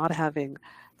child and not having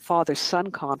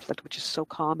father-son conflict, which is so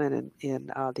common in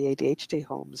the ADHD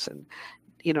homes, and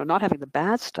not having the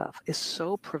bad stuff is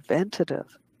so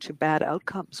preventative to bad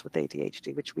outcomes with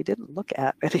ADHD, which we didn't look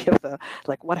at any of the,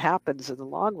 like what happens in the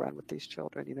long run with these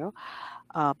children,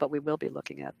 but we will be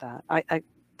looking at that.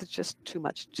 There's just too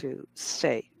much to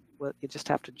say. Well, you just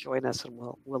have to join us and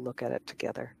we'll look at it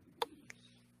together.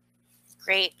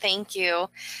 Great, thank you.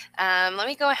 Let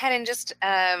me go ahead and just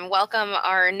welcome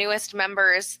our newest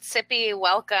members. Sippy,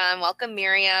 welcome. Welcome,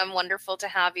 Miriam. Wonderful to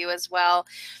have you as well.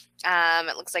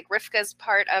 It looks like Rivka's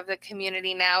part of the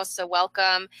community now, so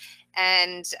welcome.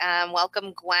 And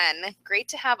welcome, Gwen. Great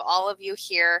to have all of you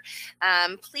here.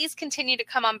 Please continue to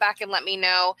come on back and let me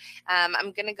know.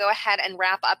 I'm going to go ahead and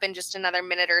wrap up in just another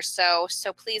minute or so.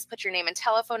 So please put your name and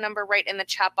telephone number right in the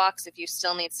chat box if you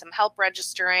still need some help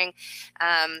registering.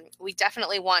 We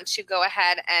definitely want to go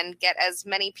ahead and get as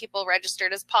many people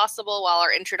registered as possible while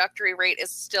our introductory rate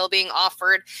is still being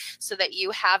offered, so that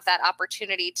you have that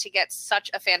opportunity to get such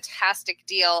a fantastic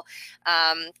deal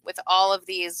with all of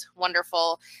these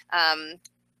wonderful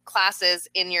classes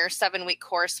in your 7-week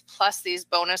course, plus these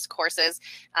bonus courses,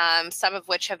 some of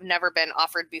which have never been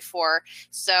offered before.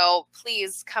 So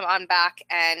please come on back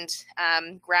and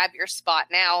grab your spot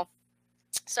now.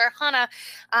 Sarhana,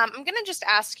 I'm going to just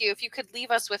ask you if you could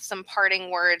leave us with some parting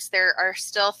words. There are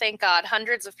still, thank God,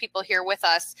 hundreds of people here with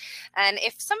us. And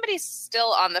if somebody's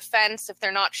still on the fence, if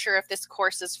they're not sure if this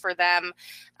course is for them,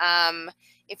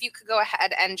 if you could go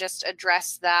ahead and just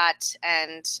address that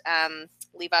and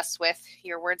leave us with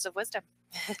your words of wisdom.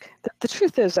 The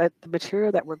truth is that the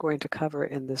material that we're going to cover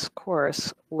in this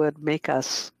course would make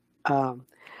us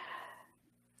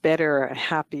better,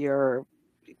 happier,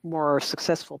 more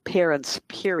successful parents,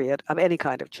 period, of any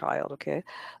kind of child, okay?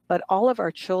 But all of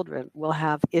our children will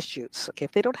have issues, okay?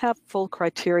 If they don't have full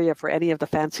criteria for any of the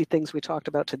fancy things we talked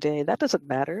about today, that doesn't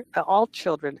matter. All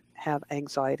children have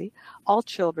anxiety. All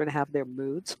children have their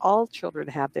moods. All children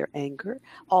have their anger.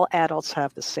 All adults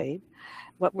have the same.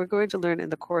 What we're going to learn in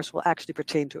the course will actually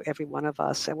pertain to every one of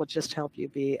us and will just help you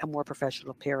be a more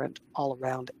professional parent all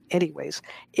around anyways.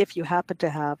 If you happen to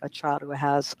have a child who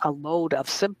has a load of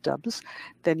symptoms,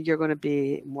 then you're going to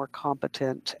be more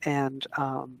competent and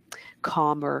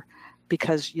calmer,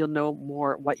 because you'll know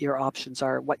more what your options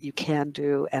are, what you can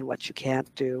do and what you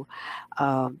can't do.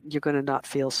 You're going to not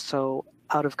feel so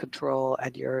out of control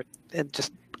and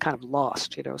just kind of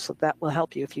lost, so that will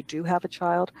help you if you do have a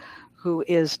child who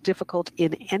is difficult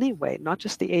in any way, not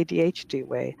just the ADHD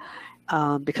way.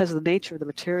 Because of the nature of the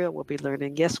material we'll be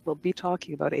learning, yes, we'll be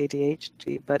talking about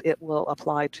ADHD, but it will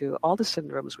apply to all the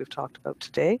syndromes we've talked about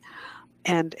today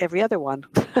and every other one.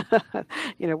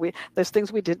 There's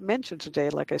things we didn't mention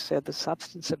today, like I said, the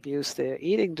substance abuse, the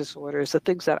eating disorders, the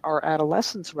things that our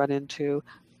adolescents run into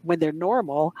when they're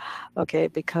normal, okay,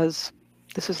 because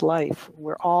this is life.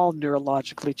 We're all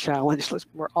neurologically challenged.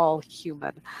 We're all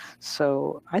human.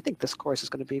 So I think this course is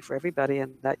going to be for everybody,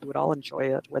 and that you would all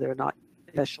enjoy it, whether or not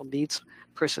you're a special needs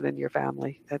person in your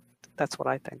family. That's what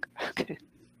I think. Okay.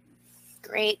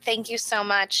 Great. Thank you so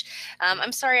much.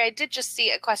 I'm sorry, I did just see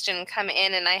a question come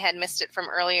in and I had missed it from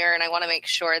earlier, and I want to make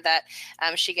sure that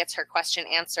she gets her question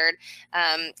answered.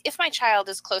 If my child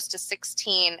is close to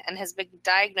 16 and has been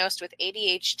diagnosed with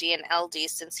ADHD and LD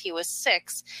since he was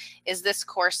 6, is this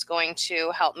course going to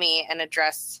help me and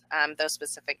address those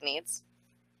specific needs?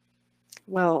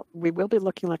 Well, we will be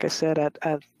looking, like I said,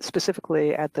 at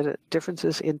specifically at the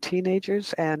differences in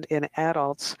teenagers and in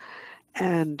adults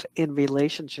and in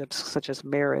relationships such as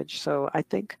marriage. So I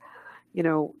think,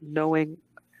 knowing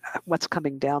what's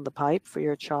coming down the pipe for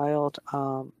your child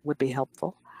would be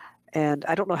helpful. And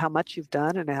I don't know how much you've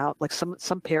done and how, like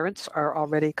some parents are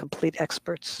already complete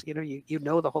experts. You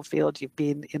know the whole field, you've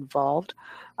been involved.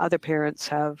 Other parents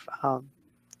have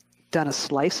done a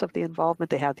slice of the involvement.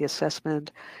 They have the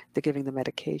assessment, they're giving the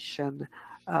medication,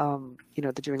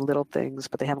 they're doing little things,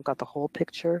 but they haven't got the whole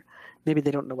picture. Maybe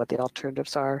they don't know what the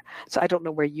alternatives are. So I don't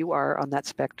know where you are on that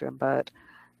spectrum, but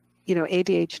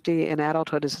ADHD in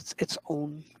adulthood is its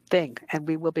own thing. And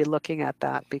we will be looking at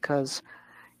that because,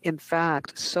 in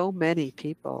fact, so many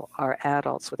people are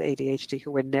adults with ADHD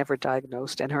who were never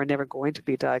diagnosed and who are never going to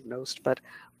be diagnosed. But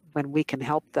when we can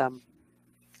help them,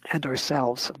 and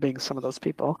ourselves being some of those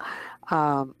people,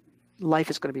 life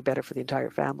is going to be better for the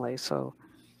entire family. So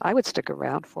I would stick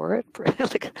around for it.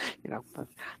 That's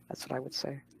what I would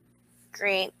say.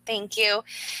 Great. Thank you.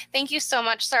 Thank you so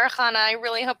much, Chana. I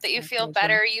really hope that you feel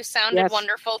better. You sounded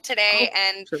wonderful today.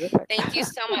 And terrific. Thank you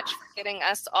so much for getting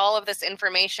us all of this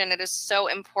information. It is so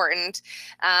important.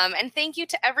 And thank you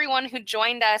to everyone who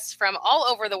joined us from all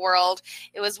over the world.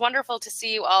 It was wonderful to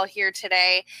see you all here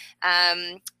today.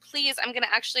 Please, I'm going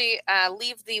to actually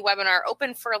leave the webinar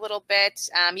open for a little bit.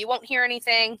 You won't hear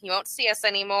anything. You won't see us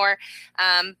anymore.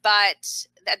 But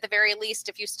at the very least,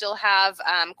 if you still have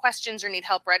questions or need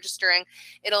help registering,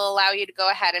 it'll allow you to go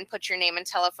ahead and put your name and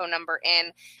telephone number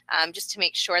in just to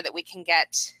make sure that we can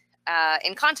get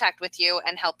in contact with you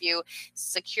and help you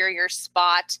secure your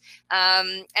spot.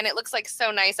 And it looks like so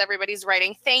nice. Everybody's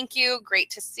writing, thank you. Great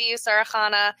to see you,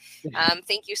 Chana.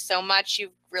 Thank you so much.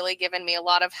 You've really given me a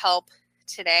lot of help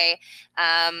today.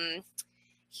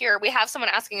 Here we have someone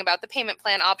asking about the payment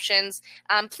plan options.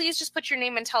 Please just put your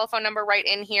name and telephone number right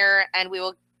in here and we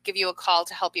will give you a call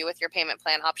to help you with your payment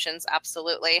plan options.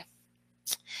 Absolutely.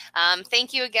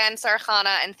 Thank you again,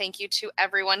 Chana, and thank you to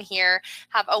everyone here.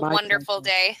 Have a wonderful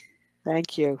day.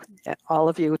 Thank you. All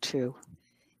of you too.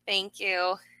 Thank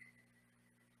you.